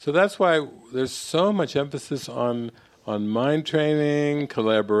 So that's why there's so much emphasis on mind training,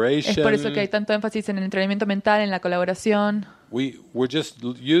 collaboration. Es por eso que hay tanto énfasis en el entrenamiento mental, en la colaboración. We're just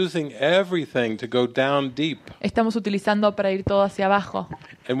using everything to go down deep. Estamos utilizando para ir todo hacia abajo.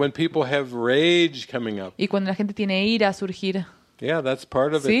 And when people have rage coming up, Y cuando la gente tiene ira a surgir. yeah, that's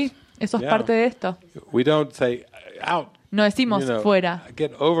part of Sí, it. eso es Yeah. parte de esto. We don't say, out. No decimos fuera.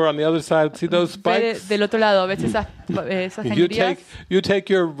 Get over on the other side. See those Ve spikes? del otro lado, ¿ves esas cañerías? You take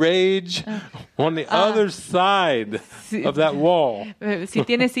your rage on the other side Sí. of that wall. Si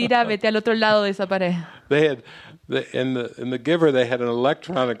tienes ira, vete al otro lado de esa pared. In the giver they had an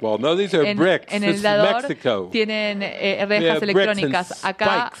electronic wall. No, these are bricks. En This el is dador Mexico. tienen Yeah, rejas bricks electrónicas. and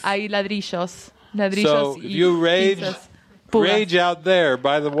Acá spikes. hay ladrillos So if y you pinzas, pugas. rage out there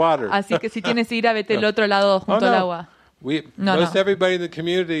by the water. Así que si tienes ira, vete al otro lado junto al agua. Most everybody in the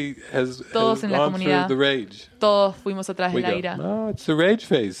community has Todos en la gone comunidad. through the rage. Todos fuimos atrás de We la go, ira. no, it's the rage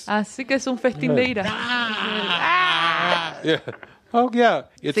phase. Así que es un festín de ira. Yeah. Oh, yeah.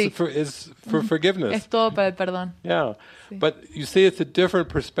 It's Sí. it's for forgiveness. Es todo para el perdón. Yeah. But you see, it's a different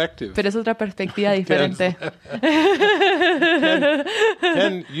perspective. Pero es otra perspectiva diferente.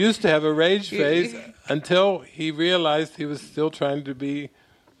 Ken used to have a rage phase until he realized he was still trying to be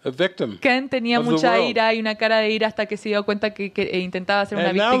a victim. Ken tenía of the mucha world. ira y una cara de ira hasta que se dio cuenta que intentaba ser una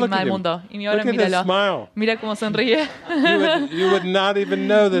And now look víctima at del him. mundo. Y ahora Look at his míralo. smile. Mira cómo sonríe. You would not even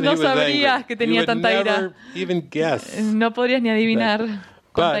know that No he was sabrías angry. que tenía You would tanta ira. never even guess. No podrías ni adivinar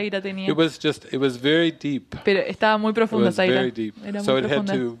cuánta But ira tenía. it was very deep. Pero estaba muy profunda It was esa ira. very deep. Era So muy it had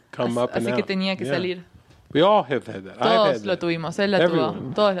profunda. to come up and Así que out. tenía que Yeah. salir. We all have had that. I've had Todos lo that. tuvimos. Él la Everyone.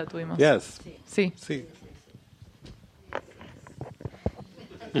 tuvo. Todos la tuvimos. Yes. Sí. See.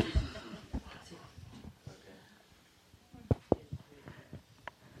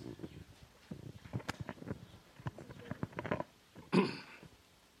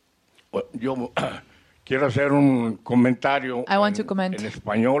 Yo quiero hacer un comentario I want to comment. en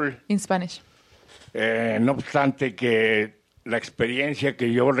español, In Spanish. no obstante que la experiencia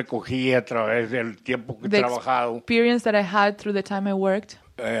que yo recogí a través del tiempo que he The trabajado, experience that I had through the time I worked,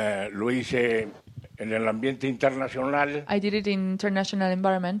 lo hice en el ambiente internacional. I did it in international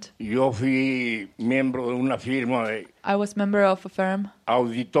environment. Yo fui miembro de una firma de I was member of a firm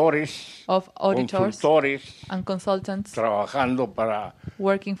auditores, of auditors consultores, and consultants trabajando para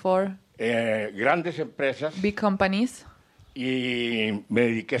working for grandes empresas, big companies, y me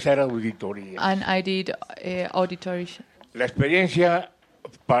dediqué a hacer auditoría. and I did auditors. La experiencia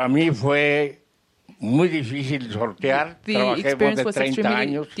para mí fue muy difícil de sortear. The Trabajé más experience de was 30 extremely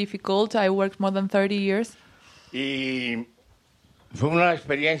años difficult. I worked more than 30 years, y fue una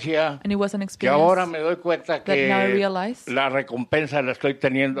experiencia and it was an que ahora experience me doy cuenta that now I que realize la recompensa la estoy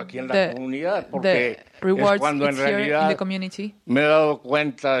teniendo aquí en la the- comunidad, the porque es rewards cuando en it's here in the realidad community, me he dado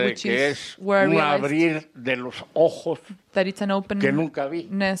cuenta de which que is es where I un realized abrir de los ojos that it's an que nunca vi.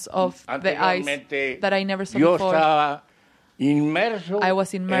 openness of the eyes Anteriormente that I never saw yo before. estaba inmerso I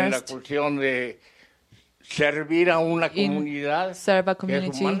was en la immersed cuestión de servir a una in comunidad serve a que es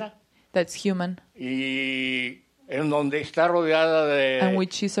community humana that's human y en donde está rodeada and de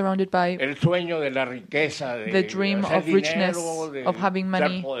which is surrounded by el sueño de la riqueza, de the dream hacer of richness, dinero, de of having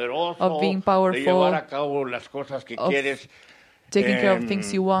money, ser poderoso, of being de powerful, llevar a cabo las cosas que of quieres, taking care of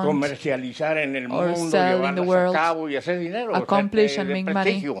things you want, comercializar en el or mundo, sell in llevarlas the a world, cabo y hacer dinero, accomplish o sea, and de make money.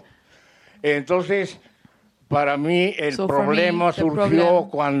 prestigio. Entonces, para mí el So for problema me, the surgió problem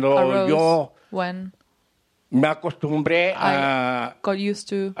cuando arose yo when me acostumbré I got used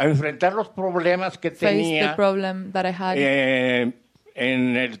to a enfrentar los problemas que face the tenía problem that I had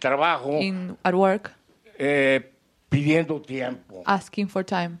en el trabajo, at work, pidiendo tiempo. asking for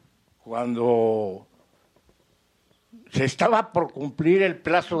time. Cuando se estaba por cumplir el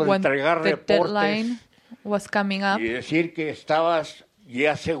plazo de When entregar the reportes deadline was coming up y decir que estabas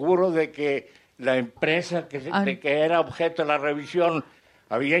ya seguro de que la empresa de que era objeto de la revisión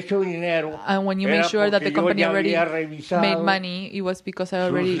había hecho dinero, and when you era made sure that porque the yo company ya already había revisado made money, it was because I sus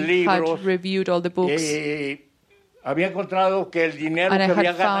already libros, had reviewed all the books. Había encontrado que el dinero And I que había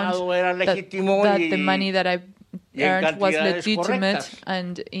had ganado found era legítimo that y the money that I earned was cantidades legitimate correctas.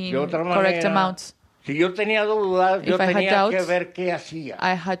 and in De otra correct manera, amounts. Si yo tenía dudas, yo If I had tenía que doubts, ver qué hacía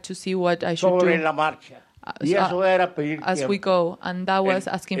I had to see what I should sobre do la marcha. Y eso era pedir as tiempo. we go, and that was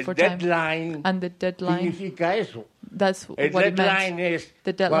asking El for time. deadline And the deadline, significa eso. that's El what it deadline meant. es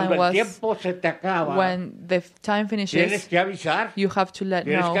The deadline cuando el was tiempo se te acaba, when the time tienes finishes, que avisar. you have to let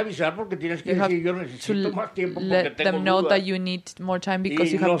Tienes que know. avisar porque tienes que You have decir yo to necesito más tiempo porque let tengo them know dudas. that you need more time because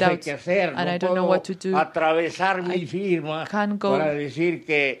Y you no have sé doubts, qué hacer, and no I don't know puedo what to do atravesar mi firma can't go para decir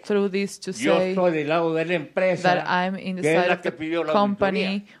que through this to yo say estoy del lado de la empresa that I'm in the que es side la of que the pidió la company,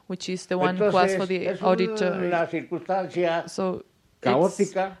 auditoría. which is the one who asked for the Entonces, auditor. es una circunstancia So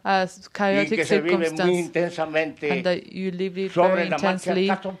caótica it's a y chaotic que se vive muy circumstance, intensamente and that you live it sobre very la marcha, intensely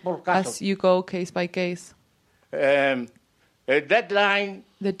caso por caso. as you go case by case. El deadline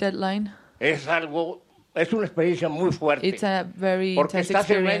The deadline, es una experiencia muy fuerte. it's a very Porque intense estás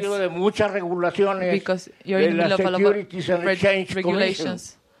en medio experience de muchas regulaciones because you're de in the la middle of a lot Securities and of Exchange Commission,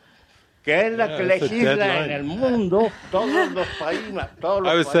 regulations. que es la que it's a legisla deadline. en el mundo todos los países. Todos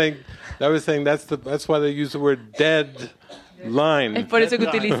los I was países. saying that's why they use the word deadline. Es por eso que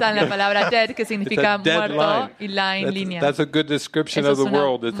utilizan la palabra dead, que It's significa a dead muerto, line. y line, línea. That's a good description Eso of es the una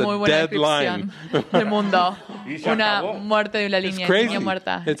world. It's muy a buena dead line. descripción del mundo. Y se Una acabó. muerte de una It's línea, crazy. línea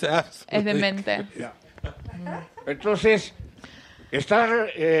muerta. It's Es absolutely demente. Entonces, estar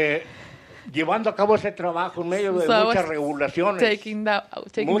llevando a cabo ese trabajo en medio de So I muchas was regulaciones, taking that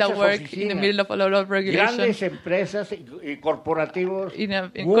muchas work in the oficinas, middle of a lot of regulations grandes empresas y corporativos in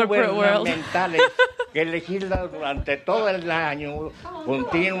corporate world. gubernamentales que legislan durante todo el año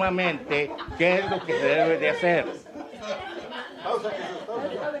continuamente qué es lo que se debe de hacer.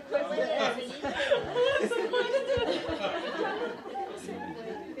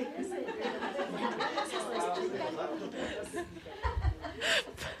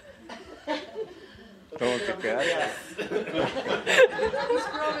 ¿Cómo te quedas?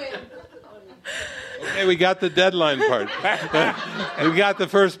 Okay, we got the deadline part. We got the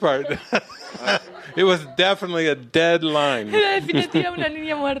first part. It was definitely a deadline. Era definitiva una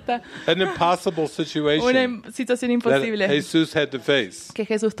línea muerta. An impossible situation Una situación that imposible Jesus had to face. que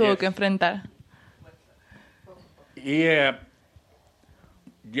Jesús tuvo que enfrentar. Y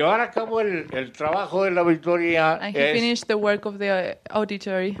llevar a cabo el trabajo de la auditoría And he es finished the work of the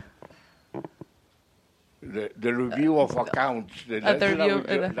auditory. the review of accounts. The review,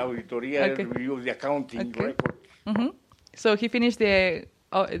 La auditoría okay. del review of the accounting Okay. records. So he finished the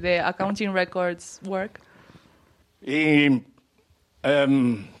accounting records work. Y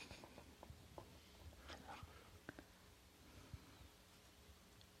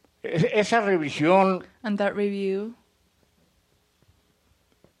esa revisión And that review,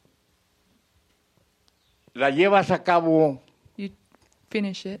 la llevas a cabo, you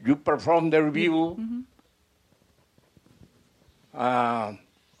finish it. you perform the review,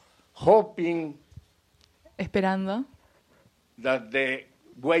 hoping Esperando that the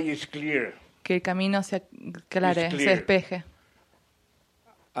way is clear. que el camino se aclare, It's se clear. despeje.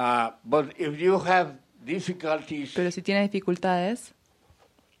 But if you have difficulties, Pero si tiene dificultades,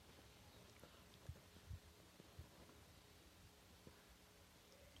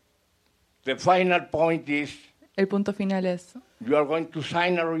 the final point is el punto final es you are going to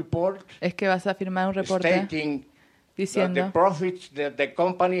sign a report que vas a firmar un reporte stating that the diciendo profits that the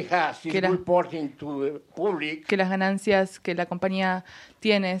company has is Que la- reporting to the public que las ganancias que la compañía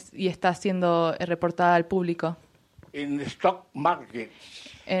tiene y está siendo reportada al público in the stock markets,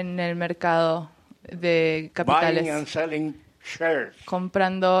 en el mercado de buying and capitales, selling shares.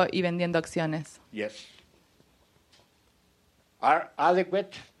 comprando y vendiendo acciones. Yes. Are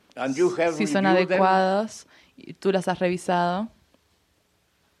adequate and you have Si son reviewed them, adecuados y tú las has revisado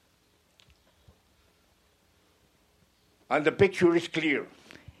and the picture is clear.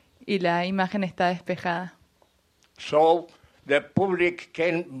 y la imagen está despejada. So the public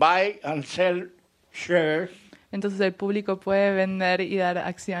can buy and sell shares Entonces el público puede vender y dar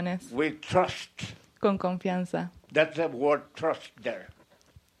acciones with trust. con confianza. That's the word trust there.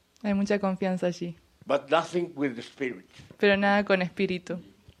 Hay mucha confianza allí, But nothing with the spirit. pero nada con espíritu.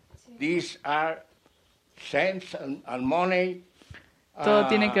 These are cents and money. Todo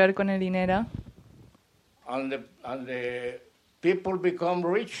tiene que ver con el dinero And the people become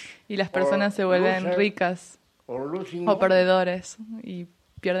rich. y las personas se vuelven loser, ricas or losing o money. perdedores y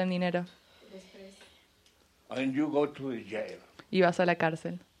pierden dinero And you go to the jail. y vas a la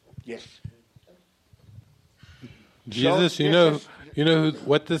cárcel. Yes. Jesus, So you this know, is You know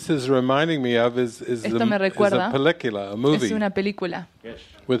what this is reminding me of is Esto me recuerda, a película, a es movie una película Yes.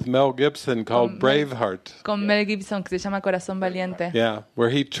 with Mel Gibson called Braveheart. con Mel Gibson que se llama Corazón Valiente, Yeah, where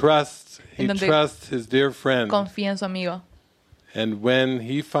he trusts En donde his dear friend, confía en su amigo. and when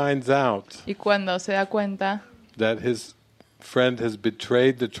he finds out Y cuando se da cuenta that his friend has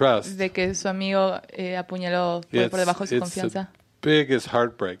betrayed the trust, de que su amigo apuñaló por debajo de su it's confianza, the biggest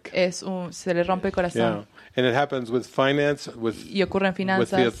heartbreak. se le rompe el corazón. Yeah, and it happens with finance, Y ocurre en with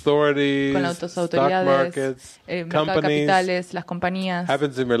the finanzas, authorities, con las stock autoridades, markets, mercado de companies. capitales, las compañías,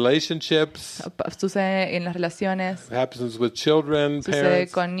 Happens in relationships. sucede en las relaciones, Happens with children, sucede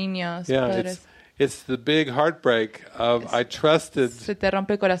parents. con niños, Yeah, padres. it's the big heartbreak of I trusted Se te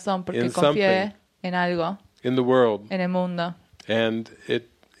rompe el corazón porque in confié something. en algo, in the world, en el mundo, and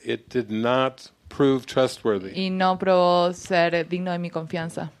it did not prove trustworthy. y no probó ser digno de mi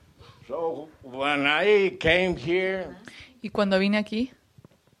confianza. So when I came here, Y cuando vine aquí,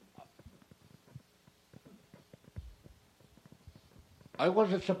 I was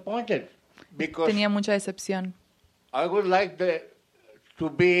disappointed because tenía mucha decepción, I would like to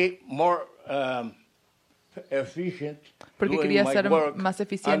be more efficient porque doing quería my ser work más and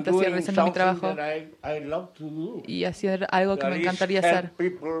eficiente doing realizando mi something trabajo that I love to do. y hacer algo que That me is encantaría help hacer,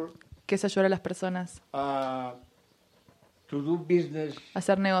 people que es ayudar a las personas, to do business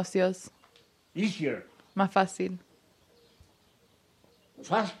hacer negocios easier, más fácil,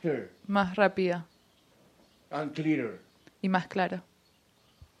 faster, más rápido and clearer. y más claro.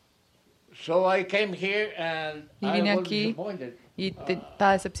 So I came here and Y I vine was aquí disappointed. y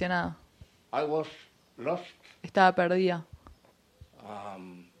estaba decepcionado, I was lost. estaba perdida,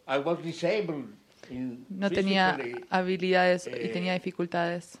 I was disabled no tenía physically habilidades y tenía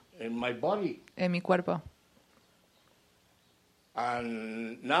dificultades in my body. en mi cuerpo.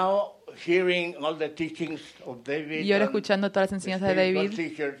 And now hearing all the teachings of David Y ahora and escuchando todas las enseñanzas de spiritual David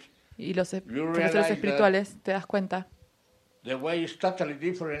teachers, y los you profesores realize espirituales, te das cuenta the way is totally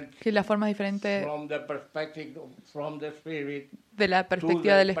different que la forma es diferente from the perspective from the spirit de la to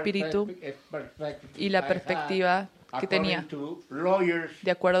perspectiva the del espíritu perspective y la I had perspectiva que tenía according to lawyers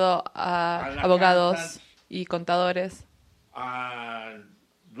de acuerdo a and abogados accountants y contadores and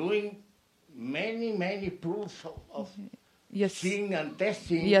doing many proofs of y, seeing and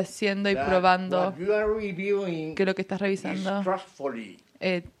testing y haciendo y that probando what you are reviewing que lo que estás is revisando trustfully,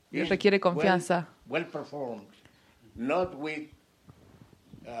 is requiere confianza, well performed, not with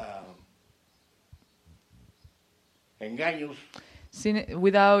engaños,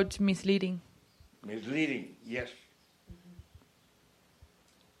 without misleading. misleading, yes.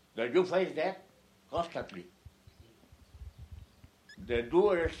 That you face that constantly. The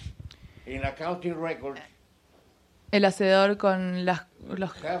doers in accounting records El hacedor con los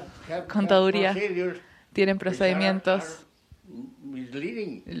have contaduría procedures tienen which are procedimientos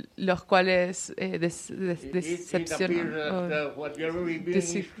misleading. los cuales It appears decepcionan. that what you're reviewing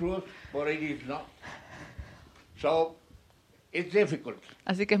is truth, but it is not. So it's difficult.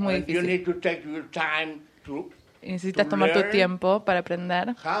 Así que es muy And you difícil. need to take your time to Y necesitas to tomar tu learn tiempo para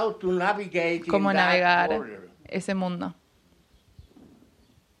aprender how to navigate cómo in that navegar order. ese mundo.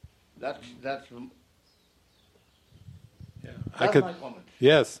 That's I could, my comment.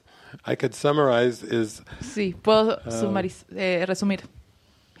 yes, I could summarize is Sí, puedo resumir.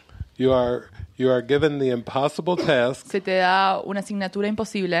 you are given the impossible task Se te da una asignatura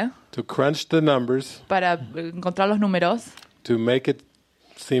imposible to crunch the numbers para encontrar los números to make it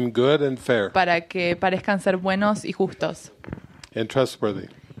seem good and fair para que parezcan ser buenos y justos and trustworthy.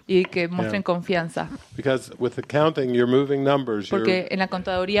 y que muestren confianza. Because with accounting, you're moving numbers. Porque en la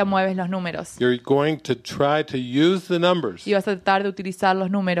contaduría mueves los números You're going to try to use the numbers y vas a tratar de utilizar los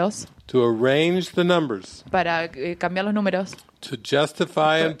números to arrange the numbers para cambiar los números, to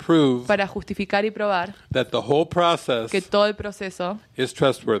justify and prove para justificar y probar that the whole process que todo el proceso is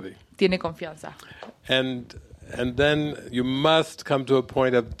trustworthy. tiene confianza. And then you must come to a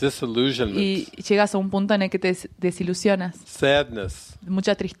point of disillusionment, Y llegas a un punto en el que te desilusionas, sadness,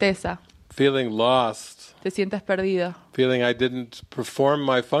 mucha tristeza, feeling lost, te sientes perdido, feeling I didn't perform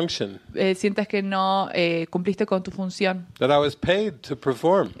my function sientes que no cumpliste con tu función. that I was paid to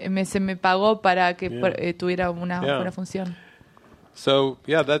perform. Se me pagó para que tuviera una buena función. So,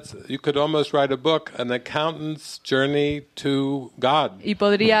 yeah, you could almost write a book, An Accountant's Journey to God. Y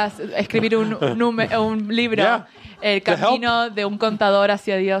podrías escribir un libro, Yeah. El camino de un contador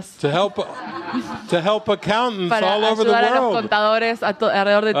hacia Dios, To help accountants para all over the ayudar a los world. contadores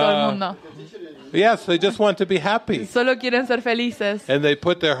alrededor de todo el mundo. Yes, they just want to be happy. Solo quieren ser felices And they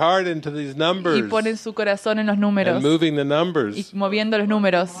put their heart into these y numbers ponen su corazón en los números and moving the y numbers. moviendo los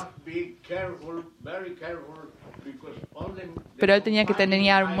números. Be careful, very careful, because all Pero él tenía que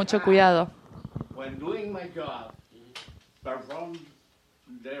tener mucho cuidado. When doing my job, perform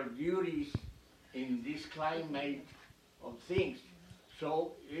their duties in this climate of things.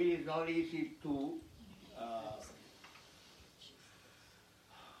 So it is not easy to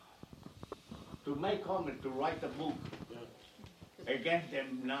make comment, to write a book against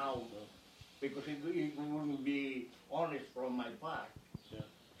them now, because it wouldn't be honest from my part.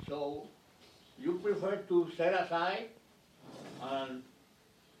 So you prefer to set aside and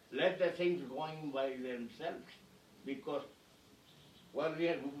let the things going by themselves, because well,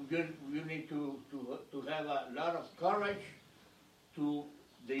 you need to have a lot of courage to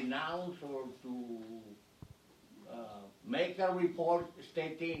denounce or to make a report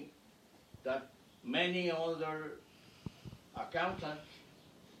stating that many other accountants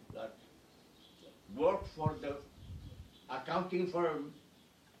that work for the accounting firm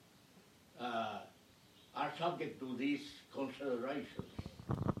are subject to these considerations.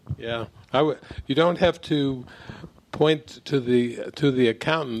 Yeah, you don't have to point to the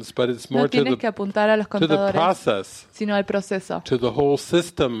accountants, but it's more No tienes que apuntar a los to the contadores, process, sino al proceso, to the whole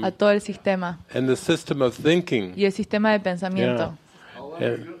system, a todo el sistema and the system of thinking. y el sistema de pensamiento.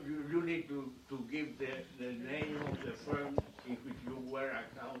 However, you need to give the name of the firm in which you were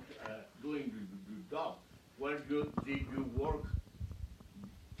doing the job. Where did you work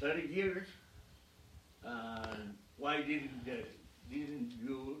 30 years? Why didn't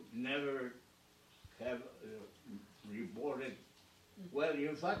you never have reported? Well,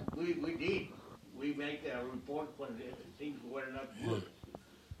 in fact, we did. We made a report when things were not good.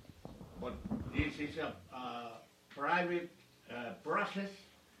 But this is a private process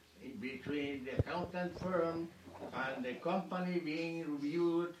between the accountant firm and the company being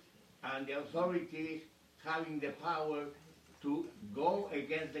reviewed, and the authorities having the power to go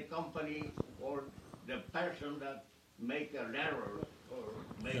against the company or the person that make an error or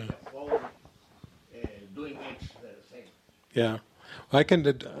make a fault doing X thing. Yeah, I can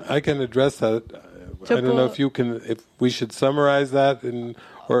address that. I don't know if we should summarize that,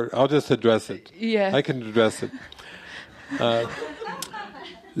 or I'll just address it. Yeah. I can address it.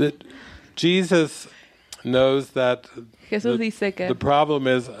 That Jesus knows that Jesús dice que the problem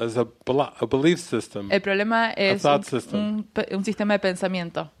is a belief system, el problema es thought system. un sistema de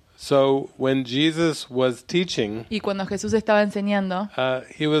pensamiento. So when Jesus was teaching, Y cuando Jesús estaba enseñando,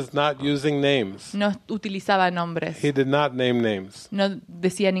 he was not using names. no utilizaba nombres. He did not name names. No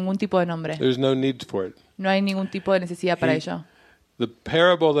decía ningún tipo de nombre. There's no need for it. No hay ningún tipo de necesidad para ello. The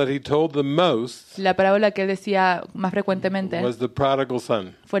parable that he told the most La parábola que él decía más frecuentemente was the prodigal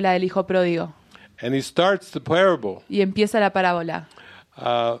son. fue la del hijo pródigo. And he starts the parable. Y empieza la parábola.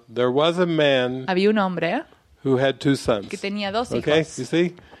 There was a man Había un hombre who had two sons. que tenía dos Okay, hijos. you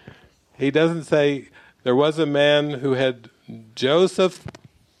see? He doesn't say there was a man who had Joseph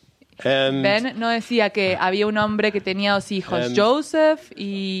and Ben no decía que había un hombre que tenía dos hijos, And- Joseph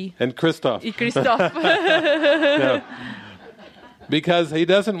y Christoph. Christoph. No. Because he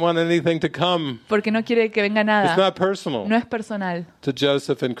doesn't want anything to come. Porque no quiere que venga It's nada. not personal No es personal to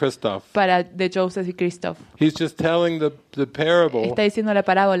Joseph and Christoph. de Joseph y Christoph. He's just telling the parable Está diciendo la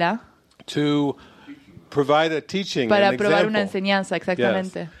parábola to provide a teaching, para an probar una example. enseñanza,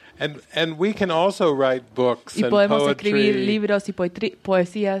 exactamente. Yes. And we can also write books Y and podemos escribir poetry libros y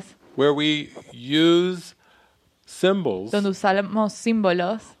poesías where we use symbols donde usamos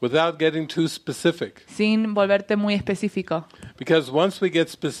símbolos without getting too specific. sin volverte muy específico. Because once we get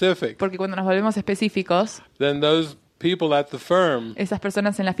specific, Porque cuando nos volvemos específicos, then those people at the firm, esas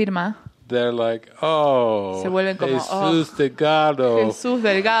personas en la firma they're like, oh, se vuelven como, Jesus Delgado. Jesús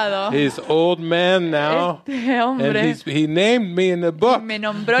Delgado, He's old man now, este and hombre he named me in the book. me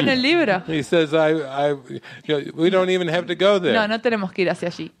nombró en el libro. He says, we don't even have to go there. No tenemos que ir hacia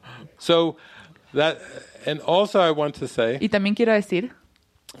allí. So that, and also I want to say, Y también quiero decir,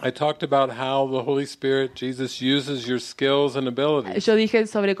 I talked about how the Holy Spirit, Jesus, uses your skills and abilities. yo dije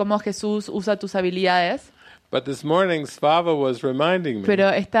sobre cómo Jesús usa tus habilidades, But this morning, Svava was reminding me pero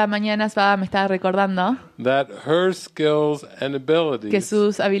esta mañana Svava me estaba recordando that her skills and que abilities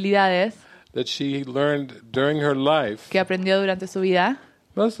sus habilidades that she learned during her life que aprendió durante su vida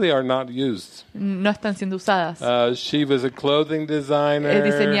mostly are not used. no están siendo usadas. She was a clothing designer,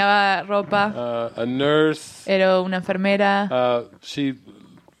 Diseñaba ropa, a nurse. era una enfermera, She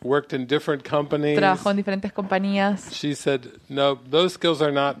worked in different companies. trabajó en diferentes compañías. She said, no, those skills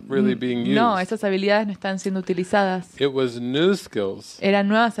are not really being used. No, esas habilidades no están siendo utilizadas. It was new skills, Eran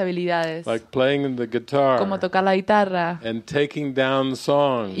nuevas habilidades, like playing the guitar como tocar la guitarra and taking down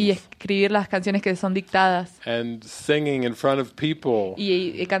songs y escribir las canciones que son dictadas and singing in front of people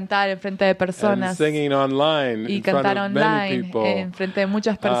y cantar en frente de and personas singing online y in front cantar of many online people. en frente de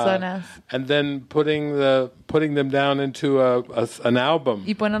muchas personas And then putting them down into an album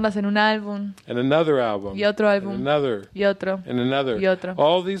y ponerlas en un álbum and another album y otro álbum and another y otro and another. y otro.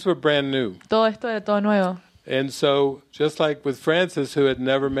 All these were brand new. Todo esto era todo nuevo. And so, just like with Francis, who had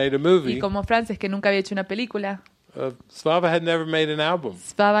never made a Y movie, como Francis, que nunca había hecho una película, Svava had never made an album.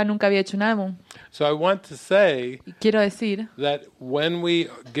 Svava nunca había hecho un álbum. So I want to say Y quiero decir, that when we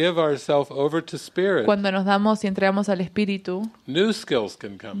give ourselves over to Spirit, cuando nos damos y entregamos al Espíritu, new skills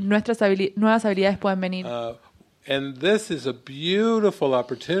can come. nuestras nuevas habilidades pueden venir. And this is a beautiful Y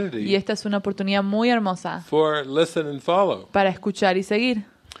opportunity esta es una oportunidad muy hermosa for listen and follow. para escuchar y seguir.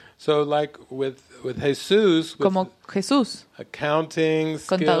 So like with Jesus, with Como Jesús, accounting skills,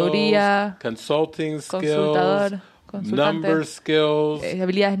 Contaduría, consulting skills, consultador, consultante, number skills,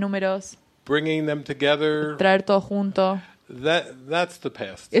 habilidades, números, bringing them together, traer todo junto. that's the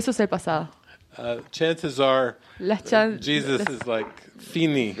past. Eso es el pasado. Chances are Jesus is like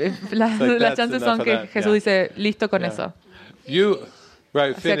fini. Las chances son que Jesús dice, listo con eso.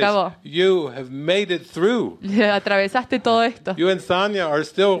 Right, Se finished. acabó. You have made it through. Atravesaste todo esto. You and Sonia are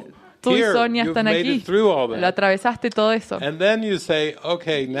still Tú y here. Sonia You've están made aquí. it through all Lo that. atravesaste todo eso. And then you say,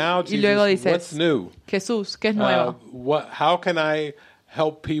 okay, now Y luego Jesus, dices, what's new? Jesús, ¿qué es nuevo? How can I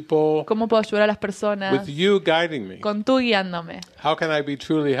help people ¿Cómo puedo ayudar a las personas with you guiding me? con tú guiándome? How can I be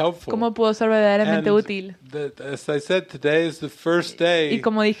truly helpful? ¿Cómo puedo ser verdaderamente And útil? as I said, today is the first day Y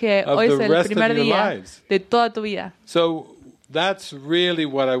como dije, of hoy es the el rest primer of your día lives. de toda tu vida. So that's really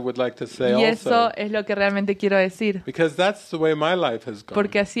what I would like to say Y eso also. es lo que realmente quiero decir. Because that's the way my life has gone.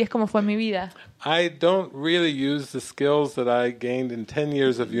 Porque así es como fue mi vida. I don't really use the skills that I gained in 10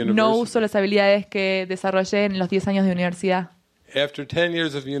 years of university. No uso las habilidades que desarrollé en los 10 años de universidad. After 10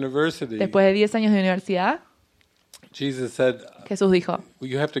 years of university, Después de 10 años de universidad, Jesus said, Jesús dijo,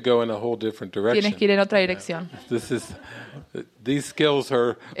 you have to go in a whole different direction. tienes que ir en otra dirección. These skills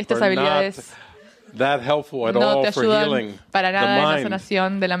are Estas not habilidades that helpful at no all te for ayudan healing para nada en la the mind.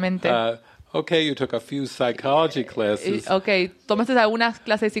 sanación de la mente. Okay, you took a few psychology classes. Ok, tomaste algunas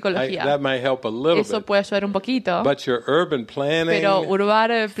clases de That psicología. might help a little Eso bit. puede ayudar un poquito. But your urban planning, Pero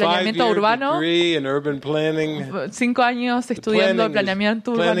planeamiento 5-year urbano, degree in urban planning, 5 años estudiando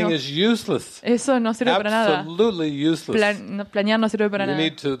planeamiento planning urbano, is useless. eso no sirve para nada. Absolutely useless. Planear no sirve para You nada.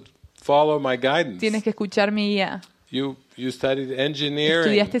 need to follow my guidance. Tienes que escuchar mi guía. You studied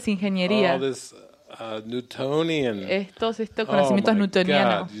engineering. Estudiaste ingeniería. All this Newtonian. Estos conocimientos my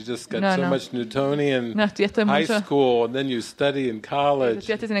newtonianos. God, you just got No, so no. much Newtonian No, estudiaste high mucho. school, and then you study in college.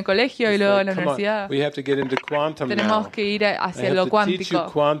 Estudiaste en el colegio y It's luego like, en la come on, universidad. we have to get into quantum Tenemos now. que ir I hacia have lo to teach you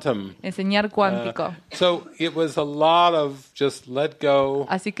cuántico, quantum. enseñar cuántico. So it was a lot of just let go.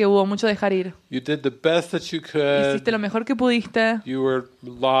 Así que hubo mucho dejar ir. You did the best that you could. Hiciste lo mejor que pudiste. You were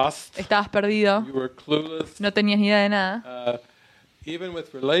lost. Estabas perdido. You were clueless. No tenías ni idea de nada. Even with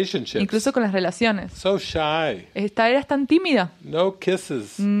relationships. Incluso con las relaciones. So shy. Eras tan tímido. No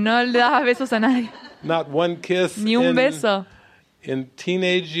kisses. No le dabas besos a nadie. Not one kiss. Ni un beso. In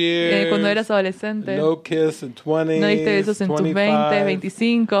teenage years. Cuando eras adolescente. No kiss in 20s. No diste besos en tus 20,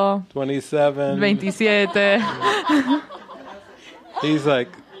 25, 27. 27. He's like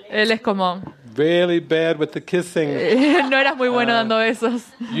Él es como, really bad with the kissing. no eras muy bueno dando besos.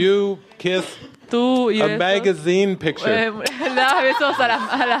 You kiss Tú y a besos. magazine picture. Le dabas besos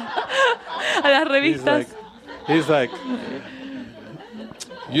a las revistas. He's like,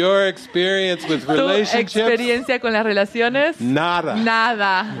 your experience with Tu relationships, experiencia con las relaciones, nada.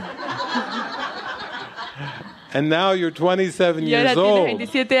 nada. And now you're 27 Y ahora years tienes old.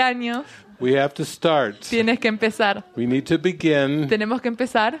 27 años. We have to start. Tienes que empezar. We need to begin Tenemos que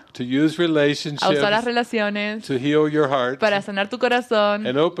empezar to use a usar las relationships relaciones to heal your heart para sanar tu corazón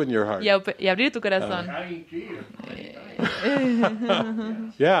and open your heart. y abrir tu corazón.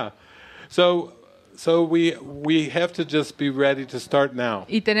 Yeah. So we have to just be ready to start now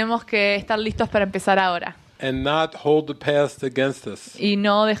Y tenemos que estar listos para empezar ahora. and not hold the past against us. Y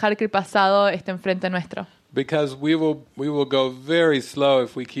no dejar que el pasado esté enfrente nuestro. Because we will go very slow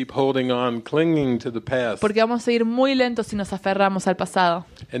if we keep holding on, clinging to the past. Porque vamos a ir muy lentos si nos aferramos al pasado.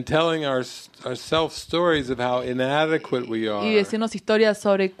 And telling ourselves stories of how inadequate we are. Y decirnos historias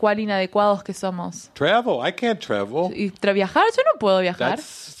sobre cuán inadecuados que somos. Travel, I can't travel. Y viajar, yo no puedo viajar.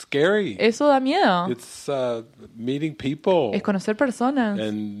 That's scary. Eso da miedo. It's meeting people. Es conocer personas.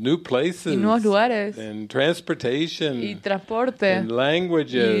 And new places. Y nuevos lugares. And transportation. Y transporte. And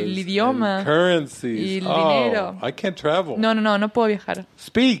languages. Y el idioma. And currencies. Y el dinero. I can't travel. No puedo viajar.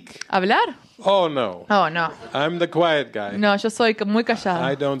 Speak. ¿Hablar? Oh, no. Oh, no. I'm the quiet guy. No, yo soy muy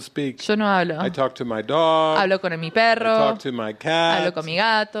callada. I don't speak. Yo no hablo. I talk to my dog. Hablo con mi perro. I talk to my cat. Hablo con mi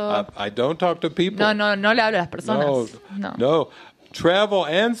gato. I don't talk to people. No le hablo a las personas. No. Travel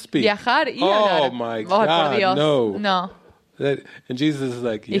and speak. Viajar y hablar. Oh, my God, por Dios. no. And Jesus is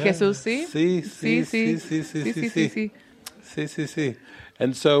like, y Jesús, ¿sí? Sí.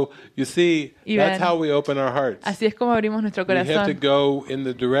 And so, you see, that's how we open our hearts. Así es como abrimos nuestro corazón. We have to go in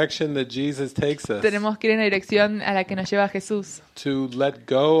the direction that Jesus takes us. Tenemos que ir en la dirección a la que nos lleva Jesús. To let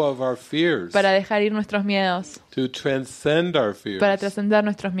go of our fears. Para dejar ir nuestros miedos. To transcend our fears. Para trascender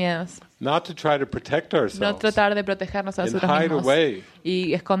nuestros miedos. Not to try to protect ourselves. No tratar de protegernos a nosotros hide mismos. Away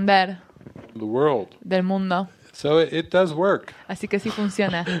y esconder the world. Del mundo. So it does work. Así que sí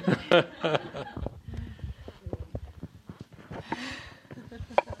funciona.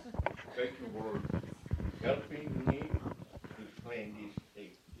 Helping me explain this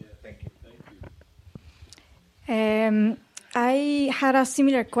thing. Yeah, thank you. I had a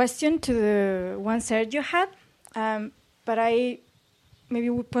similar question to the one Sergio had, but I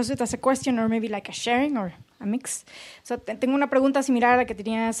maybe would pose it as a question or maybe like a sharing or a mix. So tengo una pregunta similar a la que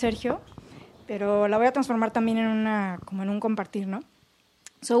tenía Sergio, pero la voy a transformar también como en un compartir, ¿no?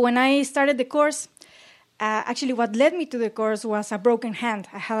 So when I started the course, actually what led me to the course was a broken hand.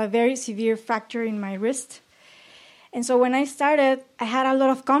 I had a very severe fracture in my wrist. And so when I started, I had a lot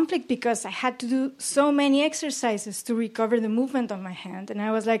of conflict because I had to do so many exercises to recover the movement of my hand. And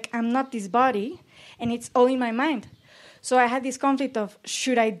I was like, I'm not this body, and it's all in my mind. So I had this conflict of,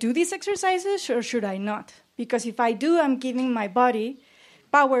 should I do these exercises or should I not? Because if I do, I'm giving my body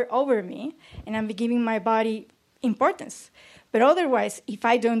power over me, and I'm giving my body importance. But otherwise, if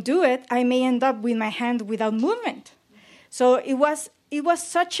I don't do it, I may end up with my hand without movement. So it was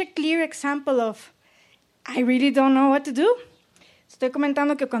such a clear example of, I really don't know what to do. Estoy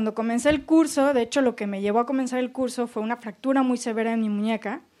comentando que cuando comencé el curso, de hecho lo que me llevó a comenzar el curso fue una fractura muy severa en mi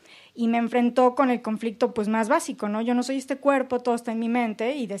muñeca y me enfrentó con el conflicto pues más básico, ¿no? Yo no soy este cuerpo, todo está en mi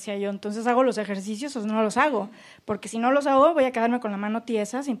mente, y decía yo, entonces ¿hago los ejercicios o no los hago? Porque si no los hago voy a quedarme con la mano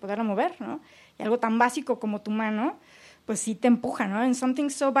tiesa sin poderla mover, ¿no? Y algo tan básico como tu mano, pues sí te empuja, ¿no? And something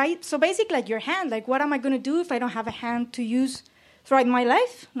so basic like your hand, like what am I going to do if I don't have a hand to use throughout my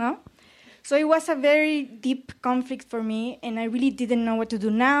life, ¿no? So it was a very deep conflict for me, and I really didn't know what to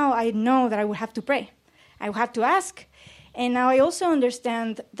do. Now I know that I would have to pray. I would have to ask. And now I also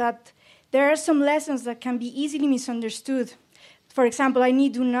understand that there are some lessons that can be easily misunderstood. For example, I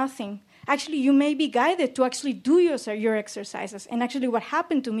need do nothing. Actually, you may be guided to actually do your exercises. And actually what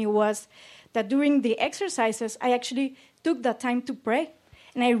happened to me was that during the exercises, I actually took that time to pray.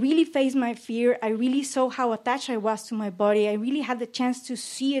 And I really faced my fear. I really saw how attached I was to my body. I really had the chance to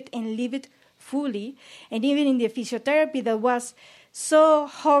see it and live it fully. And even in the physiotherapy that was so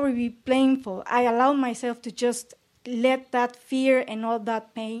horribly painful, I allowed myself to just let that fear and all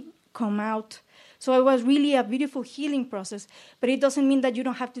that pain come out. So it was really a beautiful healing process. But it doesn't mean that you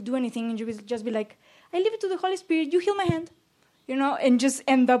don't have to do anything and you will just be like, I leave it to the Holy Spirit, you heal my hand, you know, and just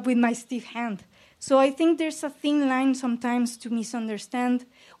end up with my stiff hand. So I think there's a thin line sometimes to misunderstand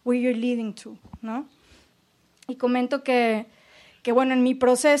where you're leading to, ¿no? Y comento que bueno, en mi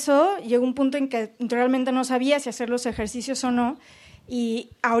proceso llegó un punto en que realmente no sabía si hacer los ejercicios o no, y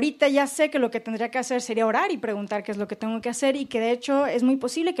ahorita ya sé que lo que tendría que hacer sería orar y preguntar qué es lo que tengo que hacer, y que de hecho es muy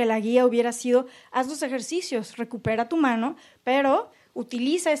posible que la guía hubiera sido, haz los ejercicios, recupera tu mano, pero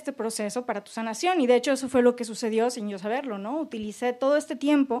utiliza este proceso para tu sanación. Y de hecho eso fue lo que sucedió sin yo saberlo, ¿no? Utilicé todo este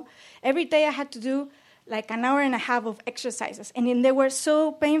tiempo. Every day I had to do like an hour and a half of exercises, and they were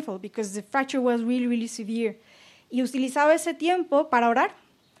so painful because the fracture was really, really severe. Y utilizaba ese tiempo para orar,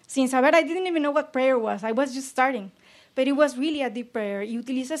 sin saber. I didn't even know what prayer was. I was just starting. But it was really a deep prayer. Y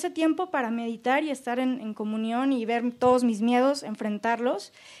utilicé ese tiempo para meditar y estar en comunión y ver todos mis miedos,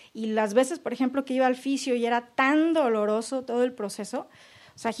 enfrentarlos. Y las veces, por ejemplo, que iba al fisio y era tan doloroso todo el proceso,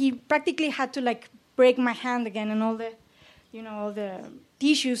 o sea, he practically had to like break my hand again, and all the, you know, all the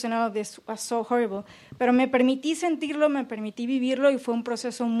tissues and all of this was so horrible. Pero me permití sentirlo, me permití vivirlo, y fue un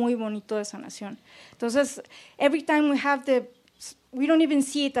proceso muy bonito de sanación. Entonces, every time we don't even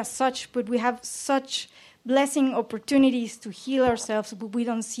see it as such, but we have such blessing opportunities to heal ourselves, but we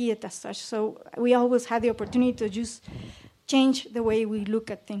don't see it as such. So we always have the opportunity to just change the way we look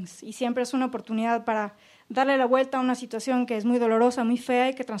at things. Y siempre es una oportunidad para darle la vuelta a una situación que es muy dolorosa, muy fea,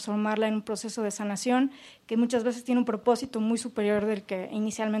 y que transformarla en un proceso de sanación que muchas veces tiene un propósito muy superior del que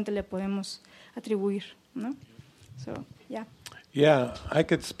inicialmente le podemos atribuir, ¿no? So, yeah. Yeah, I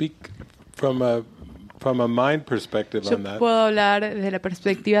could speak from a mind perspective Yo on that. puedo hablar desde la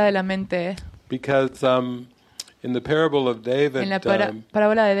perspectiva de la mente. Because in the parable of David, En la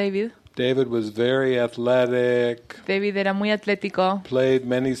parábola de David, David was very athletic, David era muy atlético, played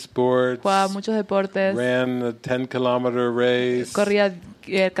many sports, jugaba muchos deportes, ran a 10-kilometer race, corría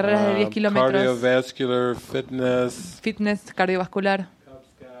carreras de 10 kilómetros, cardiovascular fitness, fitness cardiovascular,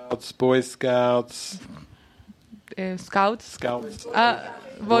 Scouts, Boy Scouts, Scouts, Boy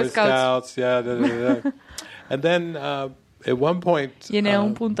Boy Scouts. yeah. And then at one point, Y en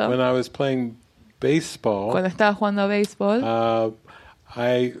un punto, when I was playing baseball, cuando estaba jugando a béisbol,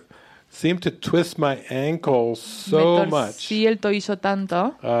 I seemed to twist my ankle so me much torcí el tobillo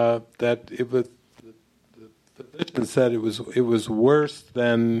tanto that it was. The physician said it was worse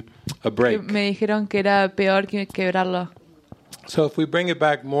than a que break. me dijeron que era peor que quebrarlo. So if we bring it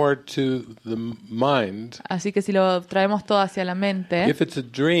back more to the mind, Así que si lo traemos todo hacia la mente, if it's a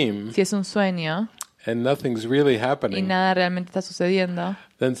dream si es un sueño and nothing's really y happening, nada realmente está sucediendo,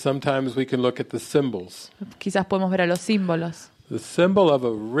 then sometimes we can look at the symbols. quizás podemos ver a los símbolos. The symbol of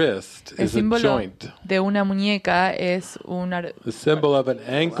a wrist El is a símbolo joint. de una muñeca es un The symbol of an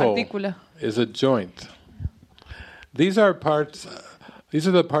ankle artículo. is a joint. These are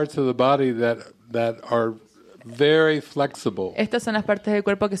the parts of the body that are very flexible. Estas son las partes del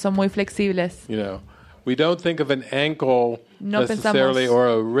cuerpo que son muy flexibles. You know, we don't think of an ankle No necessarily pensamos or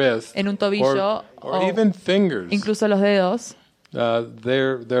a wrist en un tobillo or o even fingers. incluso los dedos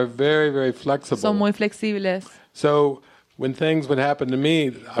They're very, very flexible. son muy flexibles. So when things would happen to me,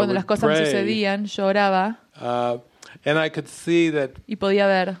 I Cuando las would cosas me pray, sucedían, yo oraba and I could see that y podía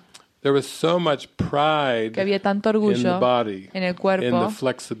ver there was so much pride que había tanto in the orgullo body, en el in cuerpo, the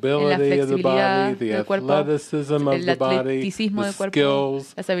flexibility of the body, the del cuerpo, athleticism of el the body, atleticismo the del cuerpo,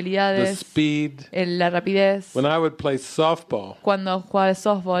 skills, las the habilidades, speed. la rapidez. When I would play softball, Cuando jugaba al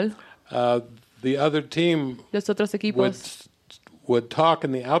softball, the other team los otros equipos would talk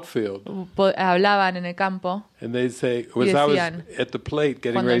in the outfield, hablaban en el campo. and they'd say, Y as I was decían, at the plate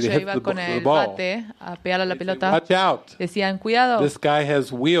getting Cuando ready to yo hit iba the con el ball, bate a pegar a la they'd say, pelota, watch out, decían, cuidado, this guy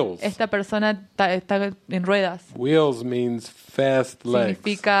has wheels. esta persona está en ruedas. Wheels means fast legs.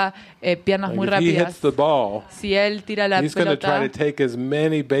 Significa piernas muy Like if he hits rápidas. the ball, Si él tira la he's going to try pelota, to take as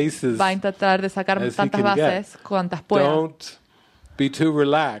many bases. va a intentar de sacar as he tantas can get. bases cuantas pueda. Don't be too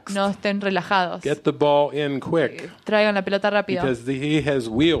relaxed. No estén relajados. Get the ball in quick Traigan la pelota rápido. because he has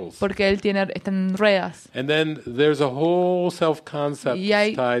wheels. Porque él está en ruedas. And then there's a whole self-concept Y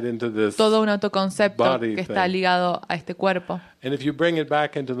hay tied into this. Todo un autoconcepto body que está thing. ligado a este cuerpo. And if you bring it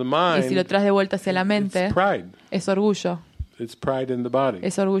back into the Y si lo mind, traes de vuelta hacia la mente, it's pride. es orgullo. It's pride in the body.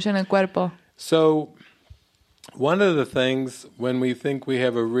 Es orgullo en el cuerpo. So one of the things when we think we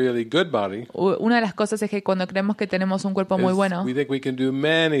have a really good body, Una de las cosas es que cuando creemos que tenemos un cuerpo muy is bueno, we think we can do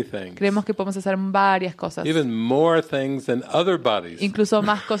many things. creemos que podemos hacer varias cosas. Even more things than other bodies. Incluso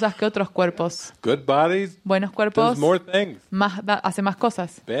más cosas que otros cuerpos. Good bodies Buenos cuerpos does more things. hace más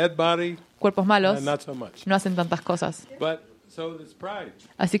cosas. Bad body, Cuerpos malos not so much. no hacen tantas cosas. But so there's pride.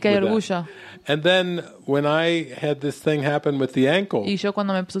 Así que hay with that. orgullo. And then when I had this thing happen with the ankle, Y yo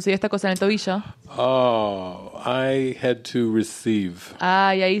cuando me sucedió esta cosa en el tobillo, I had to receive.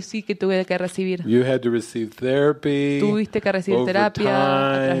 y ahí sí que tuve que recibir. You had to receive therapy. Tuviste que recibir over terapia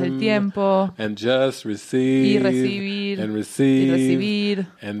a través del time, tiempo and just receive, y recibir and y receive, recibir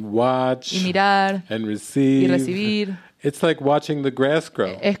and watch, y mirar and y receive. recibir. It's like watching the grass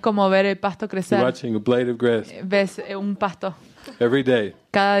grow. Es como ver el pasto You're crecer. watching a blade of grass Ves un pasto every day.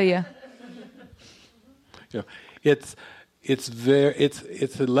 cada día. You know, it's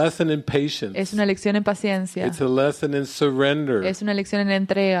a lesson in patience. Es una lección en paciencia. It's a lesson in surrender Es una lección en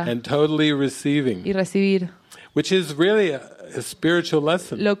entrega and totally receiving, y recibir, which is really a spiritual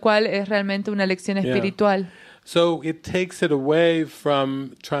lesson. lo cual es realmente una lección Yeah. espiritual So it takes it away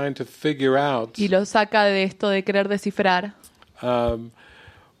from trying to figure out y lo saca de esto de querer descifrar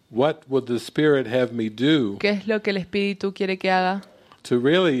what would the Spirit have me do qué es lo que el Espíritu quiere que haga to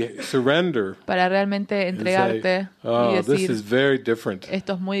really surrender para realmente and entregarte say, y oh, this decir, is very different.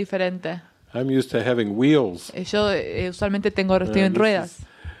 esto es muy diferente. I'm used to having wheels. Yo usualmente estoy en This ruedas.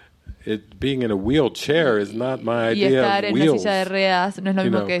 being in a wheelchair is not my Y idea estar of en una wheels. silla de ruedas no es lo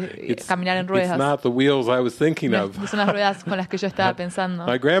You mismo know, que caminar en it's ruedas. not the wheels I was thinking No, of. no son las ruedas con las que yo estaba pensando.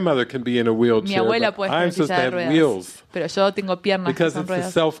 My grandmother can be in a Mi wheelchair, abuela but puede estar I'm en supposed to silla de have ruedas, wheels pero yo tengo piernas que because son it's a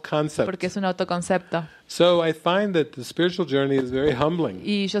ruedas, self-concept. porque es un autoconcepto. So I find that the spiritual journey is very humbling.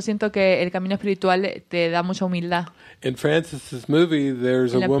 Y yo siento que el camino espiritual te da mucha humildad. In Francis's movie,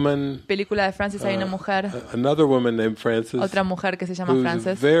 there's En a la woman, película de Francis hay una mujer, another woman named Francis, otra mujer que se llama who's a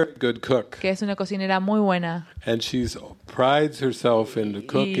Frances, very good cook, que es una cocinera muy buena. and she's prides herself in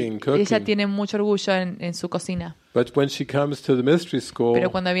cooking. Y ella tiene mucho orgullo en su cocina. But when she comes to the mystery school,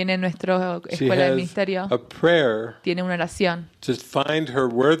 Pero cuando viene a nuestra she escuela de has ministerio, a prayer tiene una oración, to find her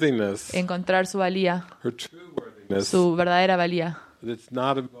worthiness, encontrar su valía, her true worthiness, su verdadera valía, that's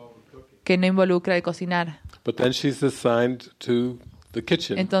not involved in cooking. que no involucra el cocinar. But then she's assigned to the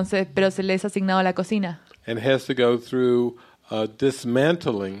kitchen Entonces, pero se le es asignado a la cocina and has to go through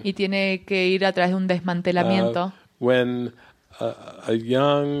dismantling y tiene que ir a través de un desmantelamiento. when a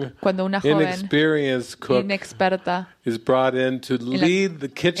young, Cuando una joven inexperienced cook inexperta is brought in to lead the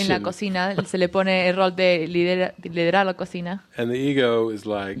en la kitchen, cocina se le pone el rol de liderar la cocina and the ego is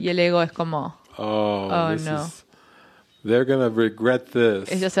like, y el ego es como, oh, this no. is, they're going to regret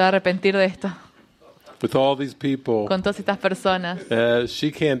this. ella se va a arrepentir de esto With all these people, con todas estas personas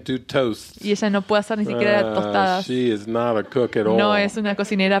she can't do toast. y ella no puede hacer ni siquiera tostadas. She is not a cook at all. No es una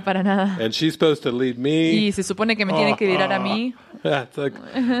cocinera para nada. And she's supposed to lead me. Y se supone que me tiene que liderar a mí. That's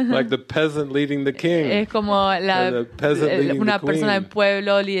like the peasant leading the king. Es como And the peasant leading una the persona del queen.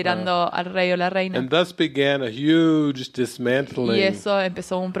 pueblo liderando al rey o la reina. And thus began a huge dismantling Y eso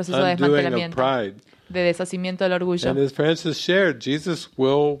empezó un proceso de undoing of desmantelamiento, pride. de deshacimiento del orgullo. And as Francis shared, Jesus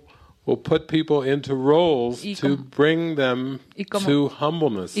will put people into roles to bring them to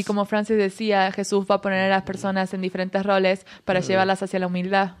humbleness. Y como Francis decía, Jesús va a poner a las personas en diferentes roles para llevarlas hacia la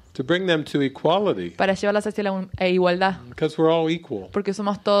humildad, To bring them to equality. para llevarlas hacia la igualdad, Because we're all equal. porque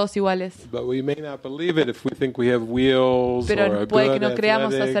somos todos iguales. But we may not believe it if we think we have wheels or Pero a puede que good no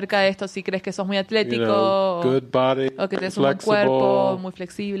creamos athletic, acerca de esto si crees que sos muy atlético good body, o que tienes un buen cuerpo, muy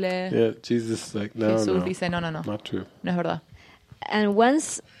flexible. Yeah, Jesus is like, no, Jesús dice, no, not true. no es verdad. And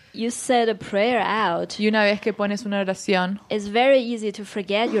once you set a prayer out, Y una vez que pones una oración, it's very easy to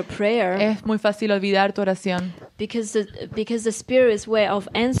forget your prayer es muy fácil olvidar tu oración, because the Spirit's way of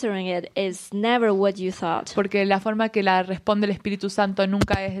answering it is never what you thought. porque la forma que la responde el Espíritu Santo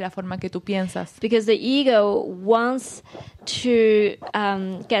nunca es la forma que tú piensas. Because the ego wants to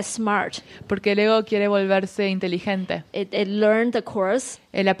get smart. Porque el ego quiere volverse inteligente. It learned the course.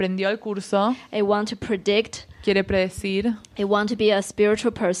 Él aprendió el curso, It wants to predict. quiere predecir, It wants to be a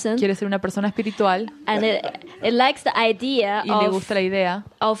spiritual person. quiere ser una persona espiritual And it likes the idea y le gusta la idea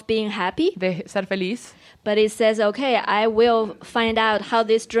of being happy. de ser feliz. But it says, okay, I will find out how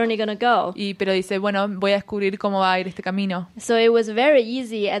this journey gonna go. Pero dice, bueno, voy a descubrir cómo va a ir este camino. So it was very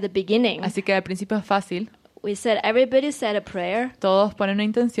easy at the beginning. Así que al principio es fácil. We said everybody said a prayer. Todos ponen una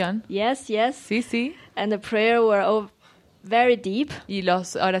intención. Yes, yes. Sí, sí. And the prayer were all very deep. Y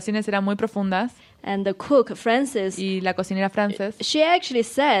las oraciones eran muy profundas. And the cook, Frances, Y la cocinera Frances, she actually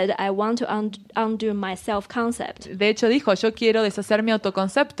said, I want to undo my self-concept. de hecho, dijo, yo quiero deshacer mi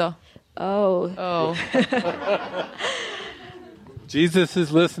autoconcepto. Oh. Oh. Jesus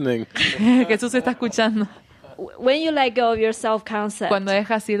is listening. Jesús está escuchando. When you let go of your self-concept, Cuando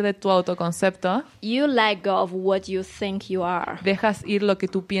dejas ir de tu autoconcepto, you let go of what you think you are. dejas ir lo que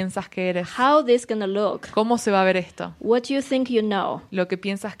tú piensas que eres. How this gonna look? ¿Cómo se va a ver esto? What you think you know? Lo que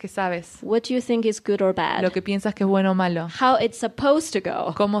piensas que sabes. What you think is good or bad? Lo que piensas que es bueno o malo. How it's supposed to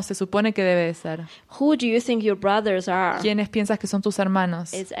go? ¿Cómo se supone que debe de ser? Who do you think your brothers are? ¿Quiénes piensas que son tus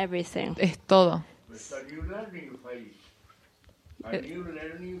hermanos? It's everything. Es todo. It's a new learning phase. A new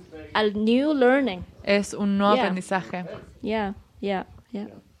learning phase. A new learning. Es un nuevo Yeah. aprendizaje. Yeah, yeah, yeah.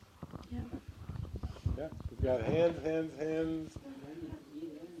 Yeah, we've got hands.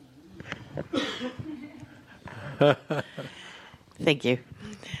 Thank you.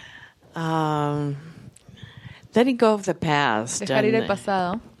 Letting go of the past Dejar ir el and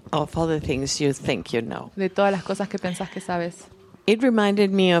pasado, of all the things you think you know. de todas las cosas que pensás que sabes. It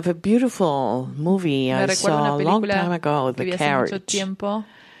reminded me of a beautiful movie Me I recuerda saw una a long time película ago, que vi The hace mucho Carriage. tiempo,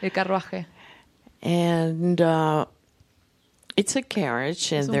 El carruaje. And it's a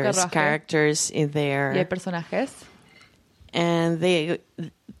carriage, Es and un there's carruaje. characters in Y hay there, personajes and they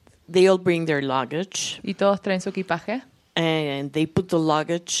all bring their luggage, y todos traen su equipaje and they put the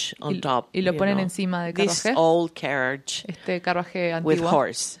luggage on top. y lo you ponen know. encima del This carruaje. old carriage Este carruaje with antiguo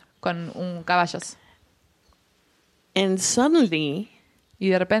horse. con caballos. And suddenly, Y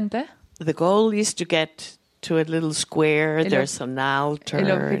de repente the goal is to get to a little square. El- There's an altar.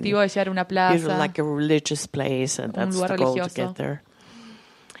 El objetivo es llegar a una plaza, like a religious place, and un that's lugar the goal to religioso. get there.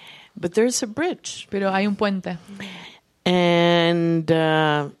 But there's a bridge, pero hay un puente. and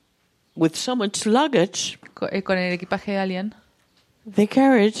with so much luggage, Con el equipaje de alguien, the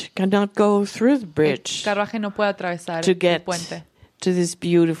carriage cannot go through the el bridge carruaje no puede atravesar to el get puente to this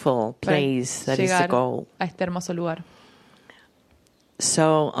beautiful para place that is the llegar goal. a este hermoso lugar.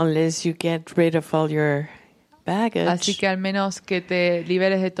 So unless you get rid of all your Así baggage, que al menos que te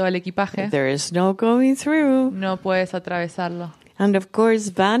liberes de todo el equipaje, there is no going through. no puedes atravesarlo. And of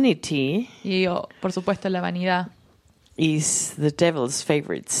course, vanity Y por supuesto la vanidad is the devil's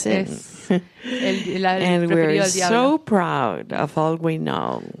favorite sin. es el And preferido we're del diablo. so proud of all we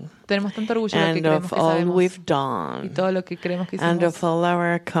know, Tenemos tanto orgullo de lo que and creemos of que all sabemos we've y done, todo lo que creemos que and hicimos of all our y todo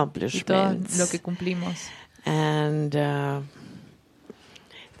lo accomplishments. que cumplimos. And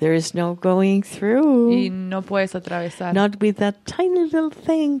there is no going through. Y no puedes atravesar. Not with that tiny little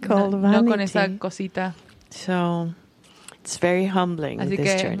thing called No con vanity. esa cosita. So it's very humbling, Así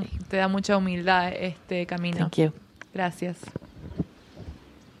this que journey. te da mucha humildad este camino. Thank you. Gracias.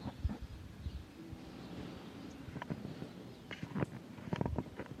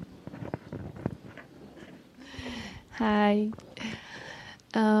 Hi.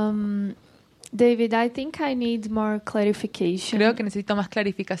 David, I think I need more clarification Creo que necesito más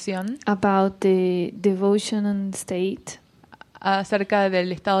clarificación about the devotion state acerca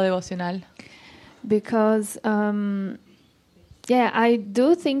del estado devocional. because, I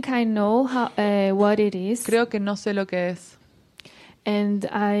do think I know what it is, Creo que no sé lo que es. and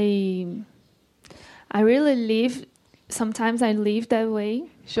I really live. Sometimes I live that way,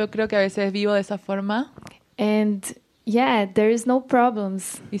 Yo creo que a veces vivo de esa forma and there is no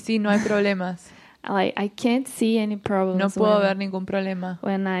problems. y sí, no hay problemas. I can't see any problems. No puedo when- ver ningún problema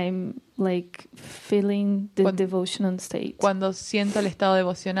when I'm like feeling the Cuan- devotional state. cuando siento el estado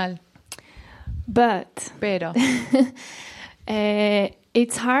devocional. But Pero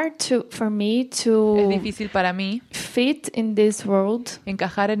it's hard for me es to difícil para mí fit in this world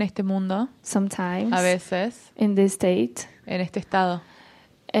encajar en este mundo, sometimes, a veces, in this state. en este estado.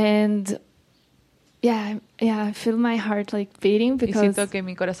 And I feel my heart like beating Y because siento que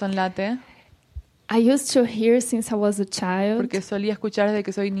mi corazón late I used to hear since I was a child porque solía escuchar desde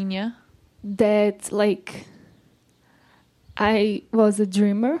que soy niña that like I was a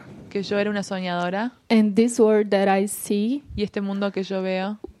dreamer que yo era una soñadora and this world that I see y este mundo que yo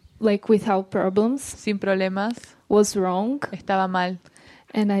veo like without problems sin problemas was wrong. estaba mal.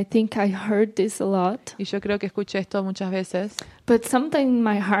 And I think I heard this a lot. Y yo creo que escuché esto muchas veces, But something in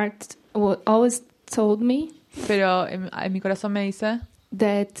my heart always told me pero en mi corazón me dice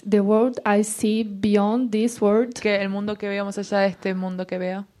that the world I see beyond this world que el mundo que veo más allá de este mundo que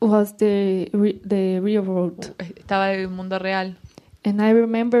veo was the real world. estaba el mundo real. And I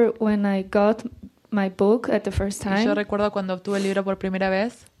remember when I got my book at the first Y yo time recuerdo cuando obtuve el libro por primera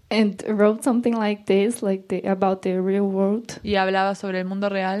vez and wrote something like this, about the real world. y hablaba sobre el mundo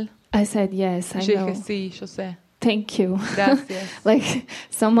real. I said, yes, Y I yo know. dije, sí, yo sé. Thank you. Gracias. Like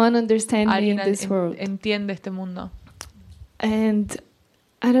someone understands me in Alguien this world. entiende este mundo. And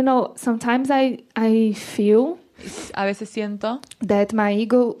I don't know, sometimes I feel A veces siento that my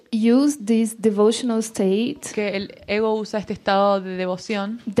ego used this devotional state que el ego usa este estado de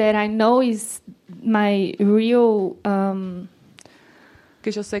devoción that I know is my real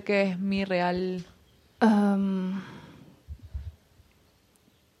que yo sé que es mi real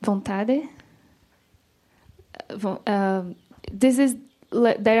vontade. This is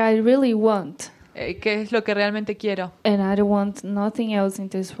that I really want, que es lo que realmente quiero and I don't want nothing else in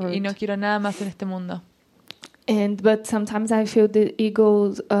this world. y no quiero nada más en este mundo. But sometimes I feel the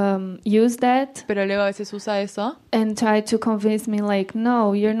ego use that Pero luego a veces usa eso and try to convince me like,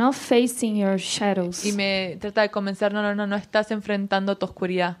 no, you're not facing your shadows. y me trata de convencer, no estás enfrentando tu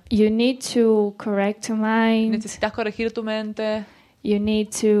oscuridad. You need to correct your mind. Necesitas corregir tu mente, You need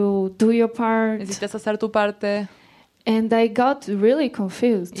to do your part. necesitas hacer tu parte. And I got really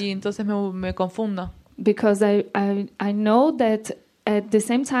confused Y entonces me confundo. because I know that at the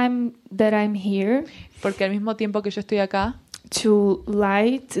same time that I'm here Porque al mismo tiempo que yo estoy acá to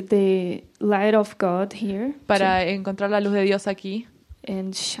light the light of God here para encontrar la luz de Dios aquí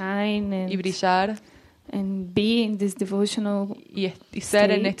and shine y brillar and be in this devotional, y ser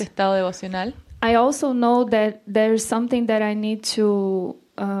en state. este estado devocional, I also know that there's something that I need to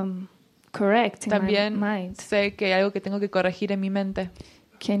correct in también my mind. sé que hay algo que tengo que corregir en mi mente.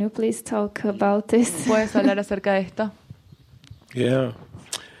 Can you please talk about this? ¿Puedes hablar acerca de esto? Yeah.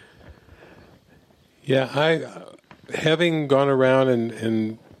 Yeah, I having gone around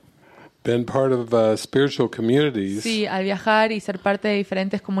and been part of spiritual communities, Sí, al viajar y ser parte de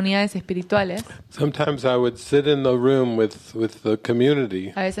diferentes comunidades espirituales, sometimes I would sit in the room with the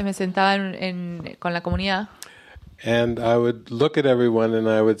community, a veces me sentaba con la comunidad and I would look at everyone and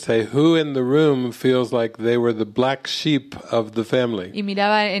I would say, who in the room feels like they were the black sheep of the family? y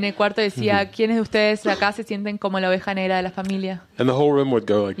miraba en el cuarto y decía, ¿quiénes de ustedes acá se sienten como la oveja negra de la familia? And the whole room would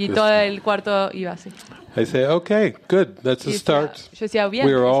go like Y this. todo el cuarto iba así. I say, okay, good, that's Y a decía- start. yo decía, bien,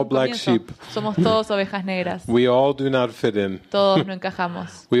 We are es all un black comienzo. sheep. Somos todos ovejas negras. We all do not fit in. Todos no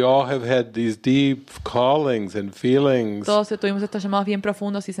encajamos. We all have had these deep callings and feelings Todos tuvimos estos llamados bien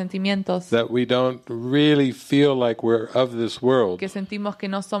profundos y sentimientos that we don't really feel like we're of this world. que sentimos que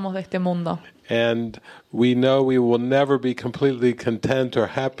no somos de este mundo. And we know we will never be completely content or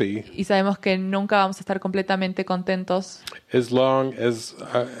happy Y sabemos que nunca vamos a estar completamente contentos as long as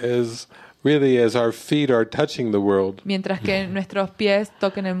really as our feet are touching the world. mientras que nuestros pies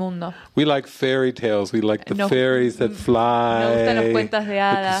toquen el mundo. We like fairy tales. We like the No- fairies that fly, me gustan los cuentos de with the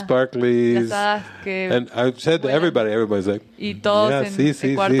hadas, sparklies. las hadas que And I've said to vuelan. everybody's like, Y todos yeah, en sí,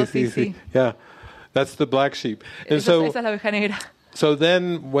 el cuarto, sí, sí, sí. yeah, that's the black sheep. And esa so, es la oveja negra. so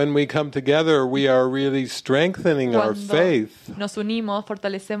then when we come together, we are really strengthening our Cuando faith nos unimos,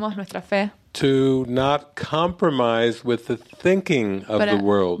 fortalecemos nuestra fe to not compromise with the thinking of para the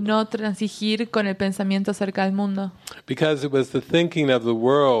world. no transigir con el pensamiento acerca del mundo, Because it was the thinking of the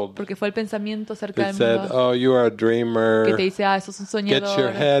world porque fue el pensamiento acerca that del said, mundo oh, you are a que dreamer. te dice, sos un Get your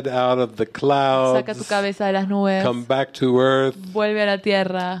soñador, head out of the saca tu clouds. cabeza de las nubes, Come back to earth. vuelve a la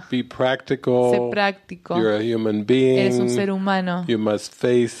tierra, Be sé practical. práctico, You're a human eres un ser being. humano, You must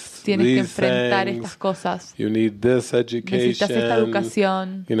face tienes que these enfrentar things. estas cosas, You need this necesitas esta education.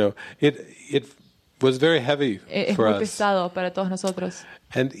 educación. You know, it was very heavy Es for muy us. pesado para todos nosotros.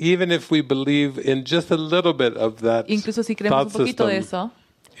 And even if we believe in just a little bit of that Incluso si creemos un thought poquito de system,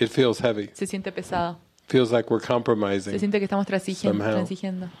 eso, it feels heavy. se siente pesado. Feels like we're Se compromising. siente que estamos Somehow.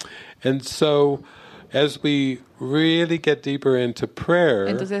 transigiendo. And so, as we really get deeper into prayer,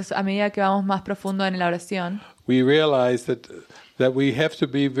 Entonces, a medida que vamos más profundo en la oración, we realize that we have to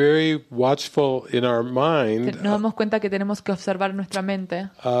be very watchful in our mind nos damos cuenta que tenemos que observar nuestra mente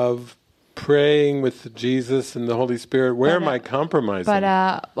of praying with Jesus and the Holy Spirit. Where am I compromising?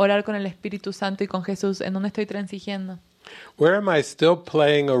 para orar con el Espíritu Santo y con Jesús. ¿En dónde estoy transigiendo? Where am I still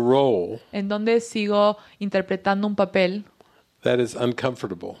playing a role ¿En dónde sigo interpretando un papel that is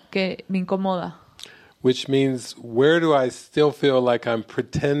uncomfortable? que me incomoda? Which means, where do I still feel like I'm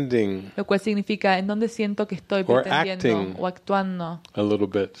pretending Lo cual significa, ¿en dónde siento que estoy Or pretendiendo acting. o actuando a little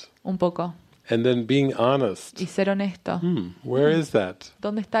bit? un poco? And then being honest. Y ser honesto. Where is that?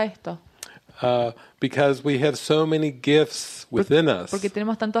 ¿Dónde está esto? Because we have so many gifts within us. Porque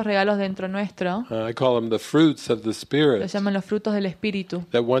tenemos tantos regalos dentro nuestro, I call them the fruits of the los Spirit llaman los frutos del Espíritu,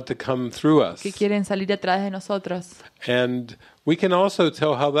 that want to come through us. que quieren salir a través de nosotros. And we can also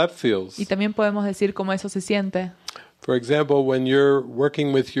tell how that feels. Y también podemos decir cómo eso se siente. For example, when you're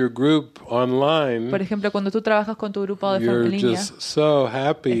working with your group online, Por ejemplo, cuando tú trabajas con tu grupo de you're en línea, just so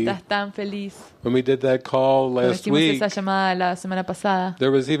happy. estás tan feliz. When we did that call Cuando last hicimos week, esa llamada la semana pasada, there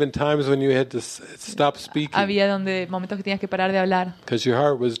was even times when you had to stop speaking había momentos que tenías que parar de hablar, because your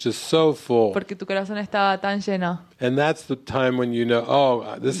heart was just so full. porque tu corazón estaba tan lleno. And that's the time when you know,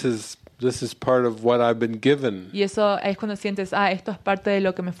 oh, this is part of what I've been given Y eso es cuando sientes, esto es parte de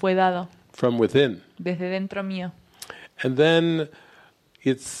lo que me fue dado, from within. desde dentro mío. And then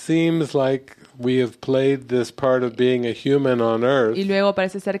it seems like we have played this part of being a human on earth. Y luego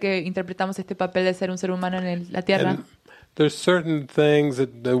parece ser que interpretamos este papel de ser un ser humano en la tierra. And there's certain things that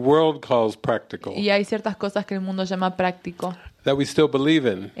the world calls practical Y hay ciertas cosas que el mundo llama práctico, that we still believe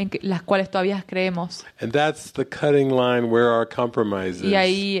in. en las cuales todavía creemos. And that's the cutting line where our compromise Y is.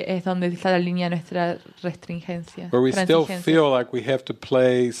 ahí es donde está la línea de nuestra restringencia. Where we still transigencia. feel like we have to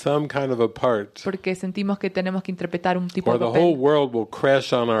play some kind of a part, Porque sentimos que tenemos que interpretar un tipo or de the whole papel. world will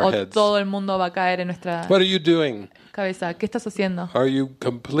crash on our O heads. todo el mundo va a caer en nuestra What are you doing? cabeza. ¿Qué estás haciendo? Are you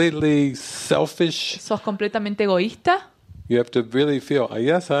completely selfish? ¿Sos completamente egoísta? You have to really feel,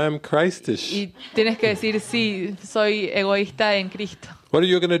 yes, I am Christish. Y tienes que decir, sí, soy egoísta en Cristo. What are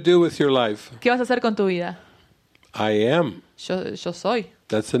you going to do with your life? ¿Qué vas a hacer con tu vida? I am. Yo soy.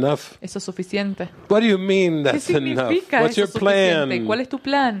 That's enough. Eso es suficiente. What do you mean ¿Qué that's enough? significa What's eso your suficiente? plan? ¿Cuál es tu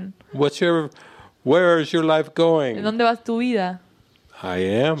plan? Where is your life ¿En going? dónde va tu vida?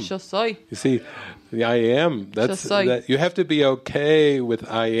 I am. Yo soy. You see, I am. That's soy. that. You have to be okay with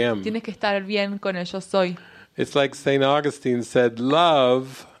I am. Tienes que estar bien con el yo soy. It's like St. Augustine said,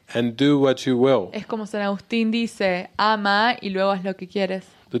 love and do what you will. Es como San Agustín dice, ama y luego haz lo que quieres.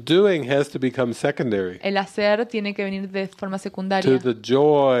 The doing has to become secondary El hacer tiene que venir de forma to secundaria the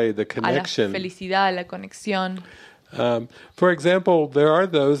joy, the a la connection. felicidad, a la conexión. For example, there are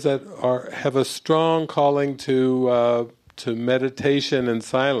those that have a strong calling to meditation and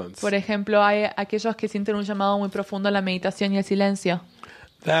silence. Por ejemplo, hay aquellos que sienten un llamado muy profundo a la meditación y al silencio.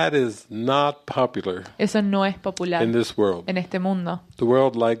 That is not popular Eso no es popular in this world. en este mundo. The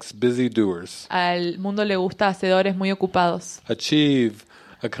world likes busy doers. Al mundo le gusta hacedores muy ocupados. Achieve,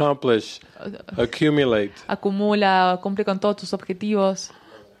 accomplish, accumulate. Acumula, cumple con todos tus objetivos.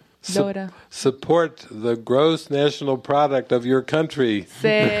 Logra. Support the gross national product of your country.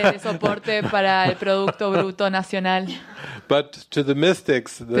 Sé de soporte para el Producto Bruto Nacional. But to the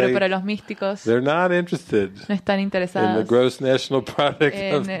mystics, Pero para los místicos they're not interested no están in the interesados gross national product of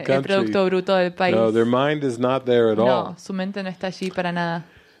en the el country. Producto Bruto del país. No, their mind is not there at No, all. su mente no está allí para nada.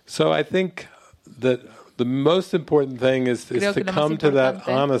 So I think that the most important thing is Creo to que lo más come to that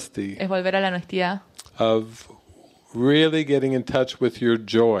importante honesty es volver a la honestidad, of really getting in touch with your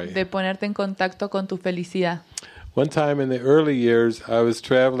joy. de ponerte en contacto con tu felicidad. One time in the early years, I was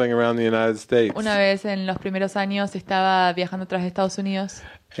traveling around the United States, Una vez en los primeros años estaba viajando tras Estados Unidos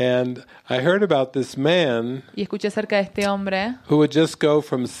and I heard about this man y escuché acerca de este hombre who would just go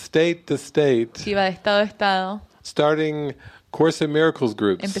from state to state, que iba de estado a estado, starting Course in Miracles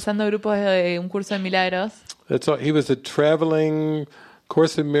groups. empezando grupos de un curso de milagros, That's all. He was a traveling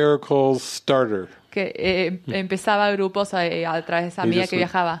Course in Miracles starter. que empezaba grupos a través de esa amiga que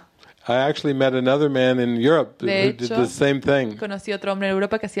viajaba. I actually met another man in Europe De who did hecho, the same thing. Conocí otro hombre en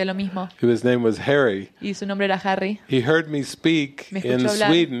Europa que hacía lo mismo His name was Harry. y su nombre era Harry. He heard me speak Me in escuchó hablar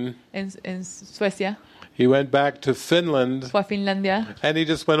Sweden. en Suecia, He went back to Finland, fue a Finlandia and he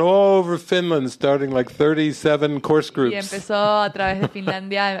just went all over Finland, starting like 37 course y groups. empezó a través de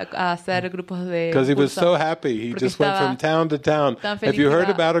Finlandia a hacer grupos de Because he was curso. so happy. He Porque just went estaba from town to town. tan Have feliz you que heard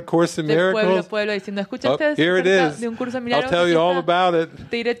iba about A Course in de pueblo a Miracles? pueblo diciendo, Oh, ¿escuchaste here it acerca is. de un curso de I'll milagros? tell Aquí you all está. about it.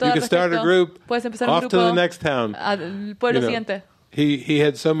 Te diré todo You al can start a respecto. group. Puedes empezar un Off to the grupo next town. al pueblo You know, siguiente. He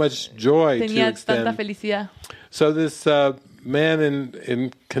had so much joy to Tenía tanta extend. felicidad. So this man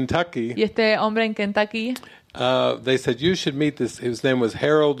in Kentucky, Y este hombre en Kentucky they said, you should meet this. His name was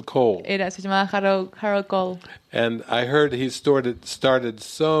Harold Cole. se llamaba Harold Cole. And I heard he started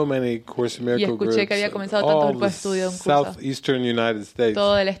so many Course in Y Miracles escuché groups, que había comenzado tantos all grupos the de estudio, un curso. southeastern United States.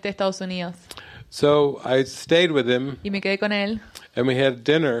 Todo el este de Estados Unidos. So I stayed with him, Y me quedé con él and we had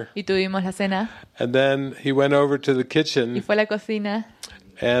dinner. y tuvimos la cena. And then he went over to the Y kitchen, fue a la cocina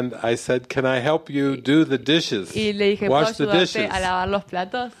and I said, can I help you do the dishes? y le dije, ¿puedo Wash the ayudarte dishes. a lavar los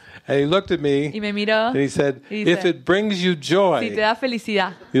platos? And he looked at me, Y me miró and he said, y dice, if it brings you si te joy, da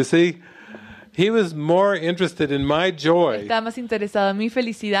felicidad. you see, he was more interested in my joy Estaba más interesado en mi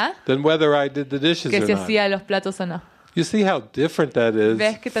felicidad than whether I did the dishes que or si not. hacía los platos o no. You see how different that is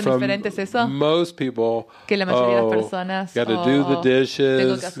 ¿Ves qué tan from diferente es eso? most people. Que la mayoría de las Oh, personas, got to do the tengo que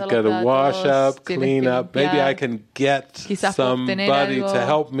dishes, hacer los got to wash platos, up, tienes clean que up. Maybe limpiar. I can get Quizás puedo obtener somebody algo, to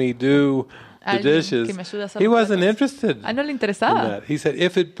help me do the alguien dishes. que me ayude a hacer He los wasn't platos. interested No le in interesaba. that. He said,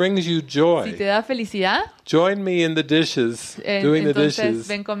 if it brings you Si joy, te da felicidad, join me in the dishes, doing the entonces dishes,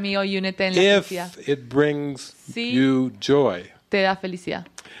 ven conmigo y únete en la if felicidad. it brings Sí. you joy. Te da felicidad.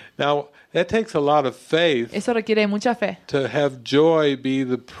 Now, that takes a lot of faith Eso requiere mucha fe. to have joy be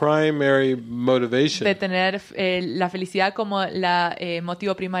the primary motivation. De tener la felicidad como la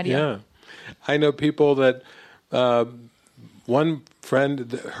motivo primario. Yeah. I know people that, one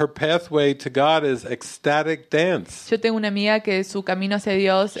friend, her pathway to God is ecstatic dance. Yo tengo una amiga que su camino hacia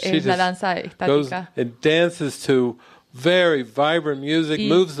Dios She es la just danza goes estática. and dances to very vibrant music, Y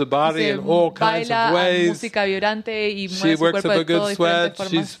moves the body se in all kinds baila of a ways. música vibrante y She mueve su works cuerpo up a de todo good sweat. diferentes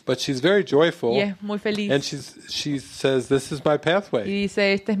formas. But she's very joyful. Y es muy feliz. And she says, this is my Y pathway.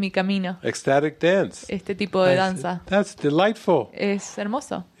 dice, este es mi camino. Ecstatic dance. Este tipo de I said, danza. that's delightful. Es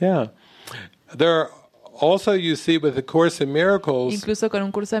hermoso. Yeah. There are also, you see with the Course in Miracles, Incluso con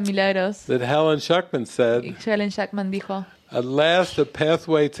un curso de milagros. that Helen Schuckman said, Helen Jackman dijo, at last a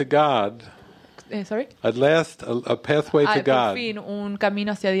pathway to God, sorry. at last a pathway to Por God fin, un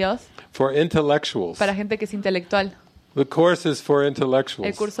camino hacia Dios for intellectuals. para gente que es intelectual. The Course is for El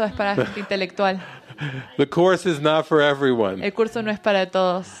intellectuals. curso es para gente intelectual. The Course is not for everyone. El curso no es para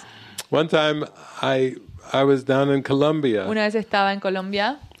todos. One time I was down in Colombia Una vez estaba en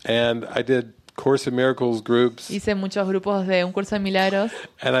Colombia and I did Course in Miracles groups. Hice muchos grupos de un curso de milagros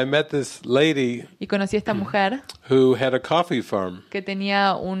And I met this lady y conocí a esta mujer who had a coffee farm. que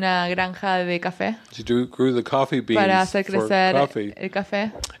tenía una granja de café She grew the coffee beans para hacer for crecer coffee. el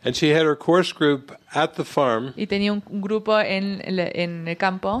café And she had her course group at the farm. y tenía un grupo en el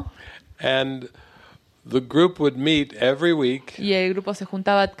campo And the group would meet every week. y el grupo se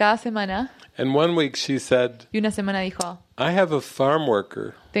juntaba cada semana And one week she said, y una semana dijo, I have a farm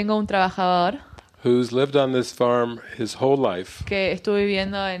worker tengo un trabajador who's lived on this farm his whole life. que estuvo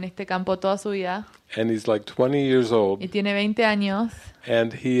viviendo en este campo toda su vida And he's like 20 years old. y tiene 20 años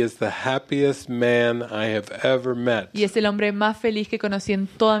And he is the happiest man I have ever met. y es el hombre más feliz que conocí en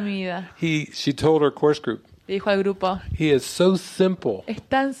toda mi vida. She told her course group, Le dijo al grupo, he is so simple. es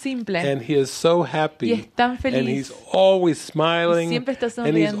tan simple And he is so happy. y es tan feliz. And he's always Y smiling. siempre está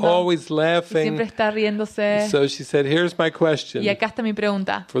And he's sonriendo always y laughing. siempre está riéndose. So she said, here's my question Y acá está mi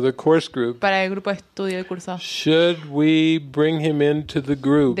pregunta for the course group. para el grupo de estudio del curso. Should we bring him into the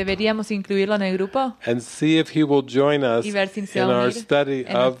group ¿Deberíamos incluirlo en el grupo? and see if he will join us Y ver si se in va a our unir study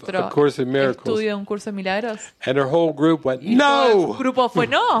en of nuestro A Course in Miracles? estudio de un curso de milagros. And her whole group went, Y todo no! el grupo fue,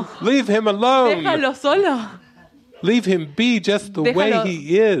 no, Leave him alone! déjalo solo, Leave him be just the way Déjalo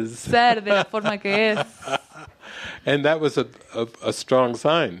he is. ser de la forma que es. And that was a strong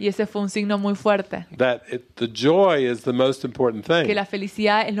sign. Y ese fue un signo muy fuerte, That the joy is the most important que thing. la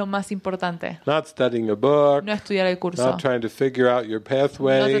felicidad es lo más importante. Not studying a book, No estudiar el curso, not trying to figure out your no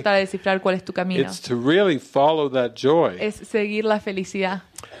pathway. tratar de descifrar cuál es tu camino, It's to really follow that joy. es seguir la felicidad.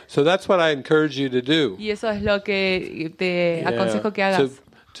 So that's what I encourage you to do. Y eso es lo que te aconsejo que hagas,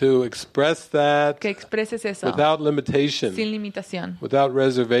 To express that que expreses eso without limitation, sin limitación, without sin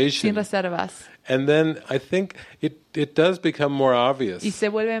reservation. reservas. And then I think it does become more obvious, Y se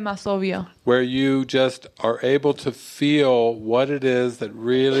vuelve más obvio, where you just are able to feel what it is that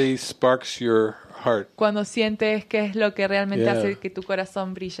really sparks your heart. cuando sientes qué es lo que realmente Yeah. hace que tu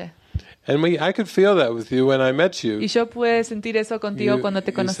corazón brille. And I could feel that with you when I met you. Y yo pude sentir eso contigo cuando te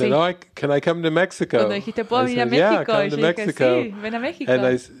You conocí. said, can I come to Mexico? Cuando dijiste, ¿puedo I venir a said, yeah, México? come Y to yo dije, Mexico. sí, ven a México. And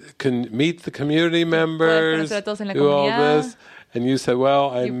I can meet the community members, conocer a todos en la do all comunidad. this. And you said, well,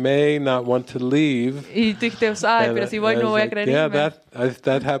 I may not want to leave. Y tú dijiste, ay, And pero si voy I no was voy a like, querer yeah, irme.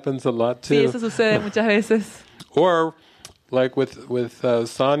 that happens a lot Sí, too. eso sucede muchas veces. Or like with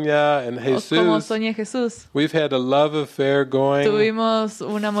Sonia and Como Jesus, Sonia y Jesús. we've had a love affair going Tuvimos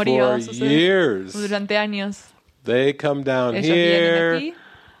un amorío for years. durante años. They come down Ellos vienen here. aquí,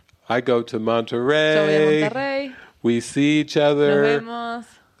 I go to yo voy a Monterrey. Monterrey, We see each nos other. vemos,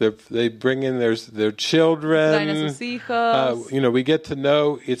 They bring in their traen a children. sus hijos, We get to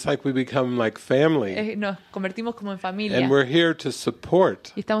know. It's like we become like family, nos convertimos como en familia. and we're here to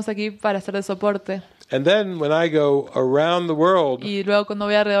support. Y estamos aquí para ser de soporte. And then when I go around the world, Y luego cuando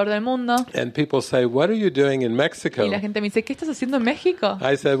voy alrededor del mundo and people say, "What are you doing in Mexico?" y la gente me dice, ¿qué estás haciendo en México?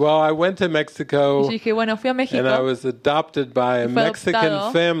 I said, "Well, I went to Y Mexico, yo dije, bueno, fui a México and I was adopted by a Fue Mexican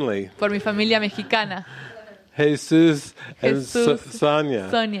adoptado family, por mi familia mexicana, Jesus and Jesús, Sonia."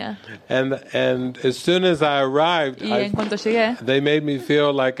 Sonia. And as soon as I arrived, Y en cuanto llegué, they made me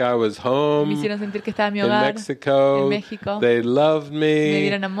feel like I was me home hicieron sentir que estaba en mi in hogar, Mexico. en México. They loved Me me.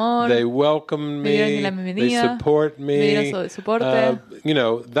 dieron amor, They welcomed me dieron me. la They bienvenida, support me me. dieron soporte.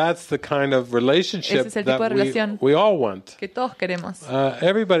 That's the kind of relationship Ese es el tipo that de relación we all want. que todos queremos.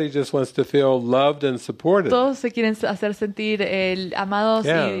 Everybody just wants to feel loved and supported. Todos se quieren hacer sentir amados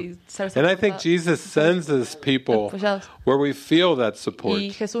Yeah. y ser And I think soportados, Jesus sends us people apoyados. where we feel that support. Y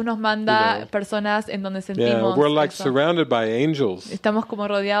Jesús nos manda You know. personas en donde Yeah, sentimos we're like eso. surrounded by angels. Estamos como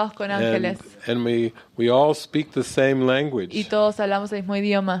rodeados con ángeles And we all speak the same y language. todos hablamos el mismo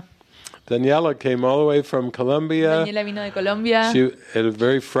idioma. Daniela came all the way from Colombia. Daniela vino de Colombia, She had a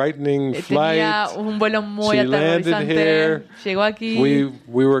very frightening tenía flight. un vuelo muy She landed aterrorizante, here. llegó aquí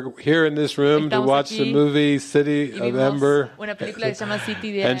We were here in this room to Estamos watch the aquí movie City y of vimos Ember. una película que se llama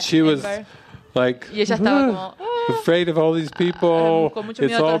City de And she was Ember like y ella estaba como afraid of all these people. con mucho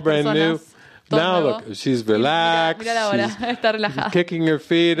It's miedo a all todas las brand new. personas, todo Now nuevo. look, she's Y mira, relaxed. mírala ahora, está She's relajada, kicking her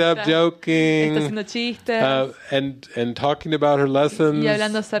feet up, Está joking, haciendo chistes and talking about her lessons. y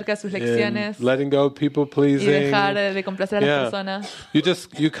hablando acerca de sus lecciones And letting go of people y pleasing. dejar de complacer a las Yeah. personas.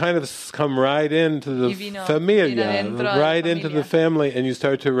 You kind of come right into Y the vino familia, adentro de la right into familia. the family, and you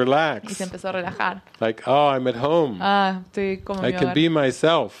start to Y se relax. empezó a relajar. Like, oh, I'm at home. Estoy como en I mi can hogar. be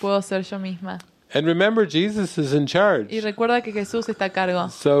myself. Puedo ser yo misma. And remember, Jesus is in charge. Y recuerda que Jesús está a cargo.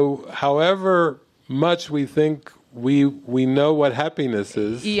 So, however much we think we know what happiness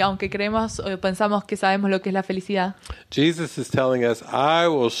is, Y aunque creemos o pensamos que sabemos lo que es la felicidad, Jesus is telling us, I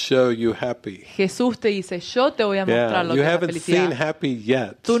will show you happy. Jesús te dice, yo te voy a mostrar lo You que es la haven't seen felicidad. happy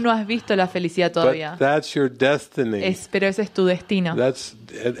yet, Tú no has visto la felicidad todavía, but that's your destiny. pero ese es tu destino.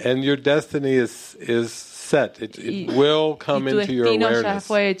 And your destiny is set. It will come Y tu into your destino ya awareness.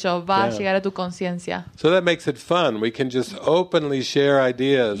 fue hecho, va a llegar a tu conciencia. So that makes it fun. We can just openly share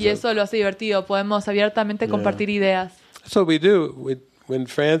ideas. Y eso lo hace divertido, podemos abiertamente compartir ideas. That's what we do. When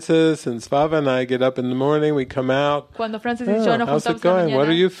Francis and Svava and I get up in the morning, we come out. Cuando Francis y yo nos How's it juntamos a la going? What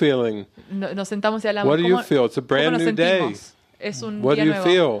are mañana, you feeling? nos sentamos y hablamos. What do you feel? It's a brand ¿Cómo nos new day. sentimos? Es un What día do you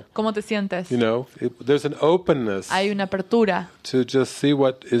nuevo. feel? ¿Cómo te sientes? You know, there's an openness Hay una apertura to just see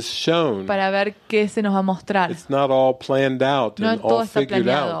what is shown. para ver qué se nos va a mostrar. It's not all planned out No and todo all está figured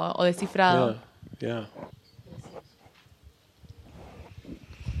planeado out. o descifrado. Yeah.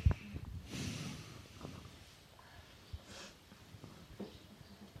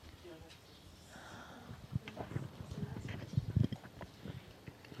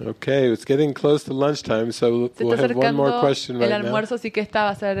 Okay, it's getting close to lunchtime, so Se we'll está have one more acercando question el right now. almuerzo, así que esta va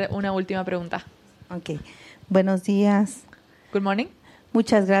a ser una última pregunta. Okay. Buenos días. Good morning.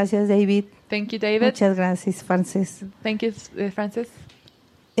 Muchas gracias, David. Thank you, David. Muchas gracias, Francis. Thank you, Francis.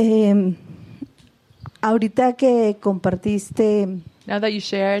 Ahorita que compartiste Now that you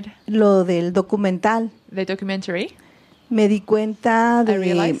shared lo del documental, the documentary, me di cuenta I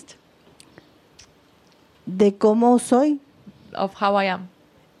realized de cómo soy. of how I am.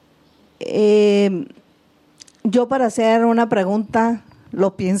 Yo para hacer una pregunta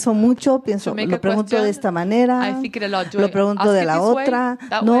lo pienso mucho, To make lo a pregunto question, de esta manera, I think it a lot. Do lo I pregunto ask de it la this way, otra,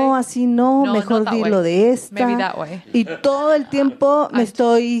 that no, way? así no, No, mejor not that dilo way. de esta. Maybe that way. Y todo el tiempo me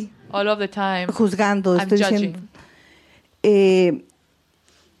estoy All of the time, juzgando, I'm estoy judging. diciendo.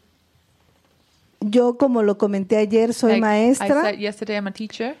 Yo, como lo comenté ayer, soy Like I maestra said yesterday, I'm a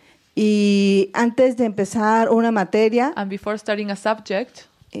teacher, y antes de empezar una materia, and before starting a subject,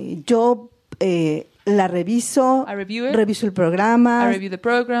 yo la reviso, I review it. reviso el programa, I review the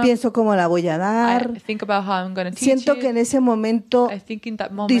program. pienso cómo la voy a dar. I think about how I'm going to teach Siento it. que en ese momento I think in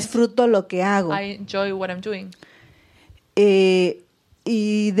that moment, disfruto lo que hago. I enjoy what I'm doing.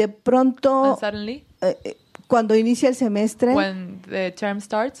 Y de pronto, And suddenly, cuando inicia el semestre, when the term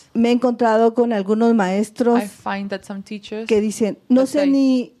starts, me he encontrado con algunos maestros I find that some teachers, que dicen, no sé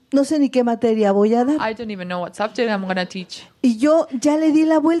ni qué materia voy a dar. I don't even know what subject I'm going to teach. Y yo ya le di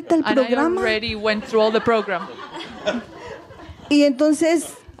la vuelta al And I programa. already went through all the program. Y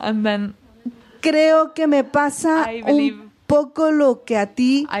entonces And then creo que me pasa I believe- un poco lo que a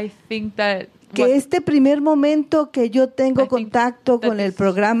ti, I think that que este primer momento que yo tengo I think contacto that con el this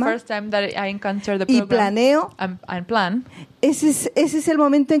programa first time that I encounter the y program planeo, and plan, ese es el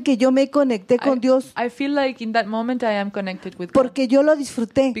momento en que yo me conecté con Dios, I feel like in that moment I am connected with God porque yo lo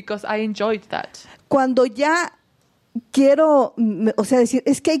disfruté. because I enjoyed that. Cuando ya quiero, o sea, decir,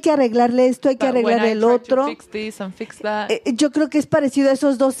 es que hay que arreglarle esto, hay que But when arreglar I el try to otro, fix this and fix that, yo creo que es parecido a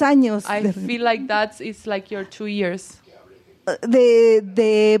esos 2 años I feel like it's like your 2 years.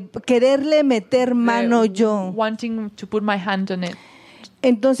 de quererle meter mano yo. Wanting to put my hand on it.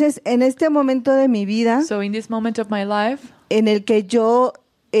 Entonces, en este momento de mi vida, So in this moment of my life, en el que yo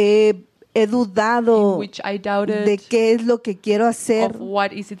he dudado in which I doubted de qué es lo que quiero hacer, of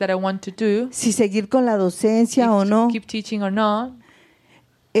what is it that I want to do, si seguir con la docencia o if no, to keep teaching or not,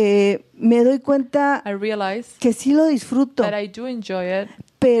 me doy cuenta I realize que sí lo disfruto, that I do enjoy it,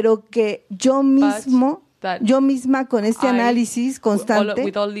 pero que yo misma con este análisis constante,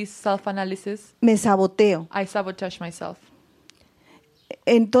 with all this self-analysis, me saboteo. I sabotage myself.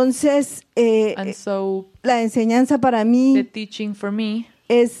 Entonces, And so la enseñanza para the mí teaching for me,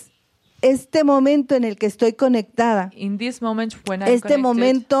 es este momento en el que estoy conectada, in this moment when I'm este connected,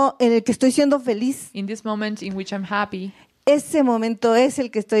 momento en el que estoy siendo feliz, in this moment in which I'm happy, ese momento es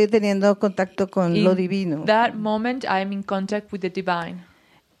el que estoy teniendo contacto con lo in divino. that moment I'm in contact with the divine.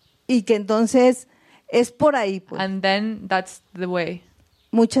 Y que entonces es por ahí, pues. And then that's the way.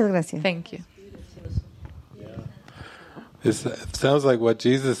 Muchas gracias. Thank you. It sounds like what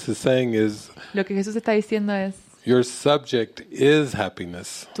Jesus is saying is Lo que Jesús está diciendo es, your subject is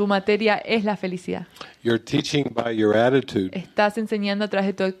happiness. tu materia es la felicidad. You're teaching by your attitude. Estás enseñando a través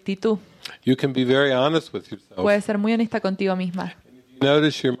de tu actitud. You can be very honest with yourself. Puedes ser muy honesta contigo misma.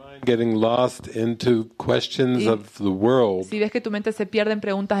 Notice your mind getting lost into questions Y of the world, si ves que tu mente se pierde en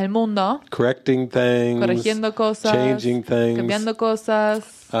preguntas del mundo, correcting things, corrigiendo cosas, changing things. cambiando cosas,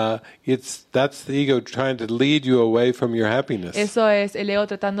 That's the ego trying to lead you away from your happiness. eso es el ego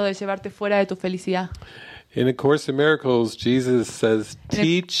tratando de llevarte fuera de tu felicidad. In A Course in Miracles, Jesus says,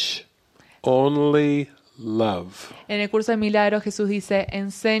 teach only love. En el curso de milagros Jesús dice,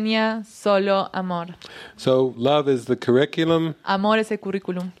 enseña solo amor. So love is the curriculum. Amor es el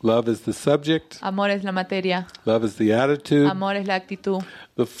currículum. Love is the subject. Amor es la materia. Love is the attitude. Amor es la actitud.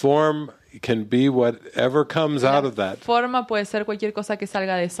 The form can be whatever comes out of that. Forma puede ser cualquier cosa que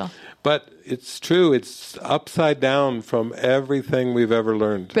salga de eso. But it's true, it's upside down from everything we've ever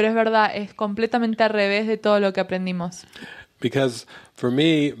learned. Pero es verdad, es completamente al revés de todo lo que aprendimos. Because for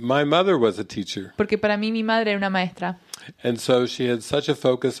me, my mother was a teacher. Porque para mí mi madre era una maestra. And so she had such a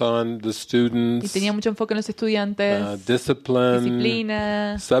focus on the students. Y tenía mucho enfoque en los estudiantes. Discipline.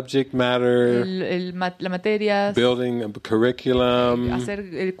 Disciplina. Subject matter. La materia. Building a curriculum. Hacer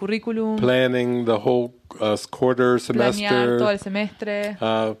el currículum. Planning the whole quarter semester. Planear todo el semestre.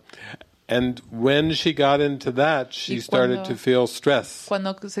 And when she got into that, she started to feel stress.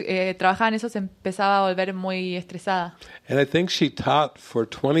 Cuando trabajaba en eso se empezaba a volver muy estresada. And I think she taught for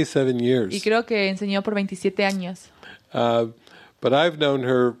 27 years. Y creo que enseñó por 27 años. But I've known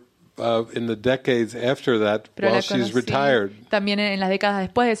her in the decades after that, while she's retired. También en las décadas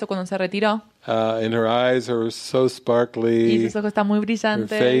después de eso, cuando se retiró. And her eyes are so sparkly. Y sus ojos están muy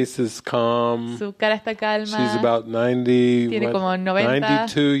brillantes. Her face is calm. Su cara está calma. She's about 90. Tiene como 90,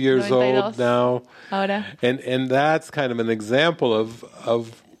 92 years 92 old now. Ahora. And that's kind of an example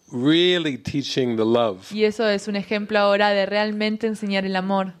of really teaching the love. Y eso es un ejemplo ahora de realmente enseñar el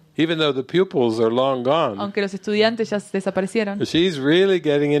amor. Even though the pupils are long gone. Aunque los estudiantes ya desaparecieron. She's really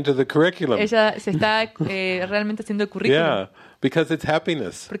getting into the curriculum. Ella se está realmente haciendo el currículum. Yeah, because it's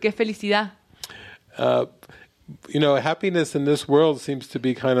happiness. Porque es felicidad. You know, happiness in this world seems to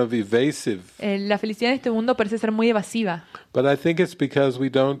be kind of evasive. La felicidad en este mundo parece ser muy evasiva. But I think it's because we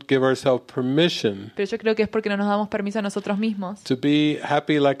don't give ourselves permission. Pero yo creo que es porque no nos damos permiso a nosotros mismos. To be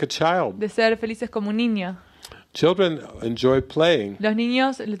happy like a child. De ser felices como un niño. Children enjoy playing. Los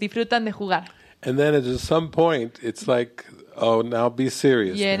niños disfrutan de jugar. And then at some point it's like, oh, now be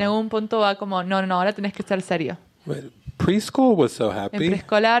serious. Y en algún punto va como, no, ahora tenés que ser serio. Preschool was so happy. En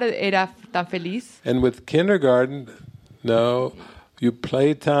preescolar era tan feliz. And with kindergarten, no, you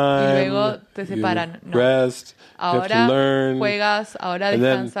play time. Y luego te separan. You rest. Ahora you have to learn. Juegas, ahora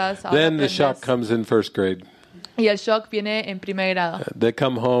descansas. Ahora then the shock comes in first grade. Y el shock viene en primer grado. They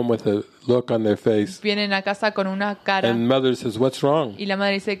come home with a look on their face. Vienen a casa con una cara. And mother says, "What's wrong?" Y la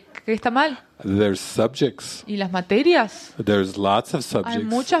madre dice, ¿qué está mal? There's subjects. ¿Y las materias? There's lots of subjects. Hay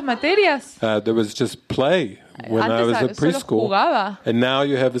muchas materias. There was just play when I was at preschool. Jugaba. And now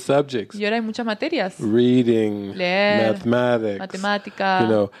you have the subjects. Y ahora hay muchas materias. Reading, leer, mathematics, matemática. You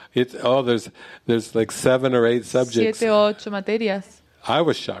know, there's like 7 or 8 subjects. 7 o 8 materias. I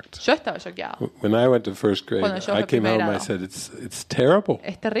was shocked. Yo estaba choqueado. When I went to first grade, I came home and I said, it's terrible.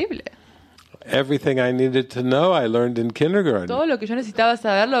 Es terrible. Everything I needed to know, I learned in kindergarten. Todo lo que yo necesitaba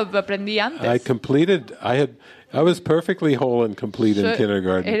saber lo aprendí antes. I was perfectly whole and complete in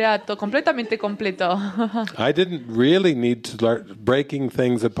kindergarten. Era completamente completo. I didn't really need to start breaking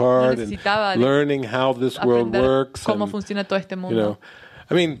things apart and learning how this world works. Cómo funciona todo este mundo. You know,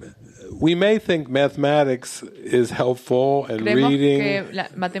 I mean, we may think mathematics is helpful and Creemos reading que la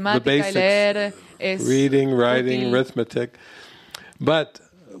matemática, the basics, leer es reading, writing, útil. Arithmetic, but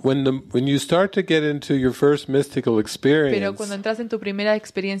when you start to get into your first mystical experience, pero cuando entras en tu primera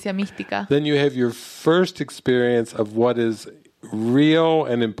experiencia mística, then you have your first experience of what is real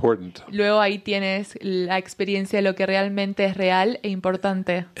and important. Luego ahí tienes la experiencia de lo que realmente es real e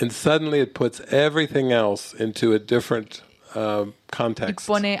importante. And suddenly it puts everything else into a different context. Y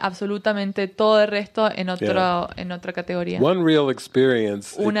pone absolutamente todo el resto en otra categoría. One real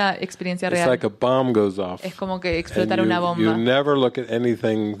experience. Una experiencia real. It's like a bomb goes off. Es como que explotar una bomba. You never look at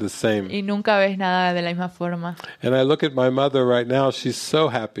anything the same. Y nunca ves nada de la misma forma. And I look at my mother right now, she's so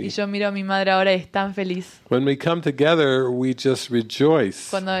happy. Y yo miro a mi madre ahora y es tan feliz. When we come together, we just rejoice.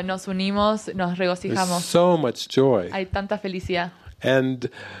 Cuando nos unimos, nos regocijamos. There's so much joy. Hay tanta felicidad. And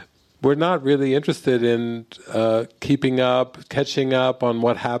we're not really interested in catching up on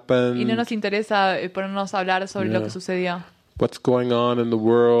what happened. Y no nos interesa ponernos a hablar sobre lo que sucedió. What's going on in the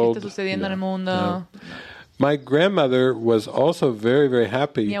world? ¿Qué está sucediendo en el mundo? My grandmother was also very, very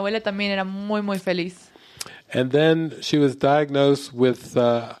happy. Mi abuela también era muy, muy feliz. And then she was diagnosed with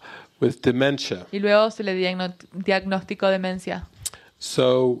dementia. Y luego se le diagnosticó demencia.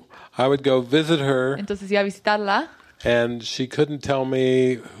 So I would go visit her. Entonces iba a visitarla. And she couldn't tell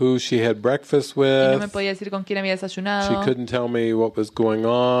me who she had breakfast with. Y no me podía decir con quién había desayunado. She couldn't tell me what was going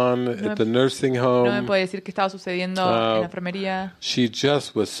on at the nursing home. No me podía decir qué estaba sucediendo en la enfermería. She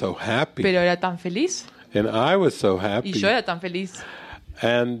just was so happy. Pero era tan feliz. And I was so happy. Y yo era tan feliz.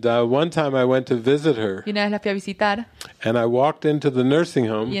 And one time I went to visit her. Y una vez la fui a visitar. And I walked into the nursing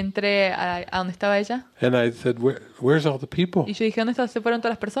home. Y entré a donde estaba ella. And I said, where's all the people? Y yo dije, ¿dónde se fueron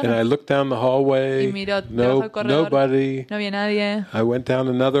todas las personas? And I looked down the hallway. Y miró debajo del corredor. Nobody. No había nadie. I went down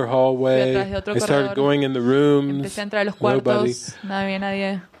another hallway. Fui atrás de otro I started corredor. going in the rooms. Empecé a entrar a los cuartos. No había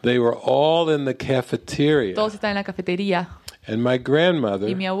nadie. They were all in the cafeteria. Todos estaban en la cafetería. And my grandmother,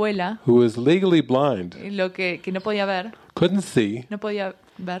 y mi abuela, who was legally blind, lo que no podía ver, couldn't see, no podía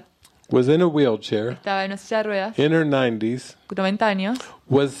ver, was in a wheelchair, estaba en una silla de ruedas, in her 90s, 90 años,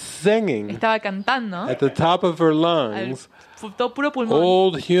 was singing estaba cantando at the top of her lungs todo puro pulmón,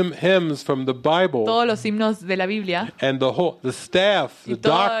 old hymns from the Bible, todos los himnos de la Biblia, and the staff, the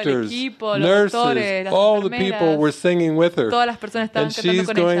doctors, equipo, nurses, doctores, all the people were singing with her, todas las personas estaban and cantando she's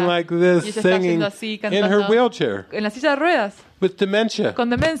con going ella, like this, y ella está singing así, in her wheelchair en la silla de ruedas, with dementia. con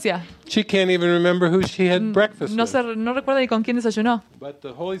demencia. She can't even remember who she had breakfast with. No recuerda ni con quién desayunó. But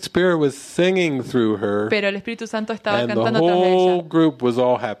the Holy Spirit was singing through her, pero el Espíritu Santo estaba and cantando the tras de whole ella. group was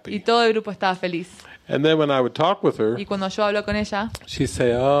all happy. Y todo el grupo estaba feliz. And then when I would talk with her, y cuando yo hablo con ella, she'd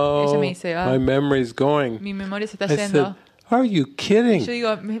say, "Oh, me dice, my memory's going." Mi memoria se está I yendo. said, "Are you kidding? Y yo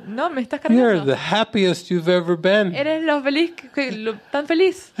digo, no, me estás cargando. You're the happiest you've ever been. Eres lo feliz, tan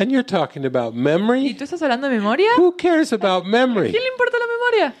feliz. And you're talking about memory? ¿Y tú estás hablando de memoria? Who cares about memory?" ¿Quién le importa la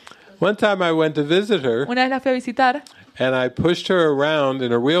memoria? One time I went to visit her, Una vez la fui a visitar and I pushed her around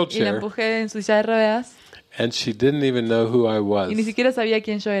in a y la wheelchair, empujé en su silla de ruedas and she didn't even know who I was. y ni siquiera sabía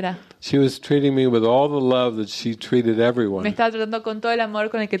quién yo era. She was treating me with all the love that she treated Me everyone. estaba tratando con todo el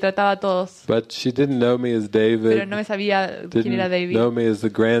amor con el que trataba a todos. But she didn't know me as David. Pero no me sabía quién era Didn't David. know me as the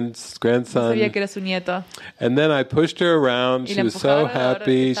No grandson. sabía que era su nieto. And then I pushed her around. Y She la was so empujaba alrededor,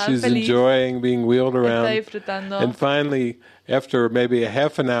 happy. estaba She was feliz. enjoying being wheeled Estaba around. disfrutando. And finally, after maybe a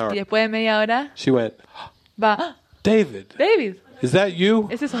half an hour, Y después de media hora, she went, va, ¡Ah! David, David, is that you?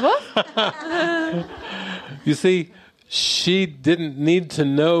 ¿ese sos vos? You see, she didn't need to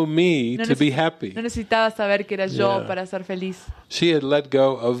know me to be happy. No necesitaba saber que era yo Yeah. para ser feliz. She had let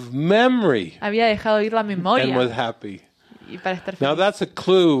go of memory Había dejado ir la and memoria was happy. y para estar Now feliz. that's a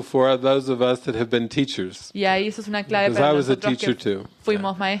clue for those of us that have been teachers. Y ahí eso es una clave Because para I was a nosotros teacher que too.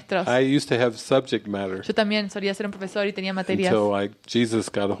 fuimos maestros. I used to have subject matter Yo también solía ser un profesor y tenía materias until Jesus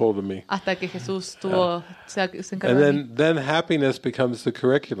got a hold of me. hasta que Jesús se encargó And de mí. then happiness becomes the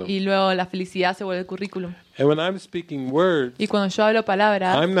curriculum. Y luego la felicidad se vuelve el currículum. And when I'm speaking words, Y cuando yo hablo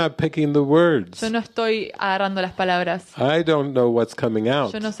palabras, I'm not picking the words. yo no estoy agarrando las palabras. I don't know what's coming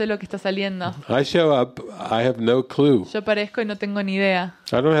out. Yo no sé lo que está saliendo. I show up, I have no clue. Yo aparezco y no tengo ni idea.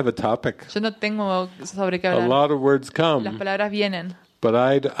 I don't have a topic. Yo no tengo sobre qué A hablar. lot of words Las come, palabras vienen, but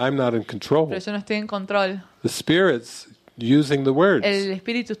I'm not in control. pero yo no estoy en control. The Spirit's using the words. El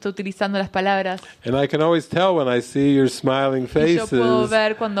Espíritu está utilizando las palabras. And I can always tell when I see your smiling Y yo puedo faces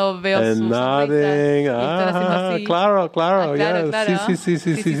ver cuando veo sus and nodding. sonrisas. Y están haciendo así. Claro, Claro, yes.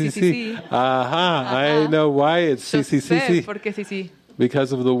 claro. Sí. I know why it's Yo sí. sé por qué sí.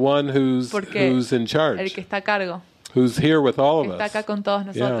 Because of the one who's Porque in el charge, que está a cargo, who's here with all que of está acá us. con todos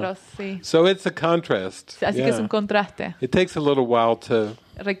nosotros. Sí. So it's a contrast. Así que es un contraste. It takes a little while to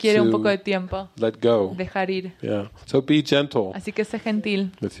Requiere un poco de tiempo let go. dejar ir. Yeah. So be gentle Así que sé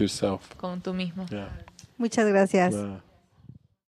gentil with yourself. con tú mismo. Yeah. Muchas gracias. Yeah.